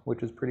now,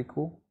 which is pretty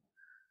cool.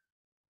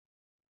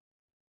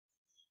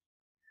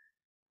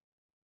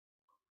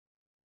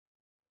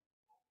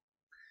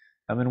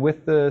 And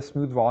with the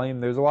smooth volume,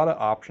 there's a lot of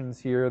options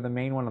here. The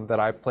main one that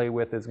I play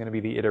with is going to be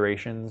the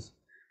iterations.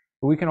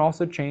 But we can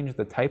also change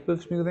the type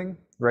of smoothing.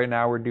 Right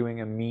now we're doing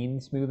a mean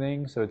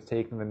smoothing, so it's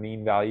taking the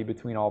mean value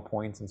between all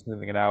points and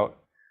smoothing it out.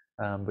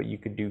 But you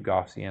could do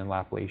Gaussian,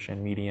 Laplacian,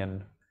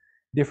 median.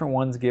 Different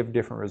ones give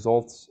different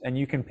results, and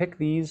you can pick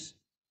these.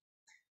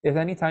 If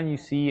anytime you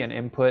see an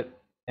input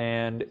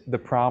and the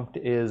prompt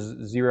is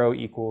 0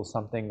 equals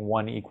something,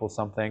 1 equals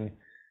something,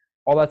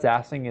 all that's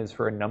asking is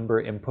for a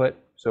number input.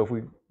 So if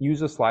we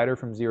use a slider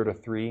from 0 to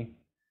 3,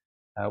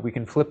 we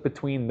can flip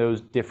between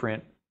those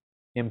different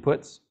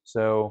inputs.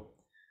 So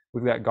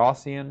we've got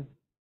Gaussian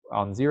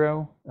on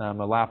 0, a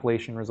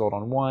Laplacian result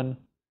on 1,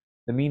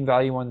 the mean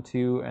value on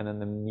 2, and then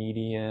the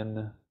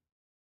median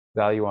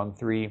value on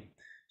 3.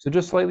 So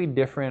just slightly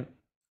different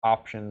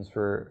options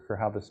for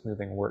how the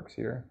smoothing works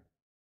here.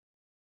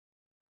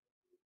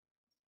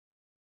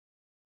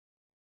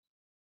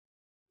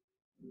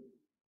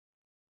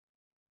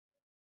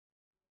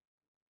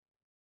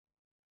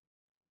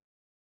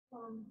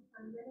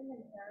 I'm getting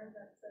an error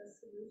that says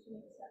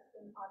solution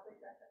exception object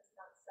reference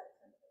not set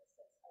to an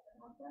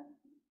object.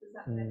 Does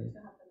that meant to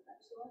have the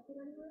mesh selected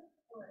anywhere?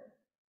 Or?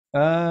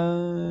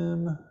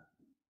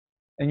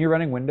 And you're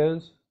running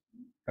Windows?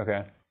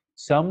 Okay.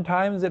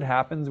 Sometimes it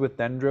happens with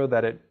Dendro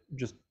that it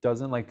just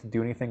doesn't like to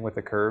do anything with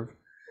the curve.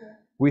 Yeah.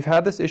 We've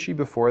had this issue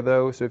before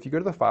though, so if you go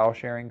to the file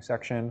sharing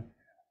section,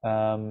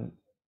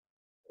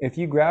 if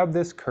you grab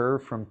this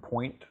curve from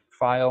point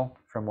file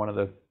from one of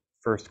the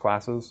first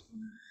classes,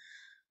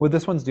 what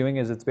this one's doing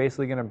is it's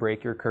basically going to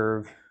break your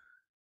curve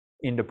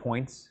into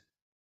points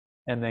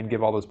and then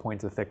give all those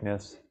points a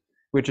thickness,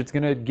 which it's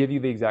going to give you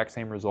the exact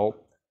same result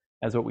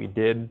as what we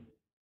did.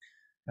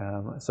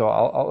 So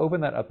I'll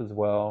open that up as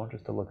well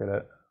just to look at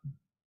it.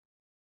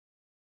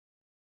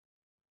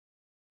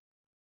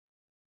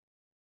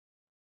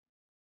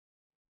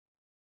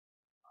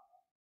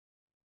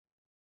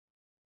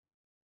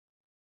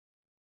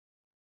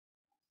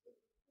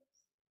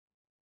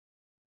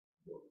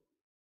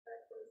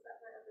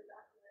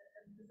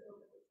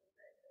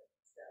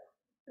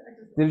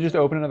 Did it just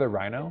open another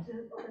Rhino?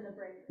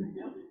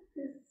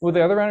 Well,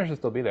 the other Rhino should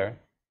still be there.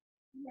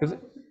 Because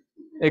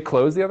it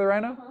closed the other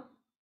Rhino?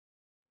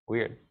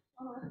 Weird.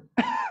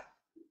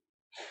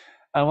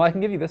 Oh, Well, I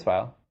can give you this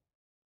file.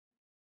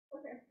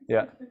 okay.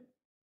 Yeah.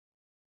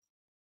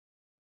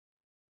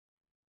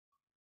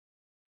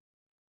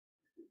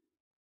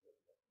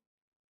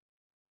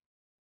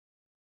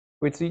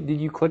 Wait, so did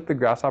you click the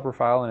Grasshopper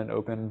file and it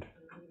opened?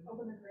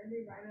 Open a brand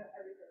new Rhino,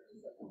 everything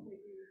just like completely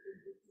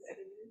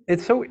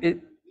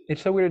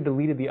It's so weird it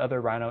deleted the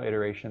other Rhino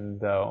iteration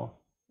though.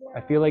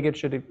 I Yeah. feel like it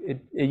should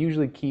it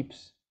usually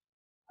keeps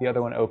the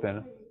other one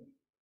open.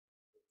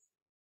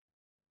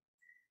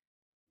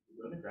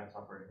 Go to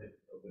Grasshopper and hit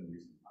open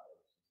recent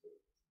files to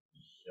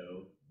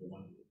show the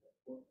one you looked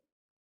for.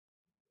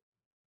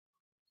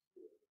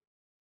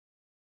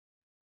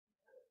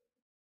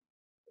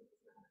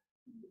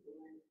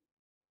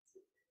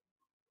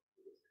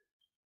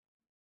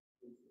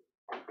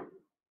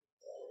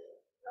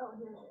 Oh,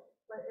 here it is.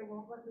 But it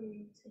won't let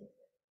me change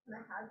it. And I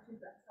have two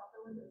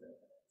Grasshopper windows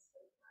open at the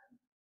same time.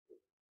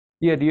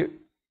 Yeah, do you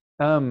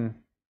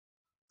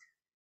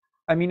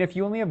I mean if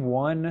you only have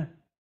one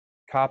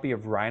copy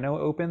of Rhino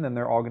open, then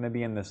they're all going to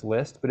be in this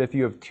list. But if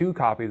you have two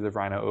copies of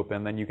Rhino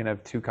open, then you can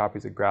have two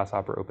copies of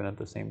Grasshopper open at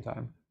the same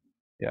time.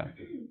 Yeah.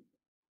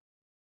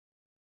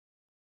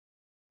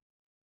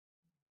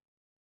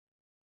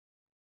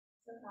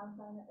 So now I'm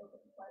trying to open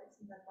twice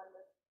and then one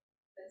with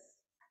this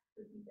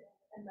repeat it,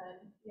 and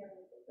then the other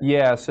with the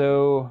Yeah,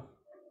 so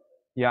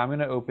yeah, I'm going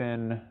to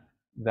open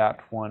that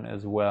one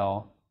as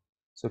well.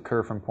 So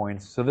curve from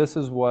points. So this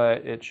is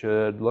what it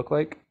should look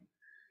like.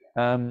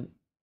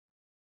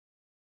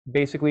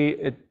 Basically,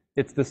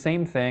 it's the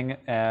same thing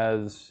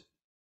as,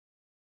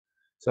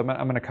 so I'm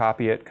going to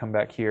copy it, come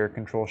back here,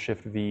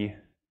 Control-Shift-V,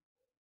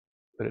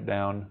 put it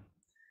down.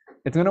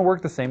 It's going to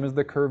work the same as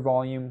the curve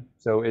volume.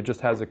 So it just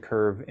has a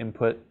curve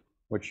input,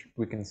 which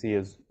we can see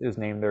is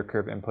named their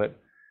curve input.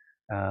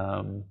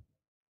 I'm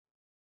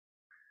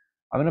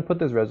going to put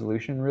this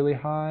resolution really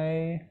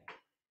high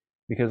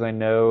because I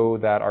know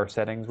that our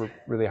settings were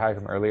really high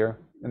from earlier.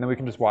 And then we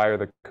can just wire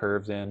the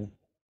curves in.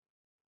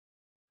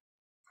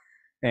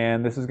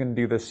 And this is going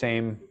to do the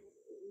same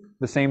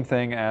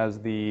thing as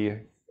the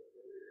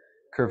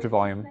curve to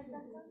volume.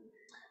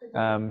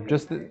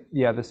 Just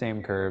the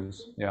same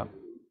curves. Yeah.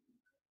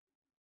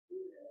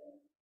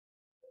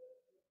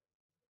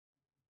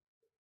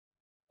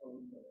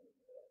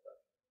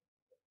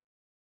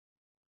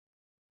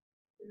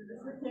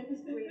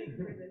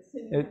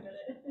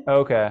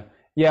 Okay.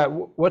 Yeah.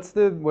 What's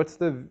the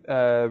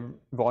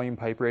volume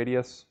pipe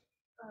radius?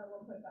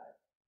 1.5.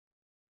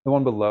 The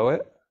one below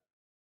it?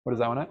 What is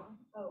that one at?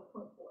 Oh,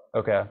 0.4.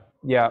 Okay.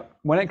 Yeah.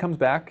 When it comes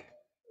back,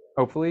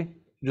 hopefully,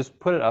 just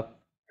put it up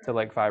to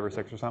like 5 or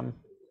 6 or something,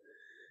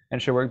 and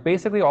it should work.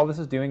 Basically, all this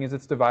is doing is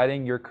it's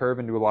dividing your curve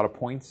into a lot of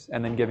points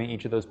and then giving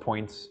each of those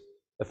points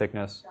a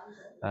thickness.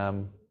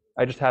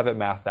 I just have it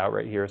mathed out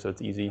right here, so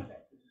it's easy.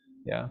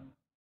 Yeah.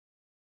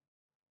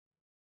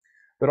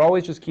 But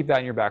always just keep that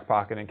in your back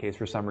pocket in case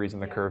for some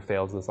reason the curve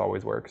fails. This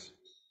always works.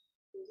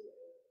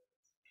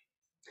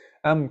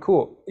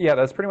 Cool. Yeah,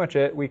 that's pretty much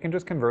it. We can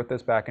just convert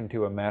this back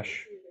into a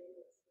mesh.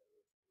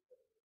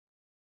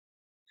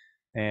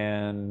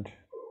 And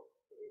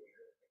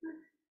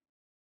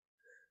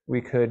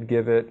we could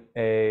give it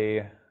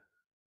a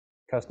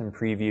custom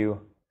preview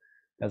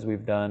as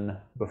we've done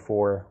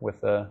before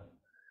with the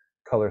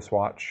color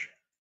swatch.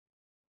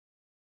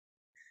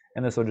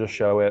 And this will just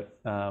show it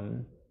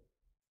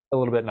a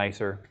little bit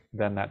nicer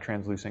than that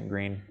translucent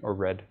green or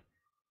red.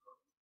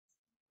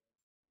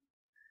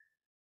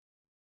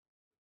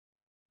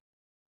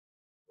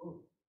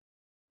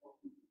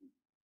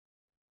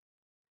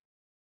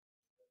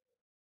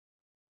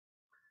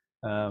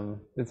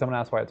 Did someone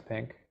ask why it's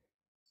pink?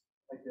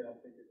 I did, I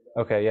figured it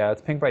out. Okay, yeah,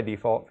 it's pink by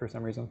default for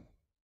some reason.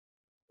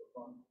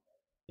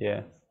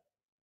 Yeah.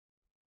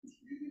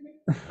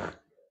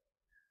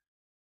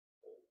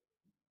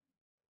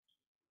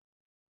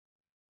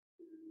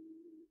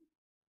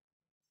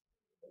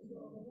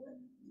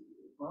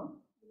 Huh?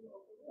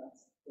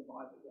 That's the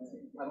vibe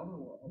again. I don't know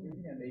what,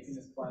 everything I make in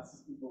this class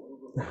is people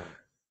over.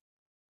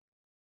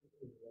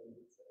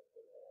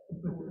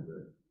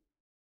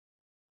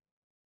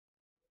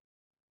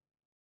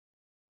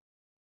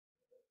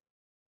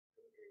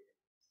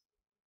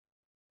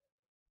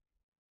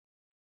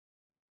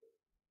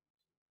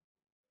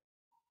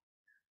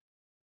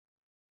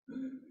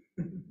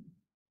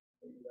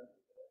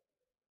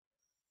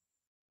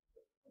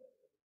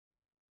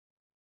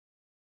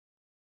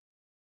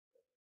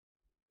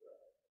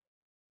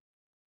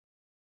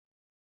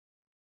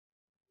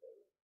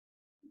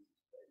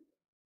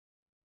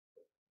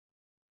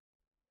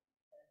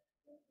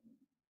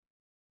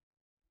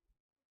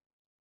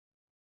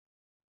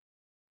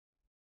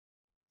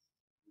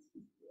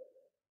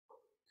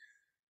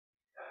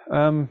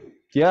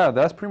 Yeah,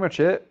 that's pretty much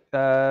it.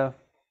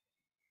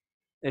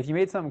 If you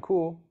made something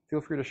cool,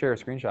 feel free to share a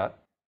screenshot.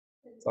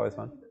 It's always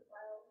fun.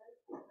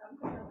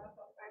 I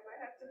might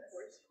have to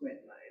force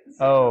quit mine.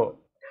 Oh,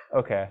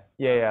 okay.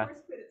 Yeah, yeah.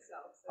 Force quit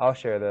itself. I'll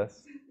share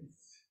this.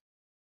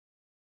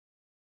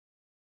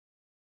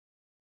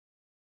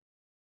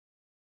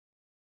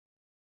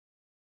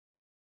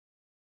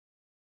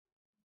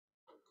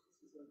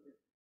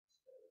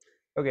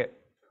 Okay,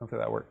 hopefully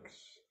that works.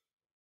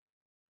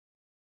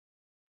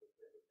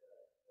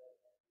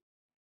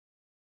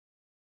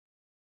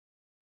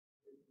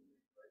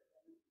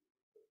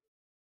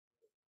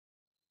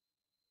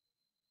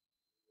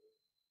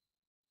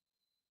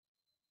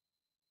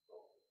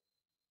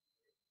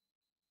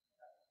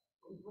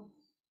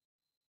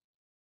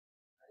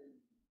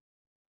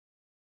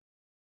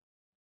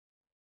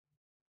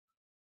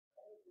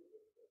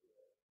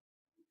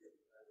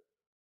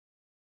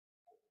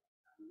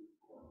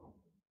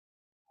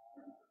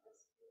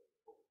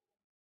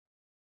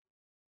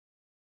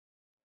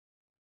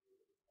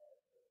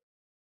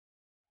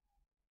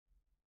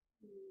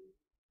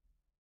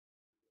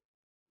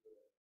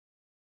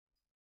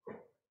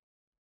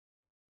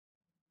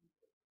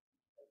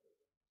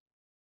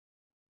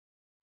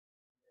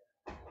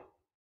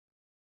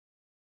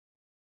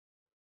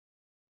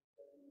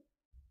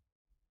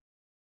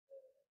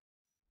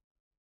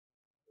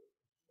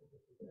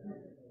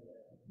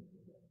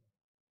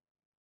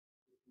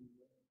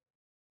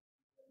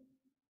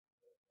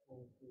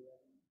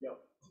 Yep.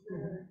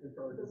 It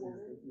probably just needs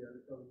to, yeah,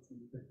 it probably just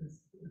needs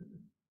this.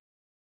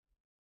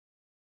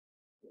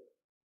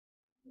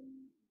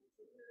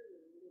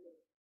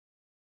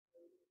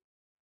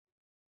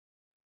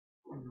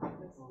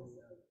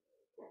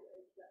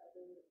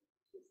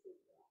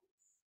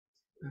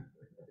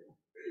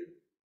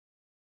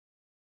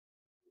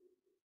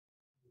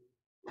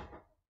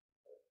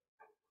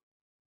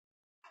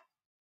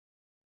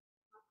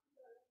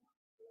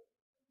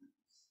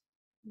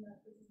 No,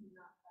 this is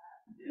not that.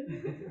 Kind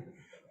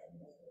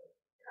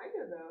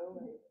of though,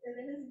 like, it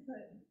is,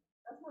 but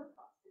that's more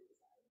costume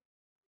design.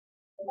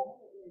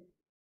 Not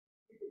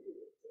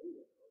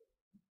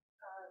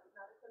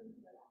according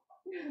to my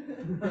laptop.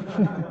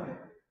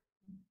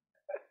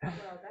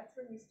 Well, that's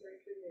when you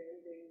start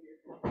demanding your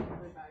company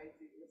provides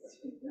you with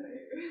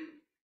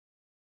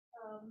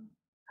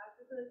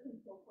after the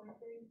control point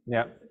thing,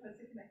 Yeah. it's supposed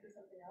to connect to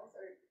something else,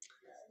 or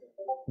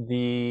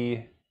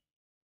The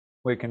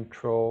way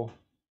control.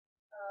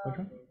 Which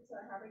one? so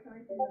I have it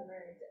coming from the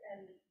merge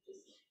and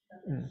just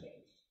nothing's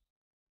changed.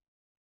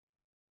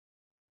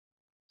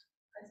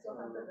 I still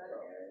have the red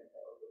arrow.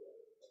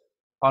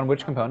 On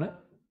which component?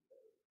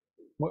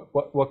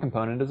 What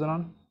component is it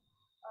on?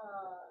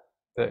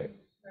 The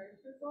Merge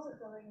result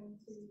going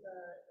into the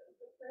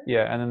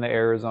yeah, and then the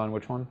error is on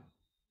which one?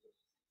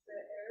 The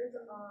error is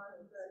on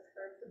the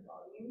curves and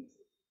volumes.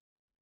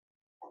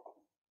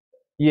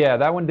 Yeah,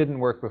 that one didn't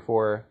work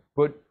before.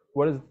 But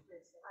what is? I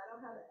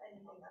don't have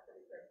anything after the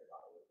curves and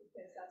volumes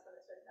because that's when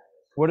it starts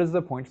happening. What does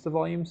the points to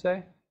volume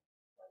say?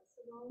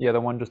 Yeah,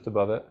 the one just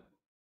above it.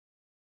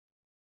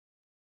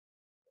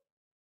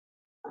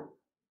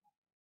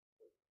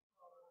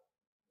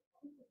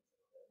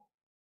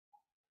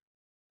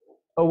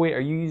 Oh wait, are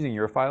you using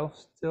your file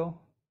still?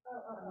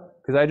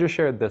 Because I just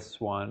shared this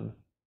one.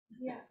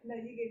 Yeah, no,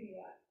 you gave me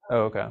that.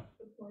 Oh, okay.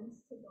 The points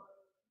to volumes.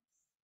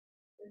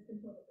 There's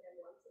component and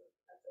once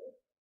that's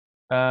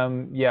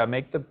it. Yeah,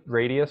 make the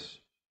radius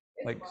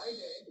It's like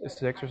larger,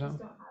 6 or I just something.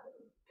 don't have it.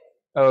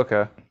 Oh,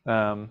 okay.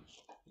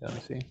 Let me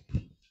see.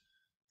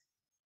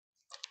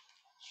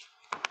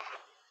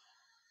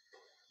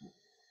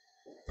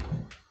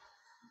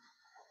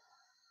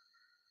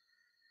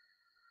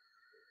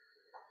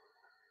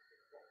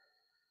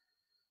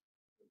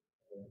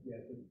 Yeah,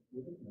 so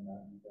we're looking at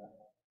that, you've got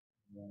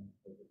one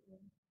focus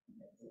one.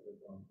 So we're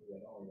going to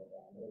get all of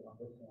that. But on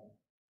this one,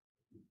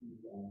 you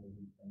see the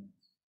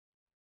points.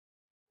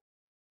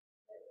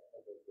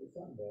 Okay, so it's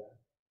on there.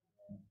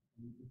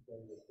 You can say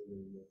that the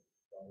radius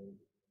follows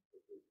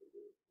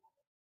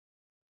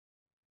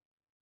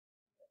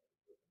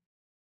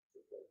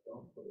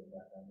don't put it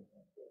back on the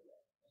pencil.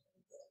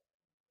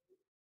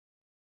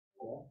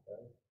 Yeah,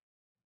 that is.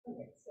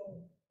 Okay, so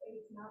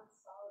it's not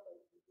solid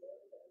like you did,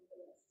 but the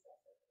rest is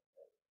also.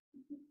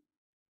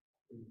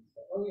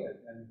 Oh yeah,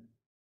 and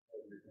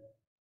what you're doing.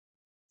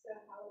 So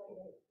how do I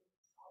get it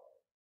solid?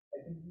 I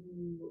think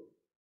you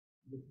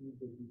just need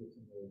to do the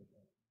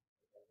simulation.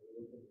 That's what I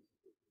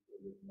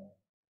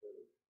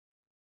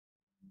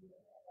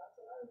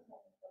was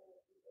talking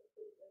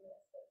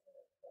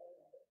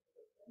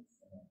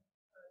about.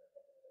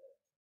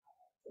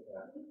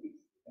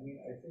 I mean,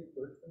 I say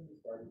first thing you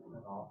start to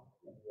turn off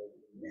and go to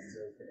the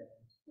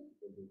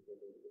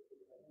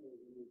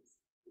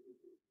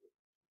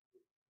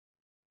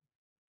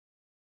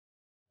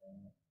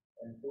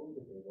and fully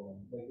disable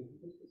them. Like if you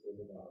just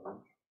disable the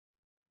outage,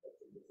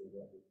 that's a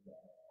disable everything down.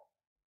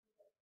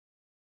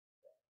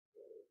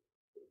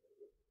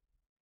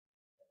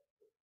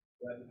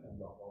 That becomes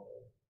off all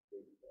the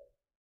baby stuff.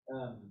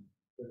 So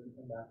if you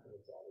come back to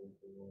the solder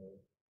for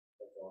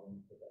that's all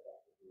and put that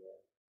back to zero.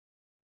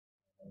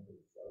 And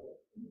just start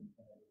it. And then you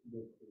can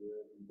go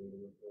clear the data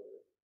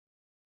recorder.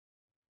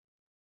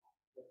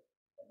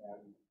 And now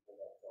you can pull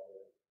that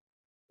solder.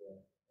 And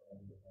then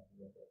you can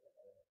get it.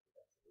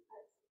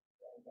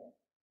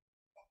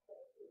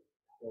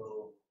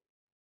 So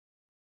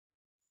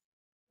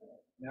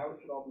now it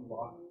should all be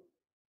locked.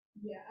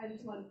 Yeah, I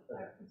just want to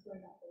it's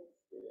going backwards.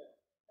 Yeah.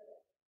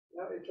 Okay.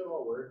 Now it should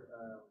all work.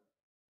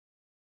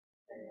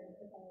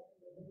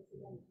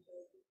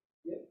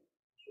 Yep,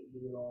 should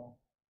do it all.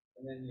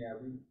 And then, yeah,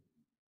 we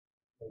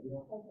don't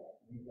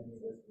use any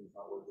of this, it's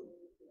not working.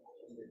 Just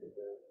look at the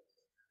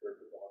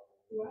purpose off.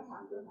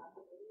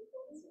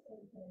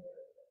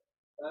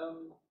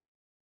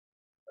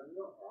 I mean,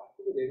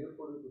 after the data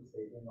reporters were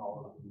saving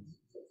all of these.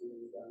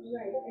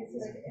 Right, it's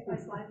like if I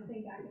slide the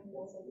thing back and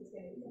forth, like it's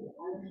getting.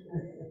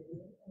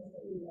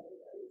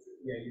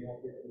 Yeah, you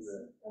have to do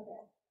the.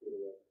 Okay.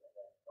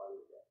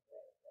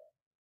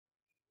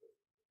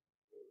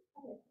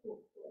 Okay, cool.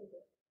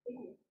 Thank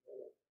you.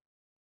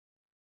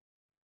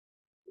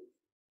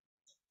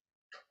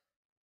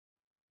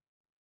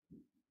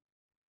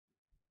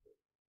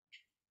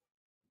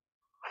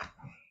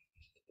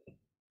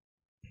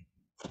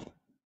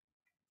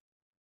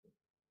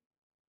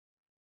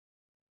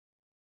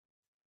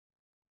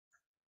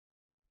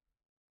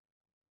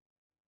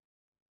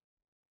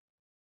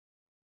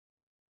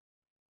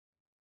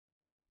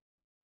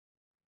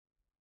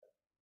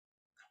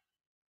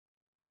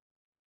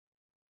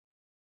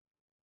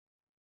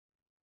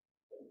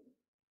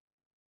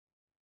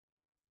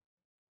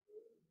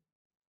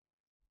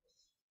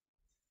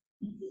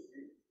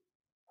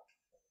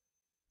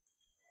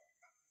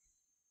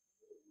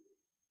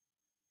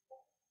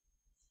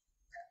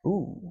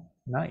 Ooh,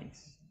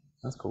 nice.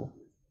 That's cool.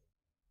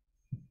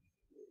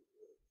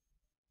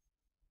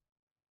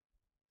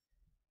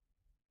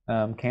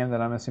 Camden,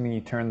 I'm assuming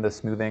you turned the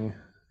smoothing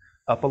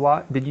up a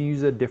lot. Did you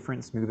use a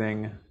different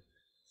smoothing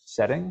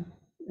setting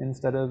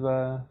instead of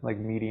like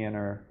median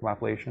or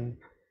Laplacian?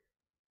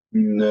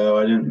 No,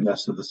 I didn't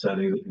mess with the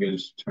settings. I think I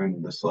just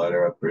turned the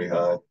slider up pretty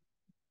high.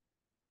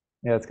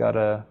 Yeah, it's got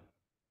a,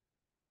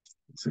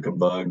 It's like a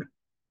bug.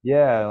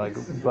 yeah, like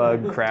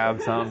bug,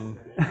 crab, something.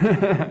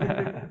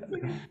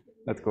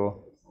 That's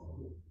cool.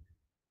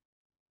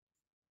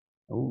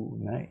 Oh,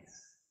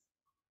 nice.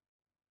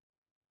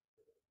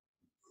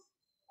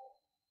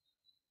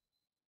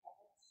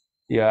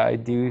 Yeah, I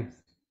do.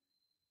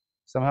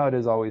 Somehow it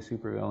is always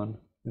supervillain.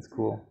 It's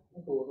cool.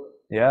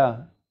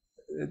 Yeah,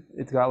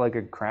 it's got like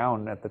a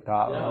crown at the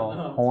top,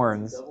 little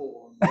horns.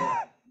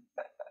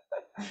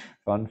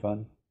 Fun,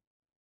 fun.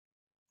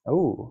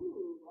 Oh,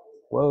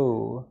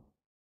 whoa.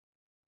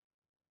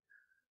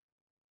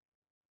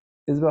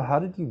 Isabel, how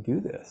did you do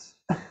this?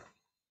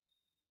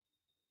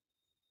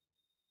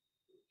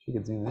 She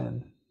could zoom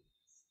in.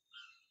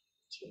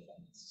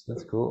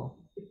 That's cool.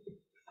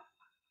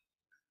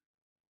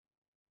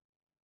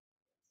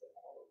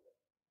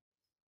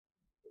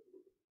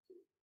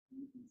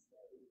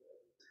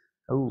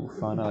 Oh,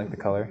 fun. I like the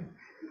color.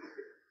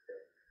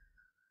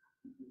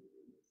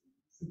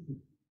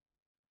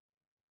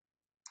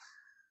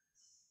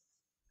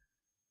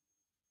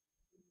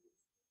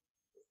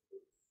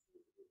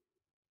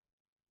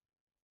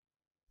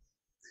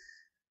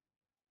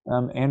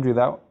 Andrew,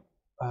 that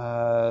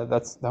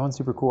one's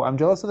super cool. I'm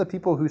jealous of the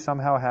people who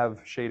somehow have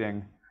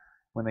shading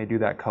when they do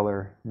that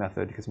color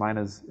method, because mine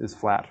is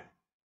flat.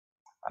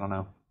 I don't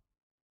know,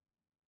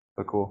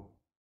 but cool.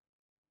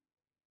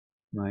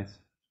 Nice.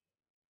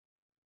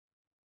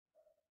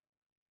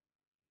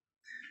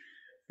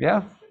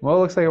 Yeah, well, it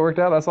looks like it worked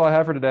out. That's all I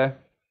have for today.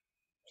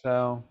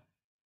 So,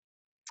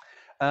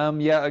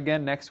 yeah,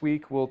 again, next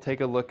week we'll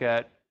take a look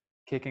at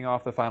kicking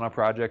off the final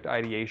project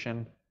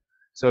ideation.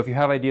 So if you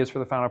have ideas for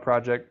the final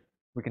project,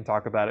 we can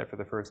talk about it for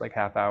the first like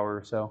half hour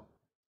or so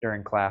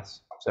during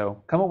class.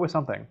 So come up with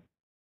something.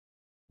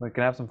 We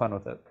can have some fun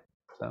with it.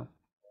 So,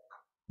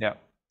 yeah.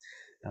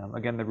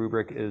 Again, the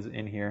rubric is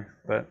in here,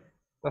 but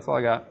that's all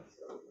I got.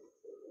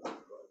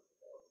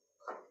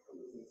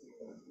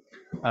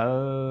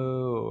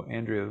 Oh,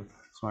 Andrew,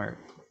 smart.